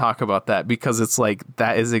hearing them talk about that, because it's like,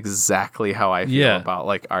 that is exactly how I feel about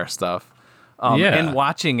like our stuff. And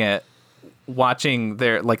watching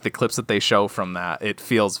their like the clips that they show from that, it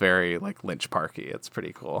feels very like Lynch Parky. It's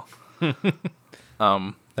pretty cool.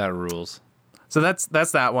 That rules. So that's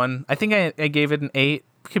that one. I think I gave it an 8.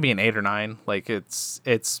 It could be an 8 or 9. Like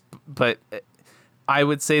but I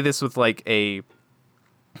would say this with like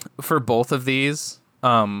for both of these,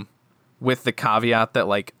 with the caveat that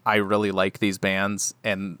like I really like these bands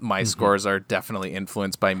and my scores are definitely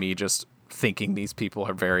influenced by me just thinking these people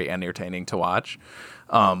are very entertaining to watch.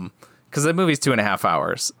 Because the movie's 2.5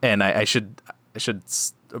 hours, and I should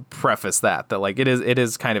preface that like it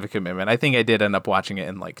is kind of a commitment. I think I did end up watching it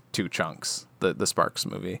in like 2 chunks, the Sparks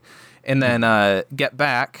movie, and then Get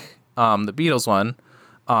Back, the Beatles one,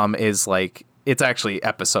 is like it's actually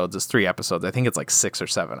episodes. It's 3 episodes. I think it's like 6 or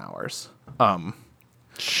 7 hours.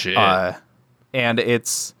 Shit. And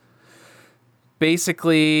it's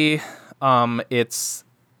basically it's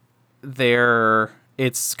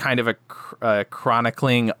kind of a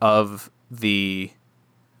chronicling of the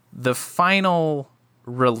final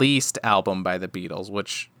released album by the Beatles,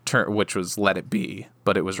 which was Let It Be,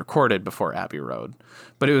 but it was recorded before Abbey Road.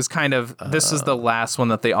 But it was kind of, this is the last one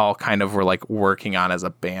that they all kind of were like working on as a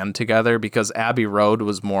band together, because Abbey Road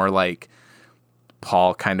was more like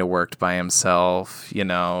Paul kind of worked by himself,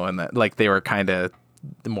 and that like they were kind of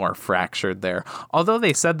more fractured there. Although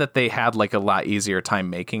they said that they had like a lot easier time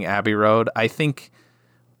making Abbey Road. I think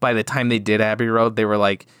by the time they did Abbey Road, they were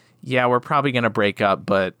like, yeah, we're probably going to break up,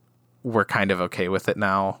 but we're kind of okay with it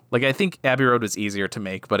now. Like, I think Abbey Road was easier to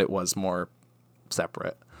make, but it was more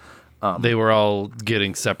separate. They were all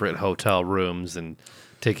getting separate hotel rooms and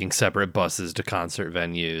taking separate buses to concert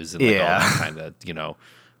venues and like all that kind of,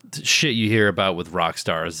 shit you hear about with rock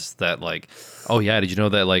stars that like, oh yeah, did you know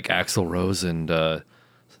that like Axl Rose and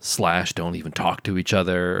Slash don't even talk to each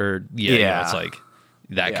other? Or it's like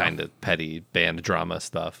that kind of petty band drama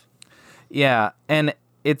stuff. Yeah, and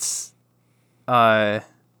it's I'll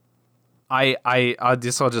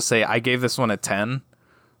just say I gave this one a 10,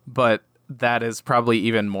 but that is probably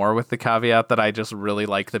even more with the caveat that I just really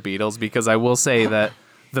like the Beatles, because I will say that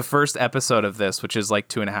the first episode of this, which is like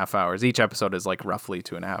 2.5 hours, each episode is like roughly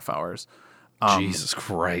 2.5 hours. Jesus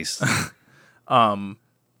Christ.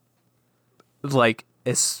 Like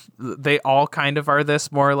they all kind of are this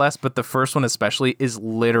more or less, but the first one especially is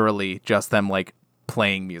literally just them like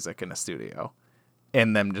playing music in a studio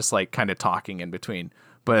and them just like kind of talking in between.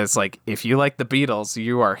 But it's like, if you like the Beatles,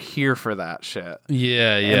 you are here for that shit.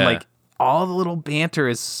 Yeah. And like all the little banter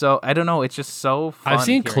is so, I don't know, it's just so fun. I've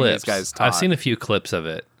seen clips. These guys talk. I've seen a few clips of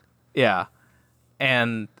it. Yeah.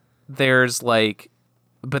 And there's like,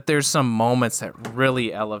 but there's some moments that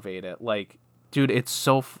really elevate it. Like, dude, it's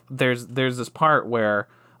so, there's this part where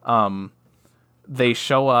they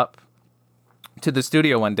show up to the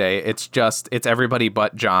studio one day. It's everybody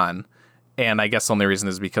but John. And I guess the only reason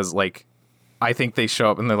is because like, I think they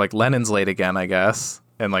show up and they're like, Lennon's late again, I guess.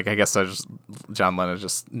 And like, I guess John Lennon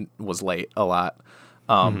just was late a lot.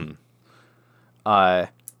 And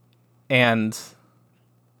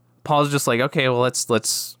Paul's just like, okay, well, let's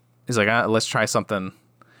he's like, let's try something.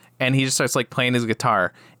 And he just starts like playing his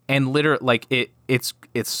guitar, and literally like it's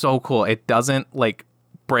so cool. It doesn't like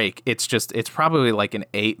break. It's probably like an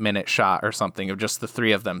 8-minute shot or something of just the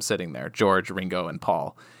three of them sitting there, George, Ringo, and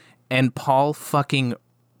Paul. And Paul fucking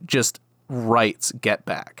just writes Get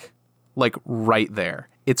Back, like right there.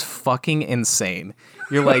 It's fucking insane.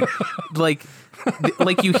 You're like, like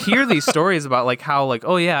you hear these stories about like how like,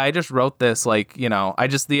 oh yeah, I just wrote this, like,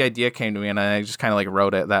 the idea came to me and I just kind of like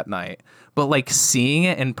wrote it that night. But like seeing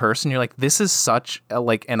it in person, you're like, this is such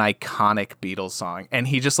like an iconic Beatles song. And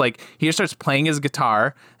he just starts playing his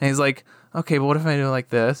guitar and he's like, okay, but what if I do it like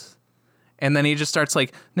this? And then he just starts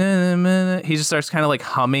like, nah, nah, nah. He just starts kind of like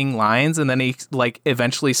humming lines, and then he like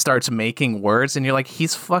eventually starts making words, and you're like,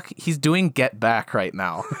 he's doing Get Back right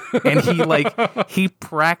now. And he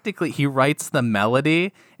writes the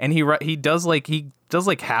melody, and he does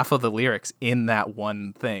like half of the lyrics in that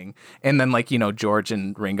one thing. And then like, George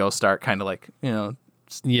and Ringo start kind of like, start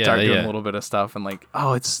doing a little bit of stuff, and like,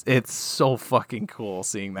 oh, it's so fucking cool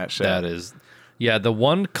seeing that shit. That is, yeah, the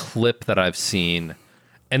one clip that I've seen.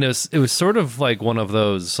 And it was sort of like one of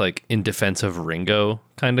those like in defense of Ringo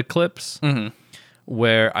kind of clips,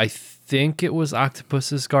 where I think it was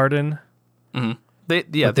Octopus's Garden. Mm-hmm. They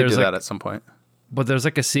do that at some point. But there's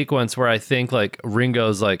like a sequence where I think like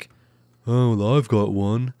Ringo's like, oh, well, I've got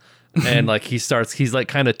one, and like he's like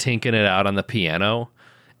kind of tinking it out on the piano,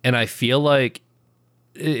 and I feel like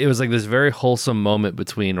it was like this very wholesome moment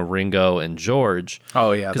between Ringo and George.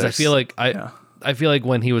 Oh yeah, because I feel like I feel like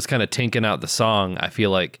when he was kind of tinking out the song, I feel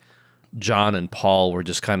like John and Paul were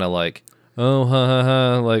just kind of like, oh, ha, ha,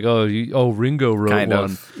 ha, like, Ringo wrote kind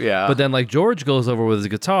one. Yeah. But then like George goes over with his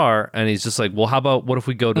guitar and he's just like, well, what if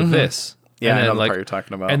we go to this? Yeah, and then, I know the like, part you're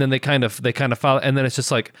talking about. And then they kind of follow, and then it's just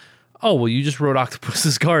like, oh, well, you just wrote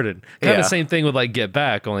Octopus's Garden. Kind of same thing with like Get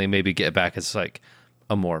Back, only maybe Get Back is like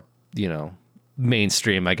a more,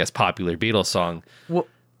 mainstream, I guess, popular Beatles song. Well,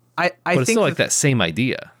 but it's still like that same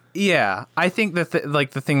idea. Yeah, I think that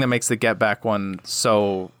the thing that makes the Get Back one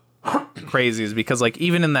so crazy is because like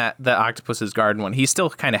even in the Octopus's Garden one, he still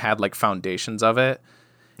kind of had like foundations of it.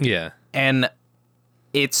 Yeah. And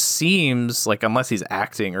it seems like, unless he's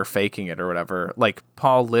acting or faking it or whatever, like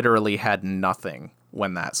Paul literally had nothing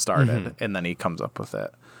when that started, and then he comes up with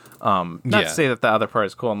it. Not to say that the other part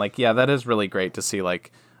is cool. And like, yeah, that is really great to see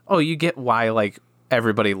like, oh, you get why like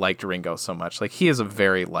everybody liked Ringo so much. Like he is a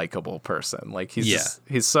very likable person. Like he's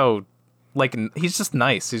so like he's just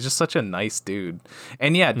nice. He's just such a nice dude.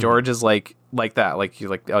 And yeah, George is like that. Like you're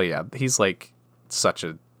like, oh yeah, he's like such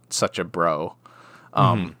a bro.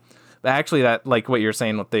 But actually that like what you're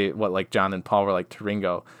saying what like John and Paul were like to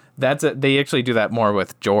Ringo, they actually do that more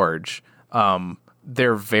with George.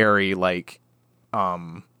 They're very like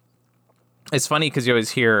it's funny because you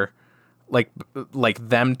always hear like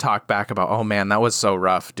them talk back about, oh man, that was so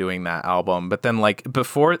rough doing that album. But then like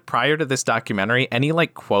prior to this documentary, any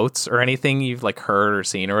like quotes or anything you've like heard or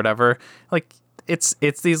seen or whatever, like it's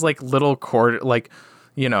these like little chord, like,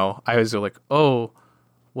 you know, I was like, oh,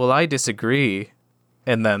 well, I disagree.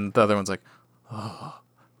 And then the other one's like, oh,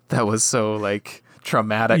 that was so like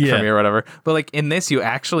traumatic for me or whatever. But like in this, you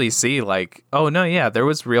actually see like, oh no, yeah, there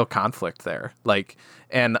was real conflict there. Like,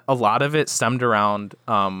 and a lot of it stemmed around,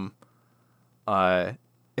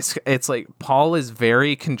 it's like Paul is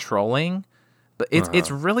very controlling, but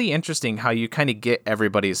it's really interesting how you kind of get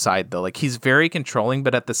everybody's side though. Like he's very controlling,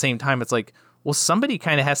 but at the same time, it's like, well, somebody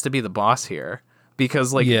kind of has to be the boss here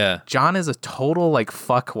because like John is a total like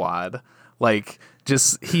fuckwad. Like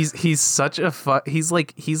just he's such a he's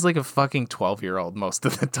like a fucking 12-year-old most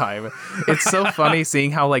of the time. It's so funny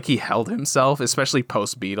seeing how like he held himself, especially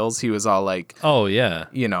post Beatles. He was all like, oh yeah,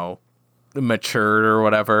 you know, matured or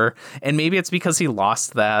whatever. And maybe it's because he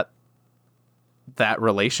lost that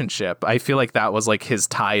relationship. I feel like that was like his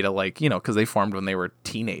tie to like, you know, because they formed when they were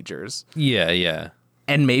teenagers. Yeah.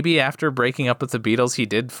 And maybe after breaking up with the Beatles, he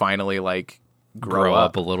did finally like grow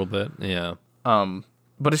up a little bit. Yeah.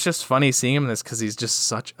 But it's just funny seeing him in this because he's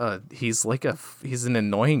just he's an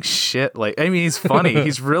annoying shit. Like, I mean, he's funny.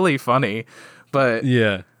 He's really funny. But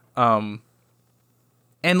yeah. And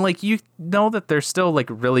like you know that they're still like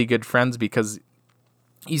really good friends because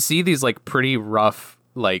you see these like pretty rough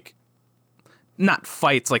like not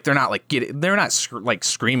fights, like they're not like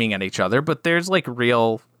screaming at each other, but there's like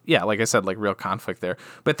real, yeah, like I said, like real conflict there.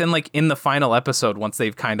 But then like in the final episode, once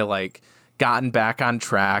they've kind of like gotten back on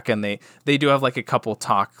track and they do have like a couple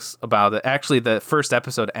talks about it. Actually, the first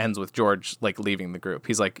episode ends with George like leaving the group.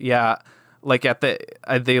 He's like, yeah, like at the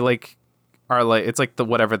they like are like, it's like the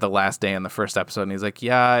last day in the first episode, and he's like,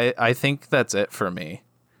 yeah, I think that's it for me.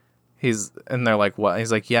 And they're like, what?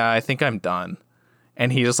 He's like, yeah, I think I'm done.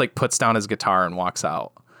 And he just like puts down his guitar and walks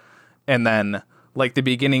out. And then like the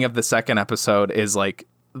beginning of the second episode is like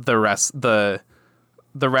the rest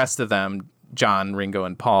of them, John, Ringo,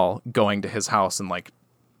 and Paul, going to his house and like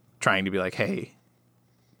trying to be like, hey,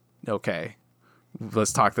 okay,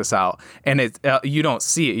 let's talk this out. And it you don't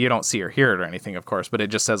see or hear it or anything, of course, but it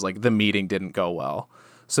just says like the meeting didn't go well.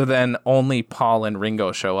 So then only Paul and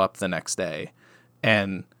Ringo show up the next day,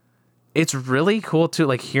 and it's really cool to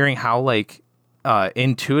like hearing how like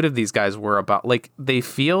intuitive these guys were about, like, they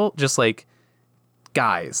feel just like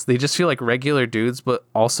guys. They just feel like regular dudes, but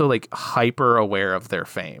also like hyper aware of their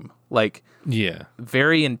fame. Like, yeah,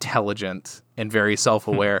 very intelligent and very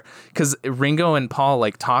self-aware. Because Ringo and Paul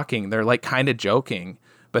like talking, they're like kind of joking,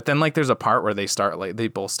 but then like there's a part where they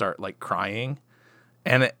both start like crying,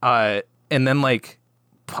 and then like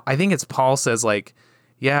I think it's Paul says like,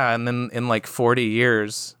 yeah, and then in like 40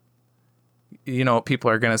 years, you know what people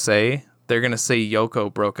are gonna say? They're gonna say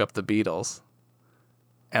Yoko broke up the Beatles,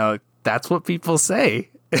 and like, that's what people say.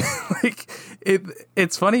 Like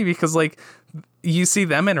it's funny because like you see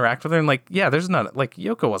them interact with her and like, yeah, there's not like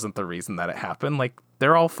Yoko wasn't the reason that it happened. Like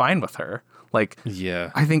they're all fine with her. Like,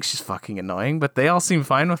 yeah, I think she's fucking annoying, but they all seem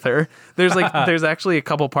fine with her. There's like there's actually a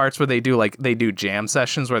couple parts where they do jam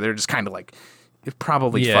sessions where they're just kind of like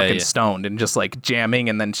probably fucking stoned and just like jamming,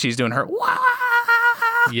 and then she's doing her wah!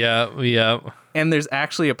 Yeah. And there's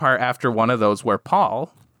actually a part after one of those where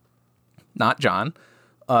Paul, not John,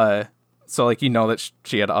 so like, you know that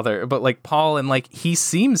she had other, but like Paul, and like he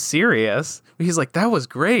seems serious. He's like, that was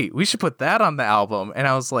great, we should put that on the album. And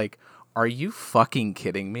I was like, are you fucking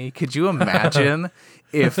kidding me? Could you imagine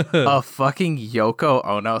if a fucking Yoko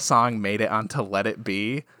Ono song made it onto Let It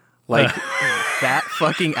Be? Like that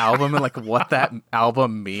fucking album and like what that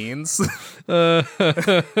album means.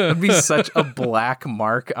 It'd be such a black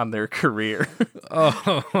mark on their career.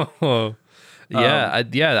 Yeah, I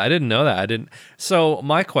didn't know that. I didn't. So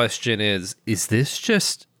my question is this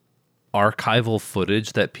just archival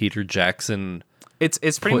footage that Peter Jackson? It's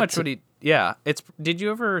pretty much what he. Yeah, it's. Did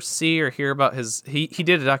you ever see or hear about his? He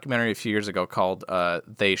did a documentary a few years ago called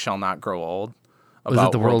 "They Shall Not Grow Old." Was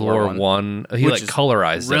it the World War One? He like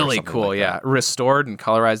colorized it. Really cool. Like yeah, restored and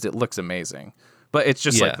colorized. It looks amazing, but it's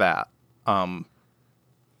just like that.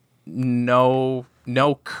 No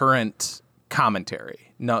current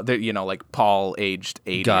commentary. No, like Paul aged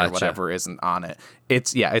 80 Gotcha. or whatever isn't on it.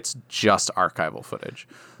 It's just archival footage.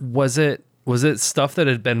 Was it stuff that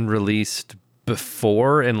had been released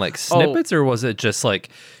before in like snippets, or was it just like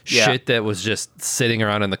shit that was just sitting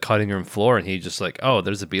around in the cutting room floor and he just like, oh,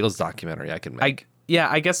 there's a Beatles documentary I can make?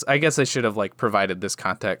 I guess I should have like provided this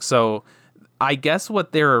context. So I guess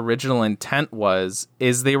what their original intent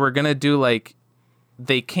is they were gonna do like,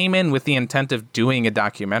 they came in with the intent of doing a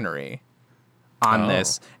documentary on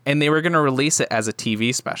this, and they were gonna release it as a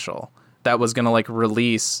TV special that was gonna like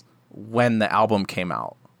release when the album came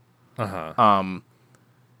out.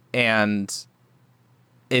 And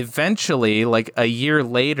eventually, like a year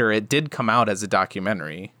later, it did come out as a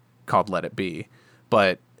documentary called Let It Be,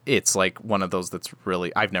 but it's like one of those that's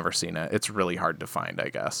really, I've never seen it. It's really hard to find, I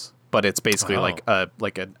guess. But it's basically like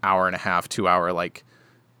an hour and a half, 2 hour like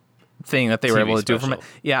thing that they were able to do from it.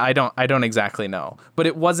 Yeah, I don't exactly know, but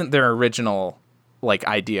it wasn't their original like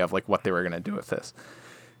idea of like what they were gonna do with this.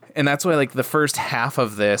 And that's why like the first half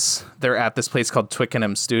of this, they're at this place called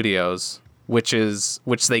Twickenham Studios, which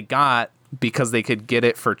they got because they could get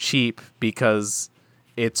it for cheap, because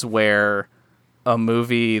it's where a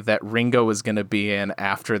movie that Ringo was going to be in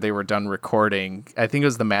after they were done recording. I think it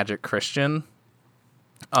was The Magic Christian.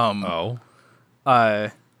 Yeah,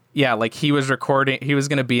 like he was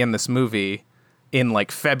going to be in this movie in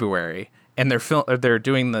like February, and they're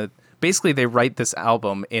doing basically they write this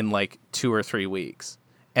album in like 2 or 3 weeks.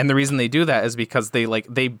 And the reason they do that is because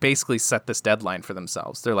they basically set this deadline for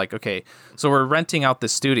themselves. They're like, okay, so we're renting out the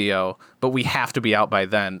studio, but we have to be out by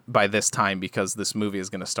this time, because this movie is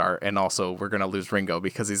going to start. And also we're going to lose Ringo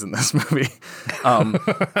because he's in this movie.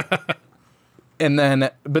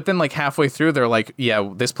 But then like halfway through, they're like, yeah,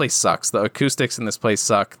 this place sucks. The acoustics in this place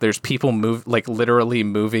suck. There's people literally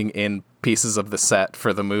moving in pieces of the set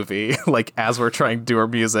for the movie, like as we're trying to do our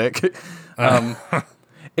music.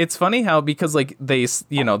 It's funny how, because like they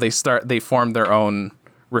formed their own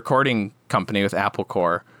recording company with Apple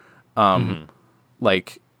Corps.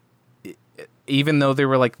 Like even though they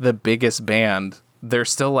were like the biggest band, they're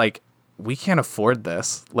still like, we can't afford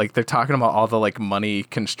this. Like they're talking about all the like money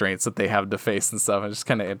constraints that they have to face and stuff. It's just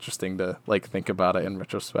kind of interesting to like think about it in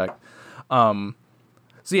retrospect. So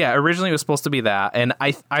yeah, originally it was supposed to be that. And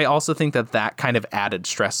I also think that kind of added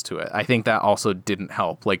stress to it. I think that also didn't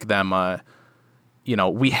help like them,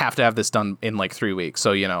 we have to have this done in like 3 weeks.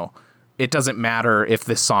 So, it doesn't matter if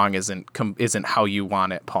this song isn't how you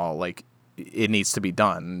want it, Paul. Like, it needs to be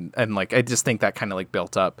done. And like, I just think that kind of like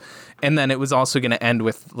built up. And then it was also going to end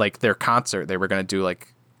with like their concert. They were going to do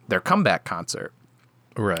like their comeback concert,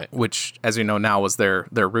 right? Which, as you know now, was their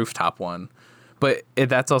rooftop one. But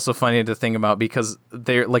that's also funny to think about, because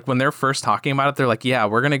they're like, when they're first talking about it, they're like, yeah,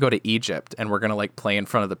 we're going to go to Egypt and we're going to like play in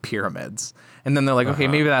front of the pyramids. And then they're like, okay,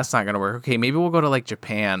 maybe that's not going to work. Okay, maybe we'll go to like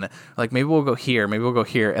Japan. Like maybe we'll go here. Maybe we'll go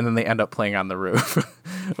here. And then they end up playing on the roof,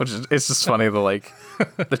 it's just funny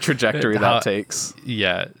the trajectory that takes.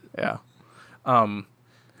 Yeah. Yeah. But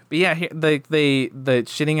yeah, the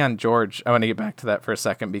shitting on George, I want to get back to that for a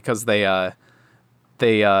second, because they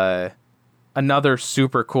another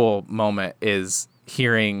super cool moment is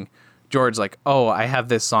hearing George like, oh, I have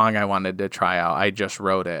this song I wanted to try out. I just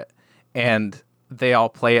wrote it. And they all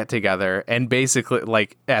play it together. And basically,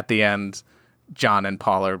 like, at the end, John and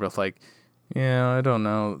Paul are both like, yeah, I don't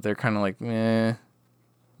know. They're kind of like,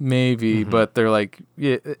 maybe. But they're like,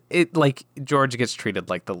 yeah, like, George gets treated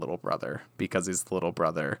like the little brother because he's the little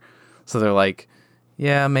brother. So they're like,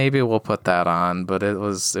 yeah, maybe we'll put that on. But it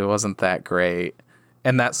wasn't that great.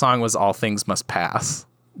 And that song was All Things Must Pass,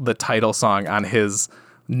 the title song on his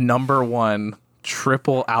 #1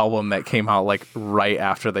 triple album that came out like right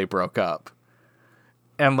after they broke up.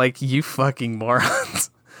 And like, you fucking morons.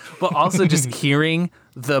 But also just hearing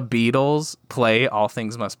the Beatles play All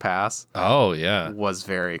Things Must Pass. Oh, yeah. Was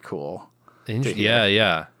very cool.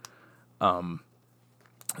 Yeah. So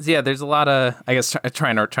yeah, there's a lot of, I guess,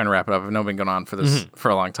 trying to wrap it up. I've known been going on for this for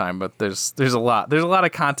a long time, but there's a lot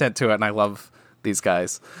of content to it, and I love these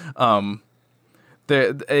guys. I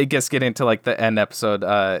guess getting to like the end episode,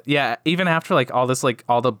 yeah, even after like all this, like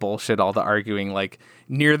all the bullshit, all the arguing, like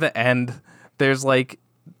near the end, there's like,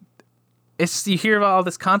 you hear about all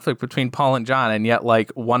this conflict between Paul and John, and yet like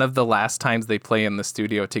one of the last times they play in the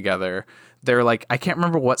studio together, they're like, I can't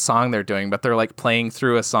remember what song they're doing, but they're like playing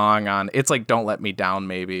through a song on, it's like Don't Let Me Down,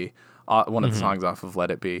 maybe one of the songs off of Let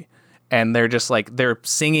It Be. And they're just like, they're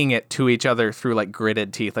singing it to each other through like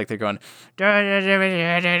gritted teeth. Like they're going,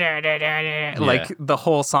 like the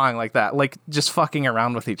whole song like that, like just fucking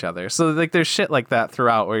around with each other. So like there's shit like that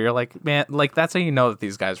throughout where you're like, man, like that's how you know that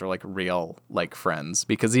these guys are like real, like friends,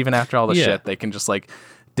 because even after all the shit, they can just like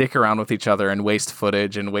dick around with each other and waste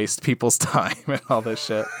footage and waste people's time and all this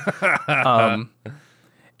shit. And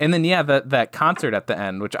then that concert at the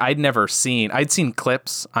end, which I'd never seen. I'd seen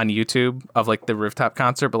clips on YouTube of like the rooftop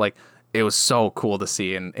concert, but like it was so cool to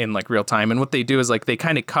see in like real time. And what they do is like they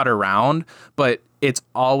kind of cut around, but it's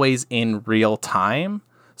always in real time.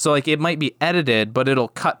 So like it might be edited, but it'll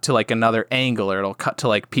cut to like another angle, or it'll cut to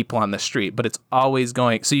like people on the street, but it's always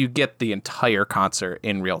going. So you get the entire concert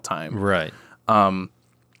in real time. Right. And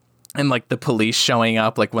like the police showing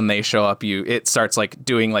up, like when they show up, it starts like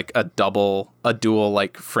doing like a dual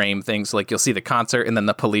like frame thing. So like you'll see the concert and then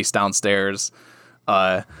the police downstairs.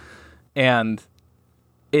 And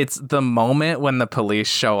it's the moment when the police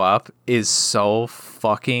show up is so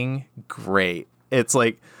fucking great. It's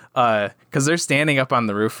like, cause they're standing up on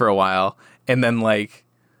the roof for a while, and then like,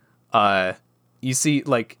 you see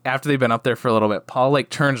like after they've been up there for a little bit, Paul like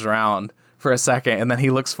turns around for a second, and then he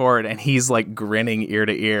looks forward and he's like grinning ear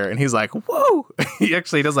to ear, and he's like, whoa. He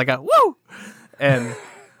actually does like a whoa. And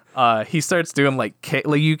he starts doing like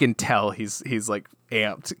you can tell he's like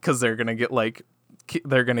amped because they're gonna get like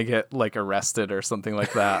arrested or something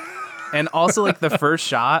like that. And also like the first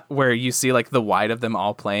shot where you see like the wide of them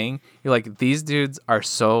all playing, you're like, these dudes are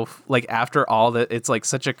so like, after all that, it's like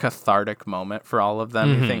such a cathartic moment for all of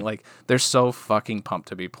them. You think like they're so fucking pumped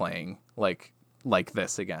to be playing like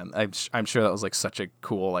this again. I'm sure that was like such a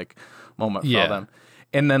cool like moment for all them.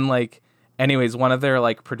 And then like, anyways, one of their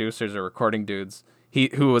like producers or recording dudes,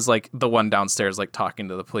 who was like the one downstairs like talking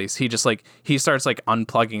to the police, he just like he starts like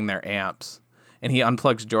unplugging their amps, and he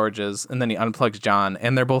unplugs George's, and then he unplugs John,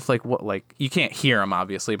 and they're both like, what, like you can't hear him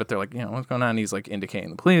obviously, but they're like, what's going on? And he's like indicating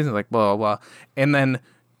the police, and like blah blah blah, and then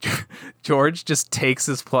George just takes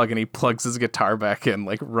his plug and he plugs his guitar back in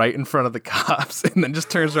like right in front of the cops, and then just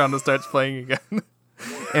turns around and starts playing again.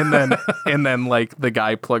 and then like the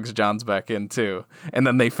guy plugs John's back in too, and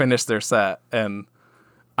then they finish their set. And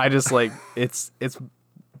I just like it's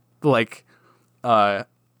like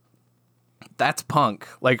that's punk.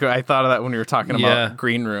 Like I thought of that when we were talking about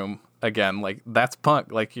Green Room again. Like that's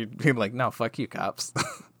punk. Like you'd be like, no, fuck you, cops.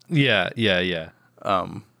 Yeah.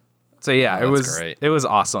 So yeah, Oh, it was great. It was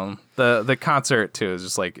awesome. The concert too is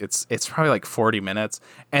just like it's probably like 40 minutes,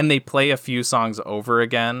 and they play a few songs over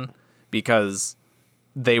again because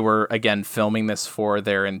they were again filming this for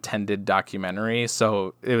their intended documentary.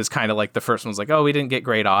 So it was kind of like the first one was like, oh, we didn't get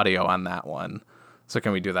great audio on that one, so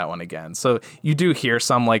can we do that one again? So you do hear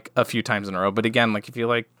some like a few times in a row, but again, like if you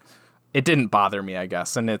like, it didn't bother me, I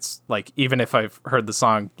guess. And it's like, even if I've heard the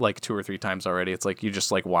song like 2 or 3 times already, it's like you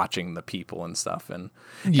just like watching the people and stuff. And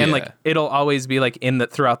like it'll always be like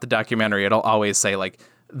throughout the documentary, it'll always say like,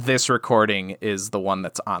 this recording is the one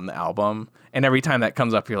that's on the album. And every time that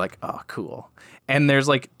comes up, you're like, oh, cool. And there's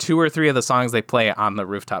like 2 or 3 of the songs they play on the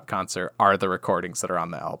rooftop concert are the recordings that are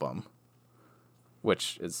on the album,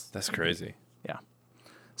 that's crazy. Yeah.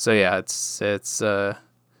 So yeah, it's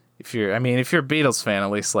if you're a Beatles fan,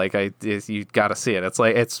 at least like you got to see it. It's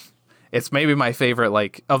like it's maybe my favorite,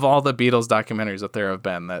 like of all the Beatles documentaries that there have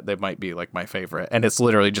been, that they might be like my favorite. And it's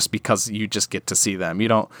literally just because you just get to see them. You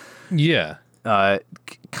don't. Yeah.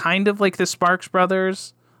 Kind of like the Sparks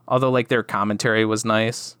Brothers, although like their commentary was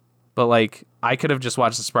nice, but like I could have just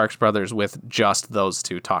watched the Sparks Brothers with just those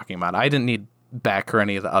two talking about it. I didn't need Beck or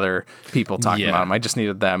any of the other people talking about them. I just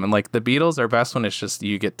needed them. And like the Beatles are best when it's just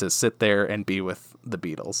you get to sit there and be with the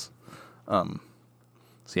Beatles. So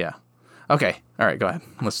yeah. Okay. All right, go ahead.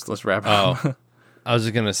 Let's wrap it up. I was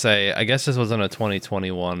just gonna say, I guess this wasn't a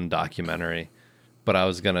 2021 documentary, but I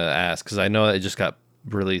was gonna ask because I know it just got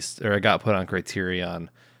released, or it got put on Criterion.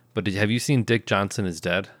 But have you seen Dick Johnson Is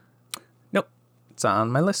Dead? Nope. It's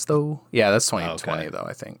on my list though. Yeah, that's 2020 though.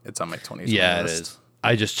 I think it's on my 2020 Yeah, list. it is.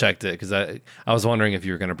 I just checked it because I was wondering if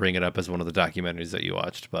you were going to bring it up as one of the documentaries that you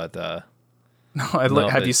watched, but no.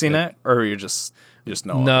 Have you seen it, or you just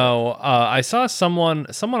know? No, I saw someone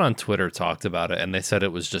on Twitter talked about it, and they said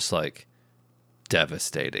it was just like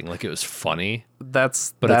devastating. Like it was funny.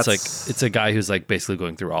 It's a guy who's like basically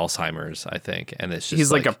going through Alzheimer's, I think, and it's just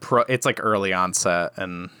he's like a pro. It's like early onset,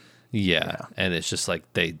 and yeah, and it's just like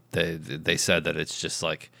they said that it's just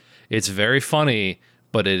like it's very funny,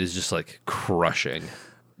 but it is just like crushing.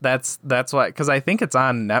 That's why, because I think it's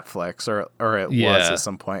on Netflix or it was at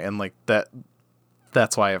some point, and like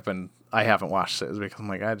that's why I haven't watched it, is because I'm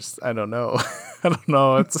like, I don't know. I don't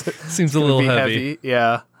know. It seems a little heavy.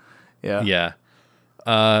 Yeah.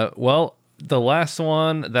 Well, the last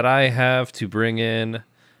one that I have to bring in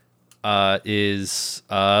is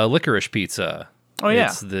Licorice Pizza. Oh yeah,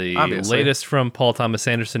 it's the obviously latest from Paul Thomas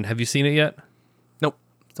Anderson. Have you seen it yet? Nope,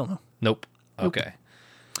 still no. Nope. Okay.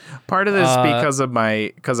 Part of this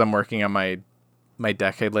because I'm working on my my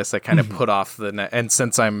decade list. I kind of put off and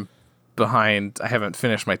since I'm behind, I haven't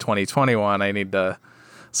finished my 2021. I need to.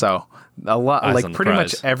 So a lot, Eyes like on the pretty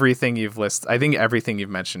prize. much everything you've listed. I think everything you've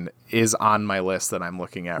mentioned is on my list that I'm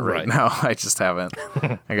looking at right now. I just haven't.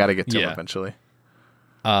 I got to get to them eventually.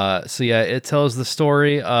 So yeah, it tells the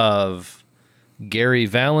story of Gary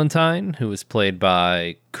Valentine, who is played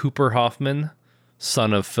by Cooper Hoffman,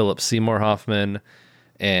 son of Philip Seymour Hoffman,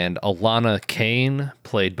 and Alana Kane,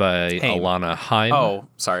 played by Alana Haim. Oh,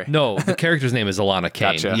 sorry. No, the character's name is Alana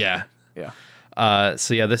Kane. Gotcha. Yeah.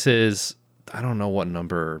 So yeah, this is, I don't know what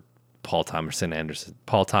number Paul Thomas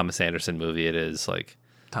Anderson movie it is, like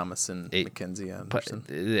Thomas and 8, Mackenzie Anderson.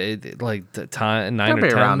 like the time 9 Probably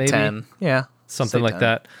or 10 around maybe. 10. Yeah. Something Say like 10.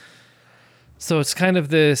 that. So it's kind of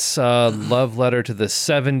this love letter to the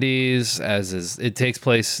 70s, it takes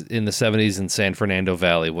place in the 70s in San Fernando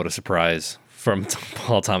Valley. What a surprise from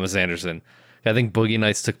Paul Thomas Anderson. I think Boogie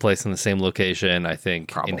Nights took place in the same location. I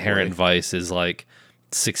think Probably. Inherent Vice is like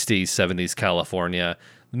 60s, 70s California.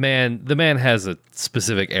 The man has a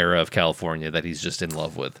specific era of California that he's just in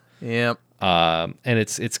love with. Yep. And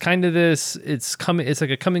it's kind of this. It's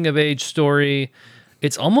like a coming of age story.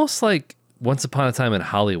 It's almost like Once Upon a Time in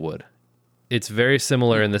Hollywood. It's very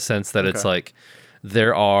similar in the sense that it's like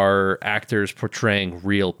there are actors portraying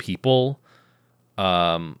real people.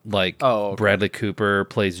 Bradley Cooper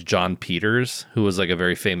plays John Peters, who was like a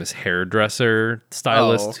very famous hairdresser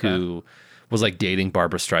stylist who was like dating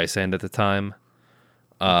Barbara Streisand at the time.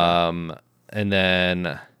 And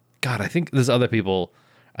then, God, I think there's other people.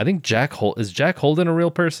 I think is Jack Holden a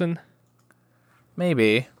real person?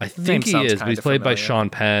 Maybe. I think he is, but he's played by Sean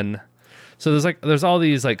Penn. So there's all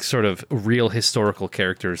these like sort of real historical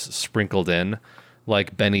characters sprinkled in.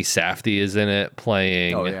 Like Benny Safdie is in it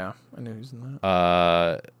playing. Oh yeah, I knew he was in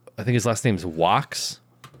that. I think his last name's Wax.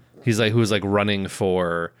 He's like who was like running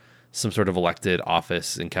for some sort of elected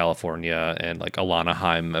office in California, and like Alana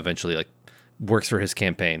Haim eventually like works for his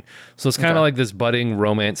campaign. So it's kind of like this budding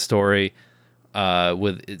romance story,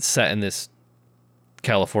 with it's set in this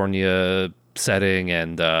California setting,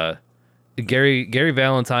 and Gary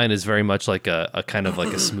Valentine is very much like a kind of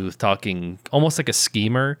like a smooth talking, almost like a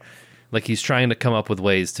schemer. Like he's trying to come up with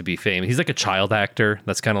ways to be famous. He's like a child actor.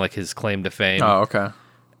 That's kind of like his claim to fame. Oh, okay.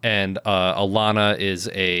 And Alana is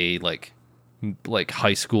a like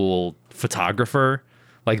high school photographer.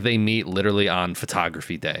 Like they meet literally on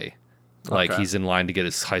photography day. Like he's in line to get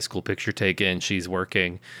his high school picture taken. She's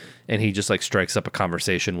working, and he just like strikes up a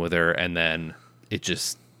conversation with her, and then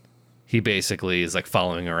he basically is like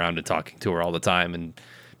following her around and talking to her all the time, and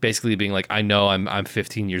basically being like, I know I'm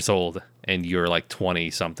 15 years old and you're like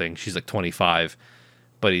 20 something. She's like 25,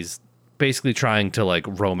 but he's basically trying to like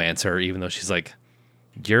romance her, even though she's like,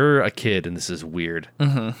 you're a kid and this is weird.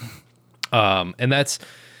 Mm-hmm. And that's,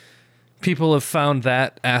 people have found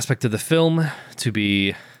that aspect of the film to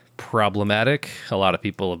be problematic. A lot of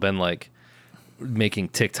people have been like making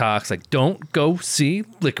TikToks like, don't go see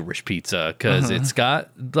Licorice Pizza because it's got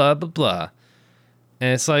blah blah blah,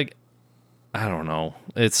 and it's like, I don't know,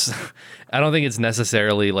 I don't think it's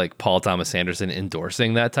necessarily like Paul Thomas Anderson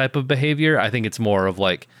endorsing that type of behavior. I think it's more of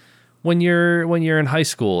like when you're in high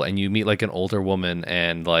school and you meet like an older woman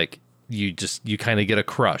and like you kind of get a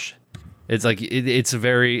crush. It's like it's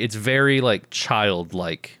very like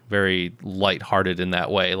childlike, very lighthearted in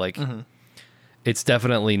that way. Like it's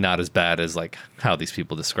definitely not as bad as like how these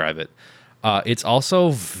people describe it. It's also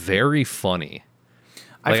very funny.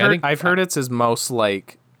 I've heard it's his most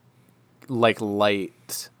like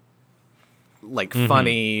light, like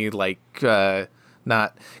funny, like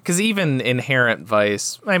not, because even Inherent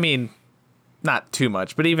Vice, I mean, not too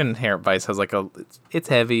much, but even Inherent Vice has like it's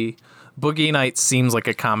heavy. Boogie Nights seems like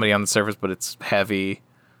a comedy on the surface, but it's heavy.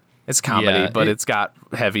 It's comedy, but it's got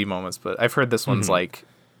heavy moments. But I've heard this one's like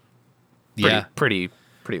pretty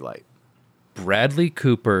light. Bradley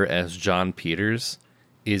Cooper as John Peters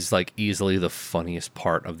is like easily the funniest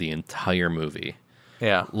part of the entire movie.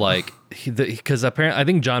 Yeah, like because apparently I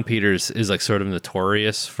think John Peters is like sort of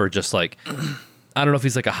notorious for just like, I don't know if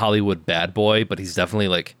he's like a Hollywood bad boy, but he's definitely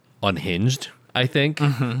like unhinged, I think.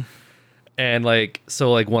 And like,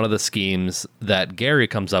 so like one of the schemes that Gary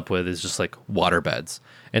comes up with is just like waterbeds.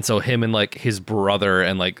 And so him and like his brother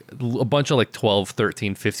and like a bunch of like 12,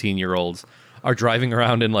 13, 15-year-olds are driving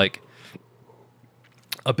around in like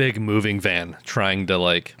a big moving van trying to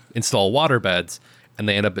like install waterbeds. And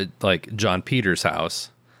they end up at like John Peters' house.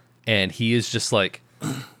 And he is just like,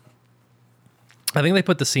 I think they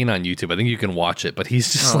put the scene on YouTube. I think you can watch it, but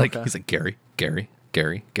he's just he's like, Gary.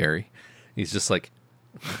 He's just like,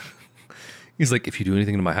 he's like, if you do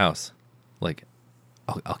anything to my house, like,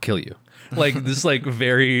 I'll kill you. Like this, like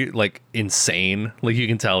very like insane. Like you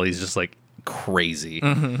can tell he's just like crazy.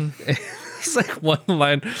 It's like one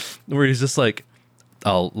line where he's just like,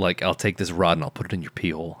 I'll take this rod and I'll put it in your pee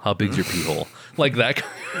hole. How big's your pee hole? Like that,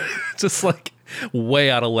 just like way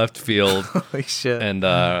out of left field. Holy shit. And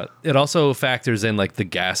it also factors in like the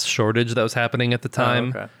gas shortage that was happening at the time.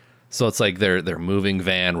 okay. So it's like their moving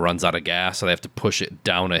van runs out of gas, so they have to push it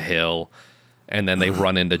down a hill, and then they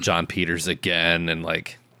run into John Peters again, and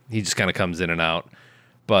like he just kind of comes in and out.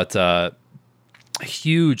 But a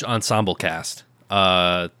huge ensemble cast,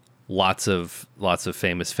 lots of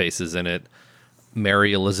famous faces in it.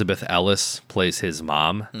 Mary Elizabeth Ellis plays his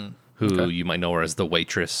mom, who you might know her as the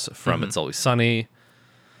waitress from It's Always Sunny.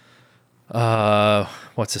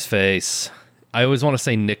 What's his face? I always want to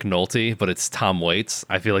say Nick Nolte, but it's Tom Waits.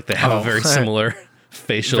 I feel like they have a very similar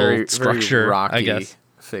facial structure. Very rocky I guess.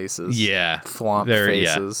 faces. Yeah. Flomp Very,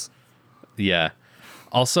 faces. Yeah.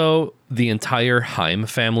 Also, the entire Haim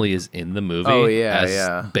family is in the movie. Oh, yeah, as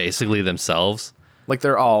yeah. basically themselves. Like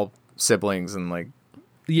they're all siblings and like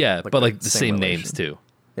Yeah, but like the same relation. names too.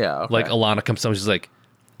 yeah. Okay. Like Alana comes home, she's like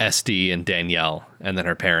Esty and Danielle, and then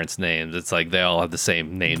her parents' names. It's like they all have the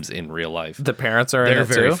same names in real life. the parents are in They're it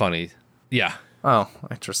very too? funny. Yeah. Oh,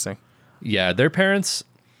 interesting. Yeah, their parents,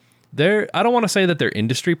 I don't want to say that they're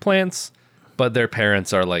industry plants, but their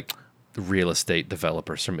parents are like real estate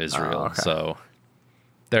developers from Israel. okay. So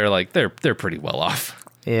they're like they're pretty well off.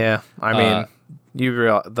 Yeah, I mean,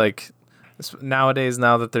 nowadays,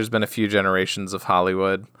 now that there's been a few generations of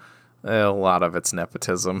Hollywood, a lot of it's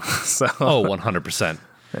nepotism. So Oh, 100%.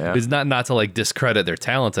 Yeah. It's not to like discredit their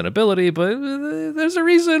talent and ability, but there's a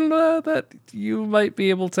reason that you might be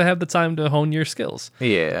able to have the time to hone your skills.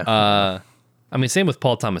 yeah, I mean, same with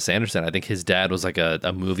Paul Thomas Anderson. I think his dad was like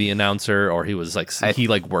a movie announcer, or he was like he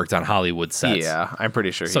like worked on Hollywood sets. yeah, I'm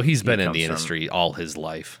pretty sure. So he's been in comes the from- industry all his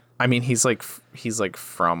life. I mean, he's like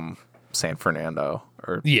from San Fernando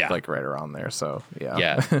or Yeah. like right around there. So yeah,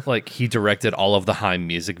 Yeah, like he directed all of the Haim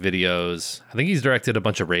music videos. I think he's directed a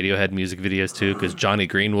bunch of Radiohead music videos too, because Johnny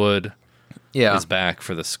Greenwood yeah. is back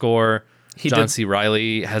for the score. He John did- C.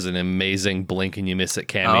 Reilly has an amazing blink and you miss it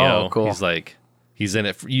cameo. Oh, cool. He's in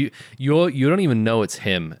it. You don't even know it's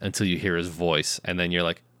him until you hear his voice, and then you're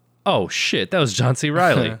like, oh shit, that was John C.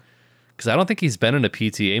 Reilly. Because I don't think he's been in a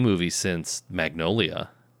PTA movie since Magnolia.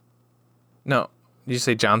 No, did you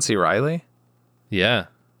say John C. Reilly? Yeah.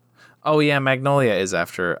 Oh yeah, Magnolia is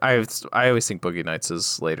after. I always think Boogie Nights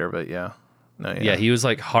is later, but yeah. No, Yeah, he was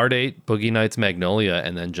like Hard Eight, Boogie Nights, Magnolia,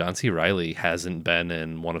 and then John C. Reilly hasn't been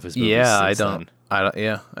in one of his movies yeah, since I don't. then, I don't.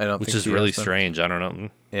 Yeah, I don't. which think is he really has been. strange. I don't know.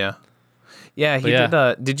 Yeah, yeah. He yeah.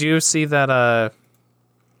 did. Did you see that?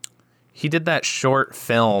 He did that short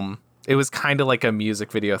film. It was kind of like a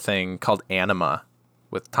music video thing called Anima,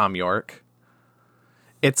 with Tom York.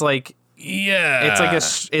 It's like Yeah.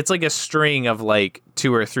 it's like a string of like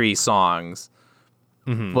 2 or 3 songs,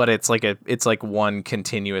 but it's like one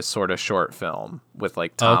continuous sort of short film with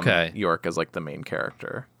like Tom York as like the main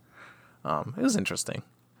character. It was interesting.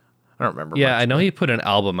 I don't remember. Yeah, much, I know he put an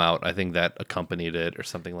album out. I think that accompanied it or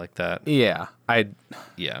something like that. Yeah, I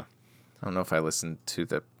Yeah. don't know if I listened to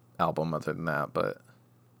the album other than that, but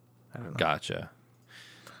Gotcha.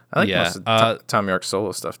 I like Yeah, most of Tom York's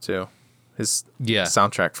solo stuff too. His Yeah.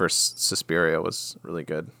 soundtrack for Suspiria was really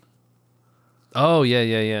good. Oh,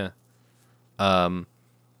 yeah.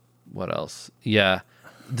 What else? Yeah.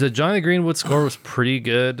 The Johnny Greenwood score was pretty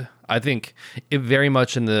good. I think it very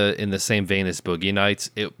much in the same vein as Boogie Nights.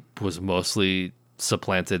 It was mostly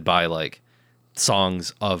supplanted by like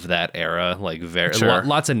songs of that era, like Sure.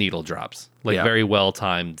 lots of needle drops, like Yeah. very well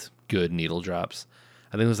timed, good needle drops.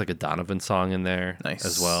 I think there's like a Donovan song in there Nice.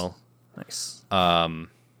 as well. Nice.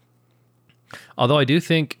 Although I do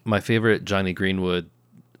think my favorite Johnny Greenwood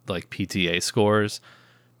like PTA scores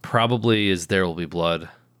probably is There Will Be Blood.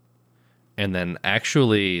 And then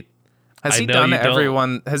actually Has I he know done you don't-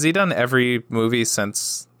 everyone? Has he done every movie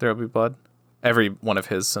since There Will Be Blood? Every one of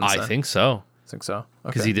his since I then? think so. I think so.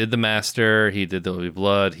 Because Okay. he did The Master, he did There Will Be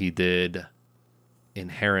Blood, he did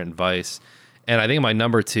Inherent Vice. And I think my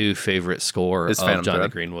number 2 favorite score Is of Phantom Johnny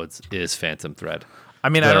Thread? Greenwood's is Phantom Thread. I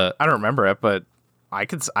mean, the- I don't remember it, but I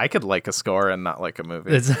could like a score and not like a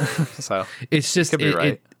movie. It's So it's just could be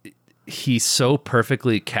right. he so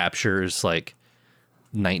perfectly captures like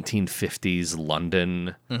 1950s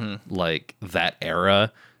London, like that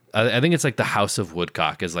era. I think it's like the House of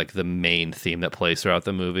Woodcock is like the main theme that plays throughout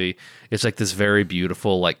the movie. It's like this very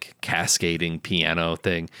beautiful, like cascading piano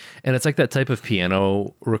thing. And it's like that type of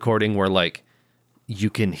piano recording where like you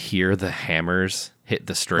can hear the hammers hit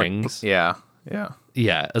the strings. yeah.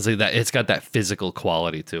 Yeah. It's like that. It's got that physical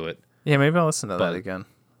quality to it. Yeah, maybe I'll listen to But that again.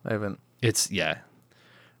 I haven't. it's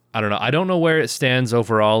I don't know. I don't know where it stands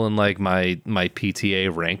overall in like my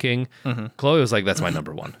PTA ranking. Chloe was like, "That's my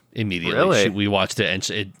number one." Immediately, Really? we watched it,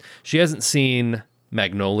 and she hasn't seen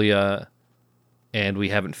Magnolia, and we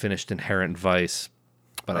haven't finished Inherent Vice.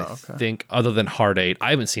 But I think other than Heart 8,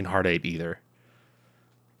 I haven't seen Heart 8 either.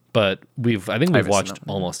 But I think we've watched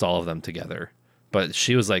almost all of them together. But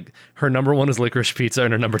she was like, her number one is Licorice Pizza,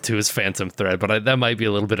 and her number two is Phantom Thread. But that might be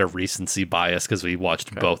a little bit of recency bias because we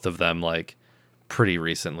watched both of them like pretty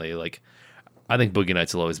recently. Like, I think Boogie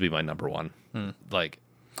Nights will always be my number one. Like,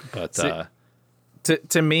 but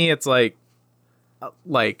To me, it's like,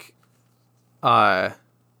 God,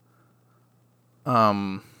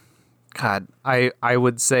 I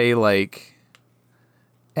would say like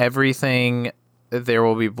everything There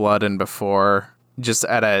Will Be Blood and Before, just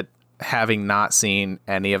having not seen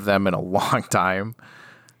any of them in a long time,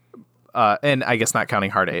 and I guess not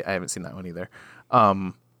counting Heart 8, I haven't seen that one either,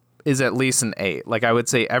 is at least an 8. Like, I would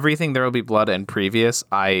say everything There Will Be Blood and previous,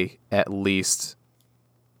 I at least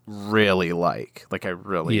really like. Like, I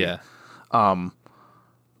really... yeah.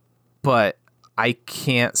 But I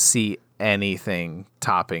can't see anything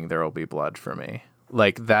topping There Will Be Blood for me.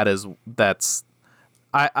 Like, that's...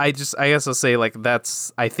 I guess I'll say, like,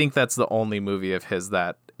 I think that's the only movie of his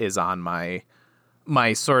that is on my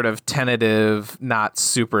sort of tentative, not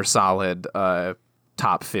super solid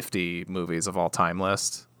top 50 movies of all time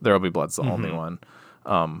list. There Will Be Blood's the only one.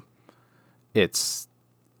 It's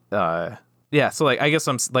yeah, so like I guess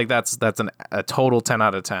I'm like that's a total 10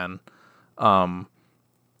 out of 10. And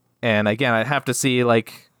again, I'd have to see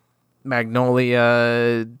like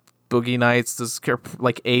Magnolia, Boogie Nights,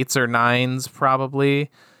 like 8s or 9s probably.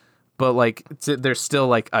 But like there's still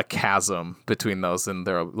like a chasm between those, and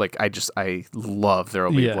I love There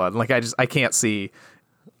Will Be Blood. Like I can't see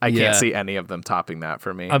any of them topping that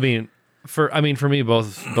for me. I mean, for me,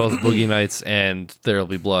 both Boogie Nights and There Will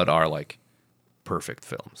Be Blood are like perfect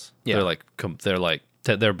films. Yeah.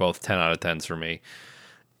 They're both 10 out of 10s for me.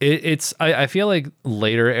 I feel like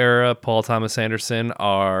later era Paul Thomas Anderson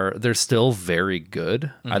they're still very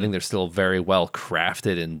good. I think they're still very well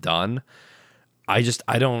crafted and done. I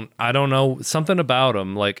don't know, something about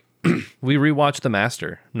them. Like, we rewatched The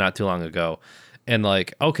Master not too long ago, and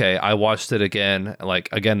like, okay, I watched it again. Like,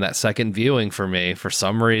 again, that second viewing for me, for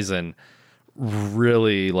some reason,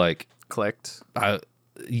 really like Clicked.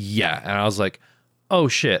 Yeah, and I was like, oh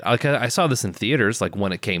shit! I saw this in theaters like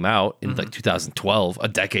when it came out in like 2012, a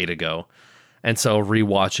decade ago, and so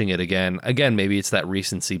rewatching it again, maybe it's that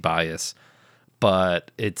recency bias,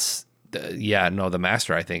 but it's. The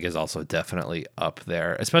Master, I think, is also definitely up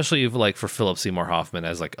there, especially like for Philip Seymour Hoffman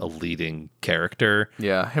as like a leading character.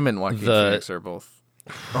 Yeah, him and Joaquin Phoenix are both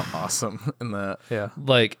awesome in that. Yeah,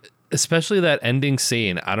 like especially that ending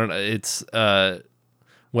scene. I don't know. It's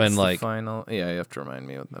when like the final. Yeah, you have to remind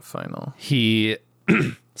me of the final.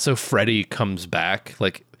 So Freddy comes back.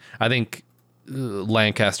 Like, I think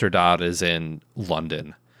Lancaster Dodd is in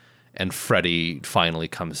London. And Freddy finally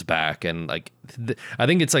comes back, and like I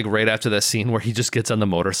think it's like right after that scene where he just gets on the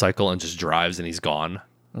motorcycle and just drives, and he's gone.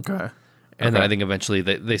 Okay. And then I think eventually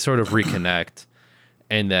they sort of reconnect,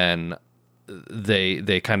 and then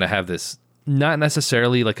they kind of have this, not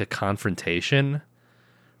necessarily like a confrontation,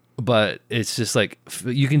 but it's just like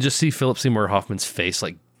you can just see Philip Seymour Hoffman's face,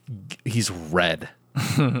 like he's red,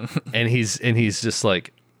 and he's just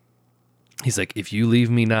like if you leave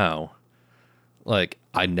me now, like,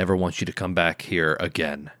 I never want you to come back here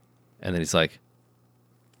again. And then he's like,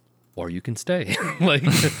 or you can stay. Like,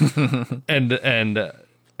 and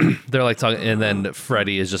they're like talking, and then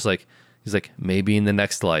Freddy is just like, he's like, maybe in the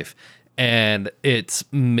next life. And it's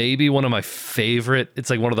maybe one of my favorite, it's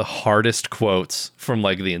like one of the hardest quotes from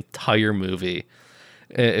like the entire movie.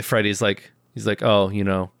 Freddy's like, he's like, oh, you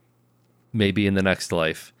know, maybe in the next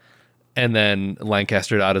life. And then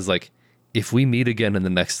Lancaster Dodd is like, if we meet again in the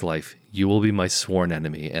next life, you will be my sworn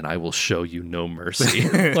enemy, and I will show you no mercy.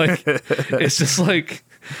 Like, it's just like,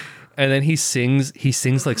 and then he sings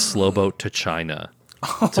like Slow Boat to China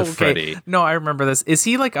to Freddy. No, I remember this. Is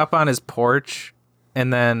he like up on his porch,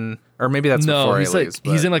 and then, or maybe that's before he leaves?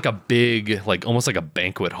 He's in like a big, like almost like a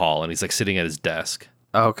banquet hall, and he's like sitting at his desk.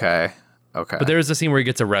 Okay. But there's a scene where he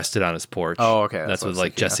gets arrested on his porch. Oh, okay. That's with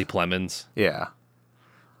like Jesse Plemons. Yeah.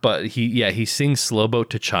 But he sings Slow Boat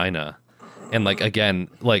to China. And like, again,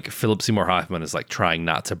 like Philip Seymour Hoffman is like trying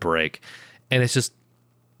not to break. And it's just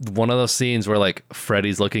one of those scenes where like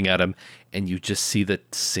Freddy's looking at him and you just see the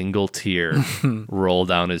single tear roll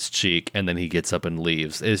down his cheek, and then he gets up and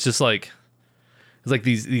leaves. It's just like, it's like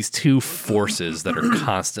these two forces that are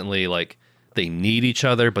constantly like they need each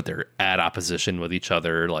other, but they're at opposition with each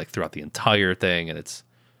other like throughout the entire thing, and it's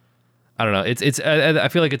I don't know. I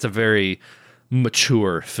feel like it's a very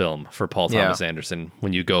mature film for Paul Thomas Anderson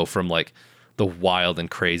when you go from like the wild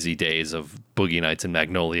and crazy days of Boogie Nights and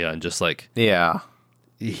Magnolia and just like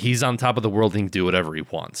he's on top of the world and he can do whatever he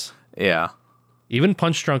wants. Yeah. Even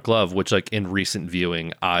Punch Drunk Love, which like in recent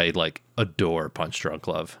viewing, I like adore Punch Drunk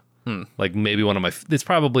Love. Like maybe it's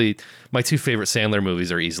probably my two favorite Sandler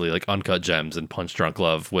movies are easily like Uncut Gems and Punch Drunk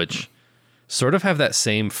Love, which sort of have that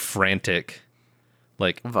same frantic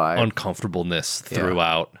like vibe, uncomfortableness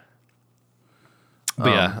throughout.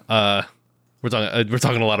 But we're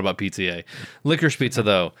talking a lot about PTA. Licorice Pizza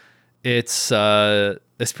though, it's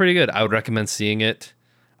pretty good. I would recommend seeing it.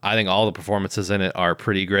 I think all the performances in it are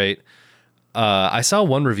pretty great. I saw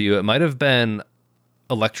one review. It might have been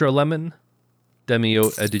Electro Lemon, Demi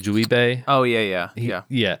Adejuyigbe. Oh yeah.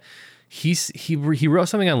 He wrote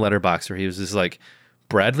something on Letterboxd where he was just like,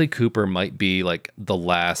 Bradley Cooper might be like the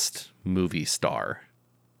last movie star.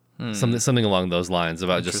 Something along those lines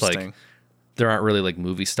about just like there aren't really like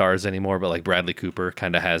movie stars anymore, but like Bradley Cooper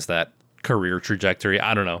kind of has that career trajectory.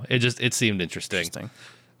 I don't know. It seemed interesting.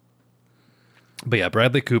 But yeah,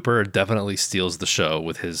 Bradley Cooper definitely steals the show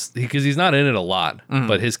with because he's not in it a lot,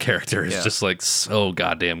 but his character is just like so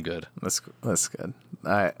goddamn good. That's good.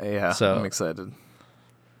 So, I'm excited.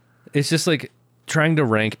 It's just like trying to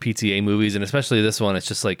rank PTA movies, and especially this one, it's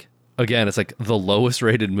just like, again, it's like the lowest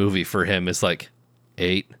rated movie for him is like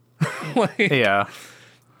 8.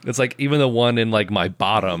 It's like even the one in like my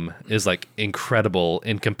bottom is like incredible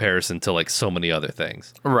in comparison to like so many other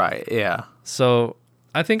things. Right, yeah. So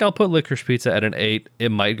I think I'll put Licorice Pizza at an 8. It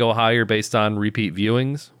might go higher based on repeat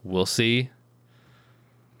viewings. We'll see.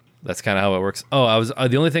 That's kind of how it works. Oh,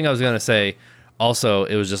 the only thing I was going to say also,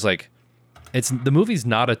 it was just like, the movie's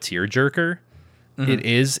not a tearjerker. It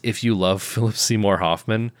is if you love Philip Seymour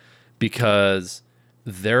Hoffman, because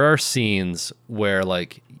there are scenes where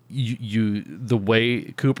like the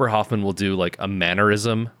way Cooper Hoffman will do like a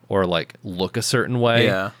mannerism or like look a certain way.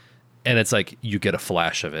 Yeah. And it's like you get a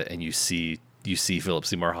flash of it and you see Philip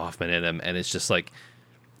Seymour Hoffman in him, and it's just like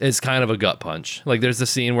it's kind of a gut punch. Like there's the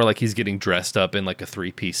scene where like he's getting dressed up in like a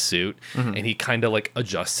 3-piece suit and he kind of like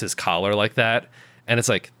adjusts his collar like that, and it's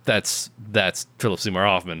like that's Philip Seymour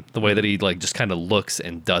Hoffman. The way that he like just kind of looks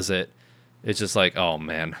and does it, it's just like, oh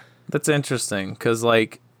man. That's interesting because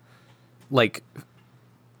like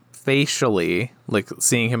facially, like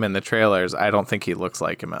seeing him in the trailers, I don't think he looks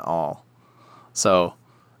like him at all. So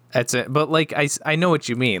that's it. But like I know what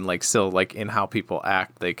you mean. Like still like in how people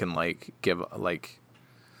act, they can like give like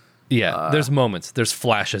there's moments, there's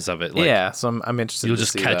flashes of it. Like, so I'm interested. You'll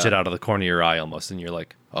just catch it out of the corner of your eye almost, and you're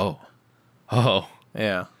like, oh,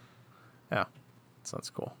 yeah. Sounds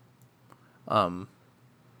cool.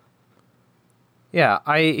 Yeah,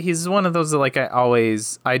 he's one of those that like I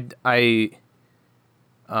don't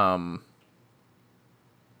know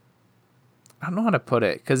how to put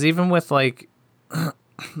it, because even with like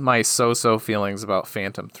my so-so feelings about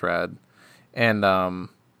Phantom Thread, and I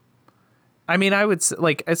mean, I would say,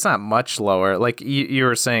 like, it's not much lower. Like you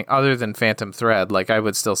were saying, other than Phantom Thread, like I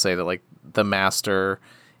would still say that like The Master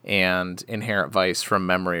and Inherent Vice from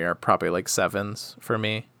memory are probably like 7s for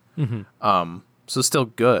me. So still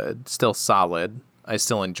good, still solid. I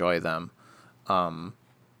still enjoy them. I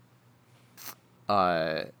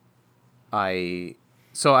guess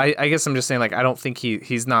I'm just saying, like, I don't think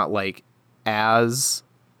he's not like as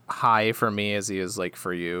high for me as he is like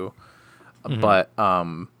for you, but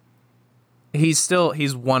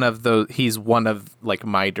he's one of like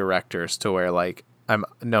my directors to where like I'm,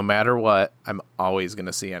 no matter what, I'm always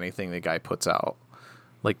gonna see anything the guy puts out.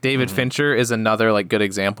 Like David Fincher is another like good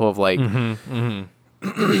example of like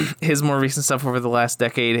his more recent stuff over the last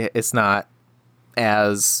decade. It's not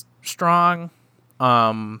as strong.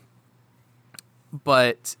 But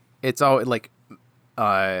it's all like,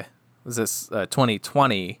 was this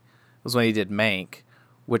 2020 was when he did Mank,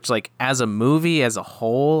 which like as a movie as a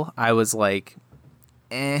whole, I was like,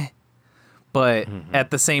 but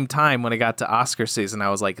at the same time, when it got to Oscar season, I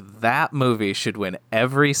was like, that movie should win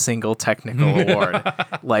every single technical award.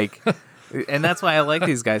 Like, and that's why I like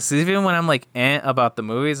these guys. So even when I'm like about the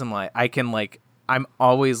movies, I'm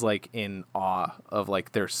always like in awe of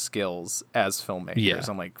like their skills as filmmakers. Yeah.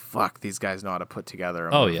 I'm like, fuck, these guys know how to put together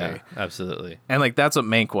a movie. Yeah, absolutely. And like that's what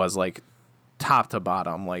Mank was, like top to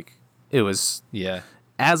bottom. Like it was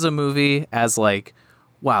as a movie, as like,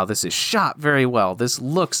 wow, this is shot very well. This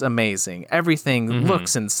looks amazing. Everything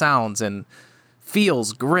looks and sounds and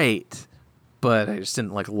feels great. But I just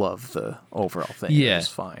didn't like love the overall thing. Yeah. It was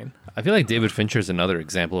fine. I feel like David Fincher is another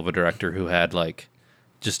example of a director who had like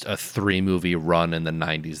just a 3-movie run in the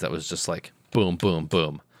 90s that was just like boom, boom,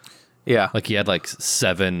 boom. Yeah. Like he had like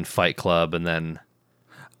 7 Fight Club, and then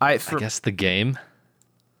I guess The Game.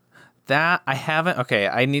 That I haven't. Okay,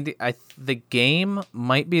 the Game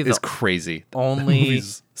might be It's crazy. only. The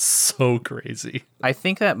movie's so crazy. I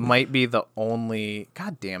think that might be the only.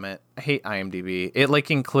 God damn it! I hate IMDb. It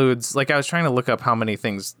like includes like I was trying to look up how many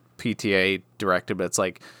things PTA directed, but it's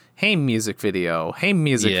like, hey, music video,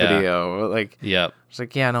 video. Like, Yep. it's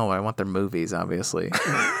like, yeah, no, I want their movies, obviously.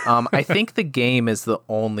 I think The Game is the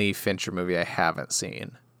only Fincher movie I haven't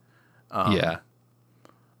seen. Yeah.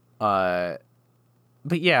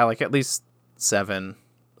 But yeah, like at least 7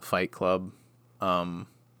 Fight Club,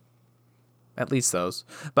 at least those.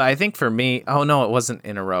 But I think for me, oh no, it wasn't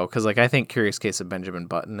in a row because like I think Curious Case of Benjamin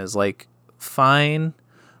Button is like fine,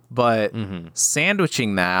 but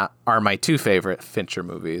sandwiching that are my 2 favorite Fincher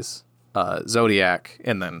movies, Zodiac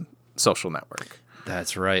and then Social Network.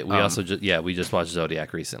 That's right. We also we just watched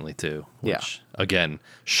Zodiac recently too. Which, again,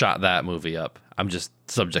 shot that movie up. I'm just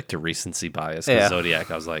subject to recency bias because Zodiac.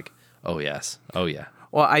 I was like, oh yes, oh yeah.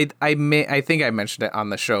 Well, I think I mentioned it on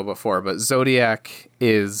the show before, but Zodiac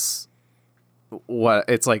is what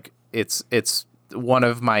it's like. It's one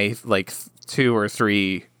of my like 2 or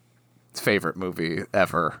 3 favorite movie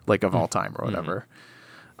ever, like of all time or whatever.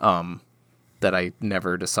 That I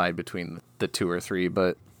never decide between the 2 or 3,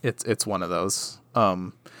 but it's one of those.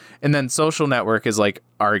 And then Social Network is like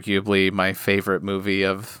arguably my favorite movie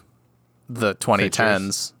of the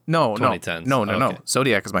 2010s. No. 2010s. No. Okay.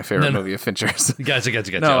 Zodiac is my favorite movie of Fincher's. Gotcha.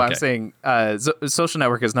 No, okay. I'm saying Social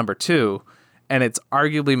Network is number 2, and it's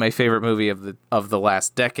arguably my favorite movie of the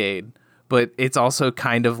last decade. But it's also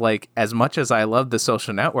kind of like, as much as I love The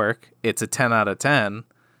Social Network, it's a 10 out of 10.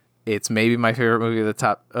 It's maybe my favorite movie of the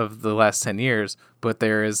top of the last 10 years. But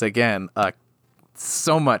there is again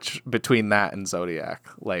so much between that and Zodiac.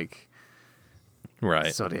 Like,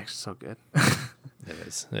 right, Zodiac's so good. It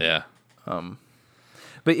is. Yeah.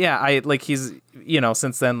 But yeah, I like he's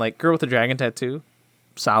since then like Girl with the Dragon Tattoo,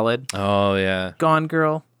 solid. Oh yeah. Gone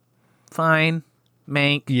Girl, fine.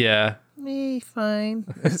 Mank, Yeah. me fine.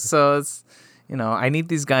 So it's I need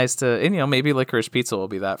these guys to, and maybe Licorice Pizza will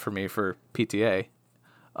be that for me for PTA.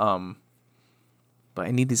 But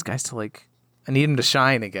I need these guys to like, I need them to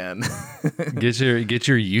shine again. Get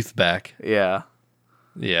your youth back. Yeah.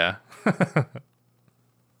 Yeah.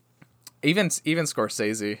 Even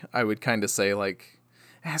Scorsese, I would kind of say like,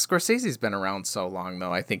 Scorsese's been around so long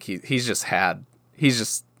though. I think he's just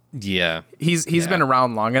Yeah. He's been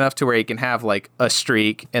around long enough to where he can have like a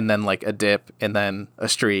streak and then like a dip and then a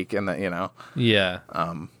streak and then Yeah.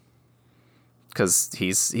 because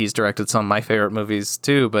he's directed some of my favorite movies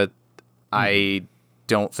too, but I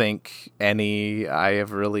don't think any I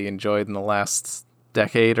have really enjoyed in the last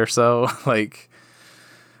decade or so. Like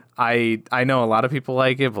I know a lot of people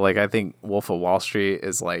like it, but like I think Wolf of Wall Street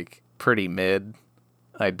is like pretty mid.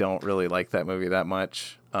 I don't really like that movie that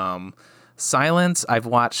much. Silence, I've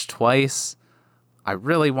watched twice. I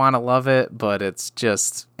really want to love it, but it's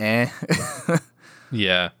just eh.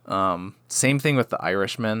 Yeah. Same thing with The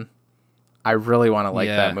Irishman. I really want to like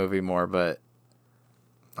Yeah. that movie more, but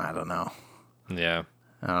I don't know. Yeah.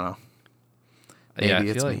 I don't know. Yeah, I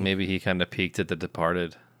Maybe it's feel like me. maybe he kind of peaked at The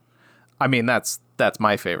Departed. I mean, that's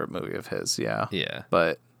my favorite movie of his, yeah. Yeah.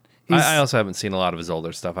 But I also haven't seen a lot of his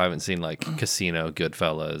older stuff. I haven't seen like Casino,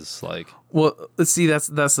 Goodfellas, like. well, see, that's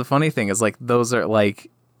the funny thing is like those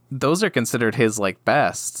are considered his like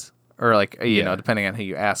best, or like you know, depending on who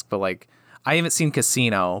you ask. But like I haven't seen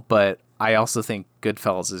Casino, but I also think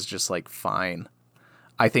Goodfellas is just like fine.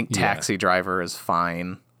 I think Taxi Driver is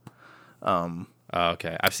fine.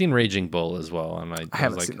 Okay, I've seen Raging Bull as well, and I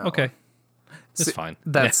haven't was seen like, that okay, one. it's fine.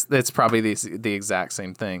 That's probably the exact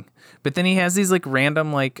same thing. But then he has these like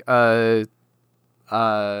random like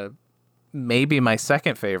maybe my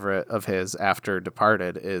second favorite of his after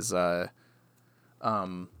Departed is the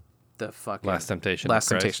fucking Last Temptation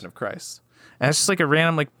of Christ. And it's just like a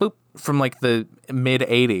random like boop from like the mid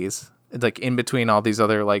 80s, like in between all these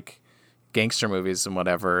other like gangster movies and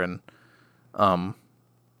whatever, and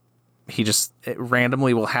he just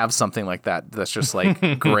randomly will have something like that that's just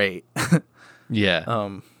like great. Yeah.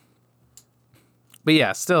 But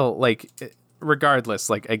yeah, still like regardless,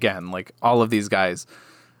 like again, like all of these guys,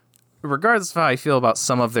 regardless of how I feel about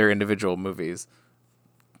some of their individual movies,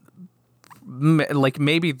 like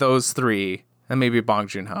maybe those 3 and maybe Bong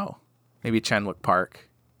Joon-ho, maybe Chan-wook Park.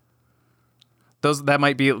 Those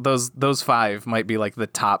 5 might be like the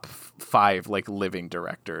top 5 like living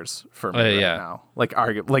directors for me right now. Like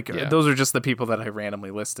those are just the people that I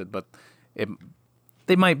randomly listed, but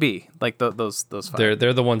They might be like those 5. They're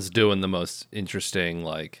the ones doing the most interesting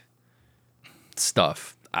like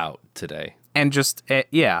stuff out today. And just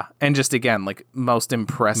and just again like most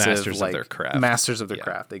impressive Masters like, of their craft. Masters of their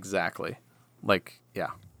craft, exactly. Like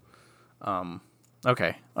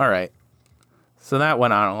okay, all right. So that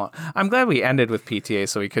went on a lot. I'm glad we ended with PTA,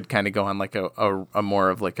 so we could kind of go on like a more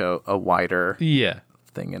of like a wider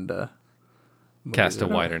thing into cast a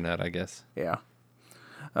wider net, I guess. Yeah.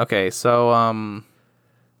 Okay, so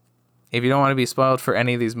if you don't want to be spoiled for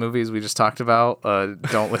any of these movies we just talked about,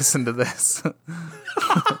 don't listen to this.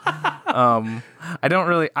 I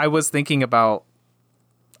was thinking about,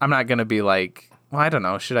 I'm not going to be like, well, I don't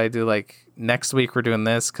know. Should I do like next week we're doing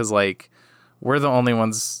this? Cause like we're the only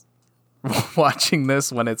ones watching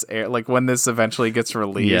this when it's air, like when this eventually gets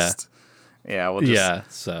released. Yeah. We'll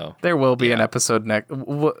just, so there will be an episode next.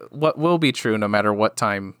 What will be true no matter what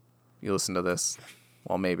time you listen to this.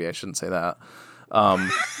 Well, maybe I shouldn't say that.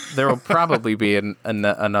 There will probably be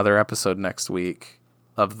another episode next week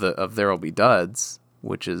of There Will Be Duds,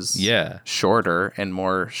 which is shorter and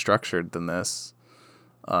more structured than this.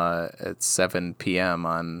 At 7 p.m.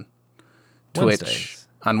 on Twitch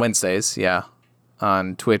on Wednesdays,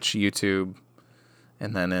 on Twitch, YouTube,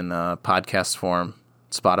 and then in podcast form,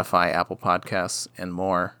 Spotify, Apple Podcasts, and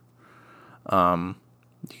more. You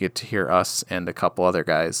get to hear us and a couple other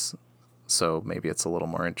guys, so maybe it's a little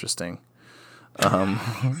more interesting.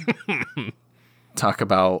 Talk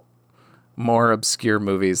about more obscure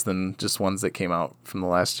movies than just ones that came out from the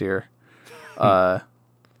last year.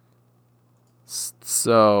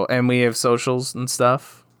 So, and we have socials and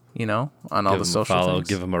stuff, on all the social things.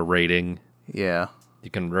 Give them a rating. Yeah. You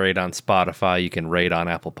can rate on Spotify. You can rate on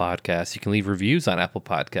Apple Podcasts. You can leave reviews on Apple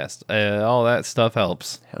Podcasts. All that stuff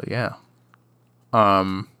helps. Hell yeah.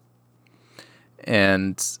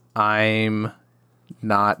 And I'm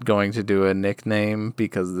not going to do a nickname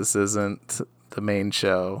because this isn't the main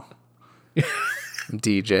show. I'm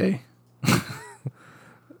DJ.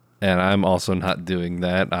 And I'm also not doing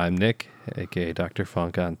that. I'm Nick, aka Dr.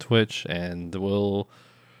 Funk on Twitch, and we'll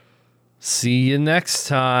see you next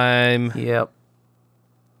time. Yep.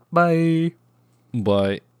 Bye.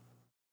 Bye.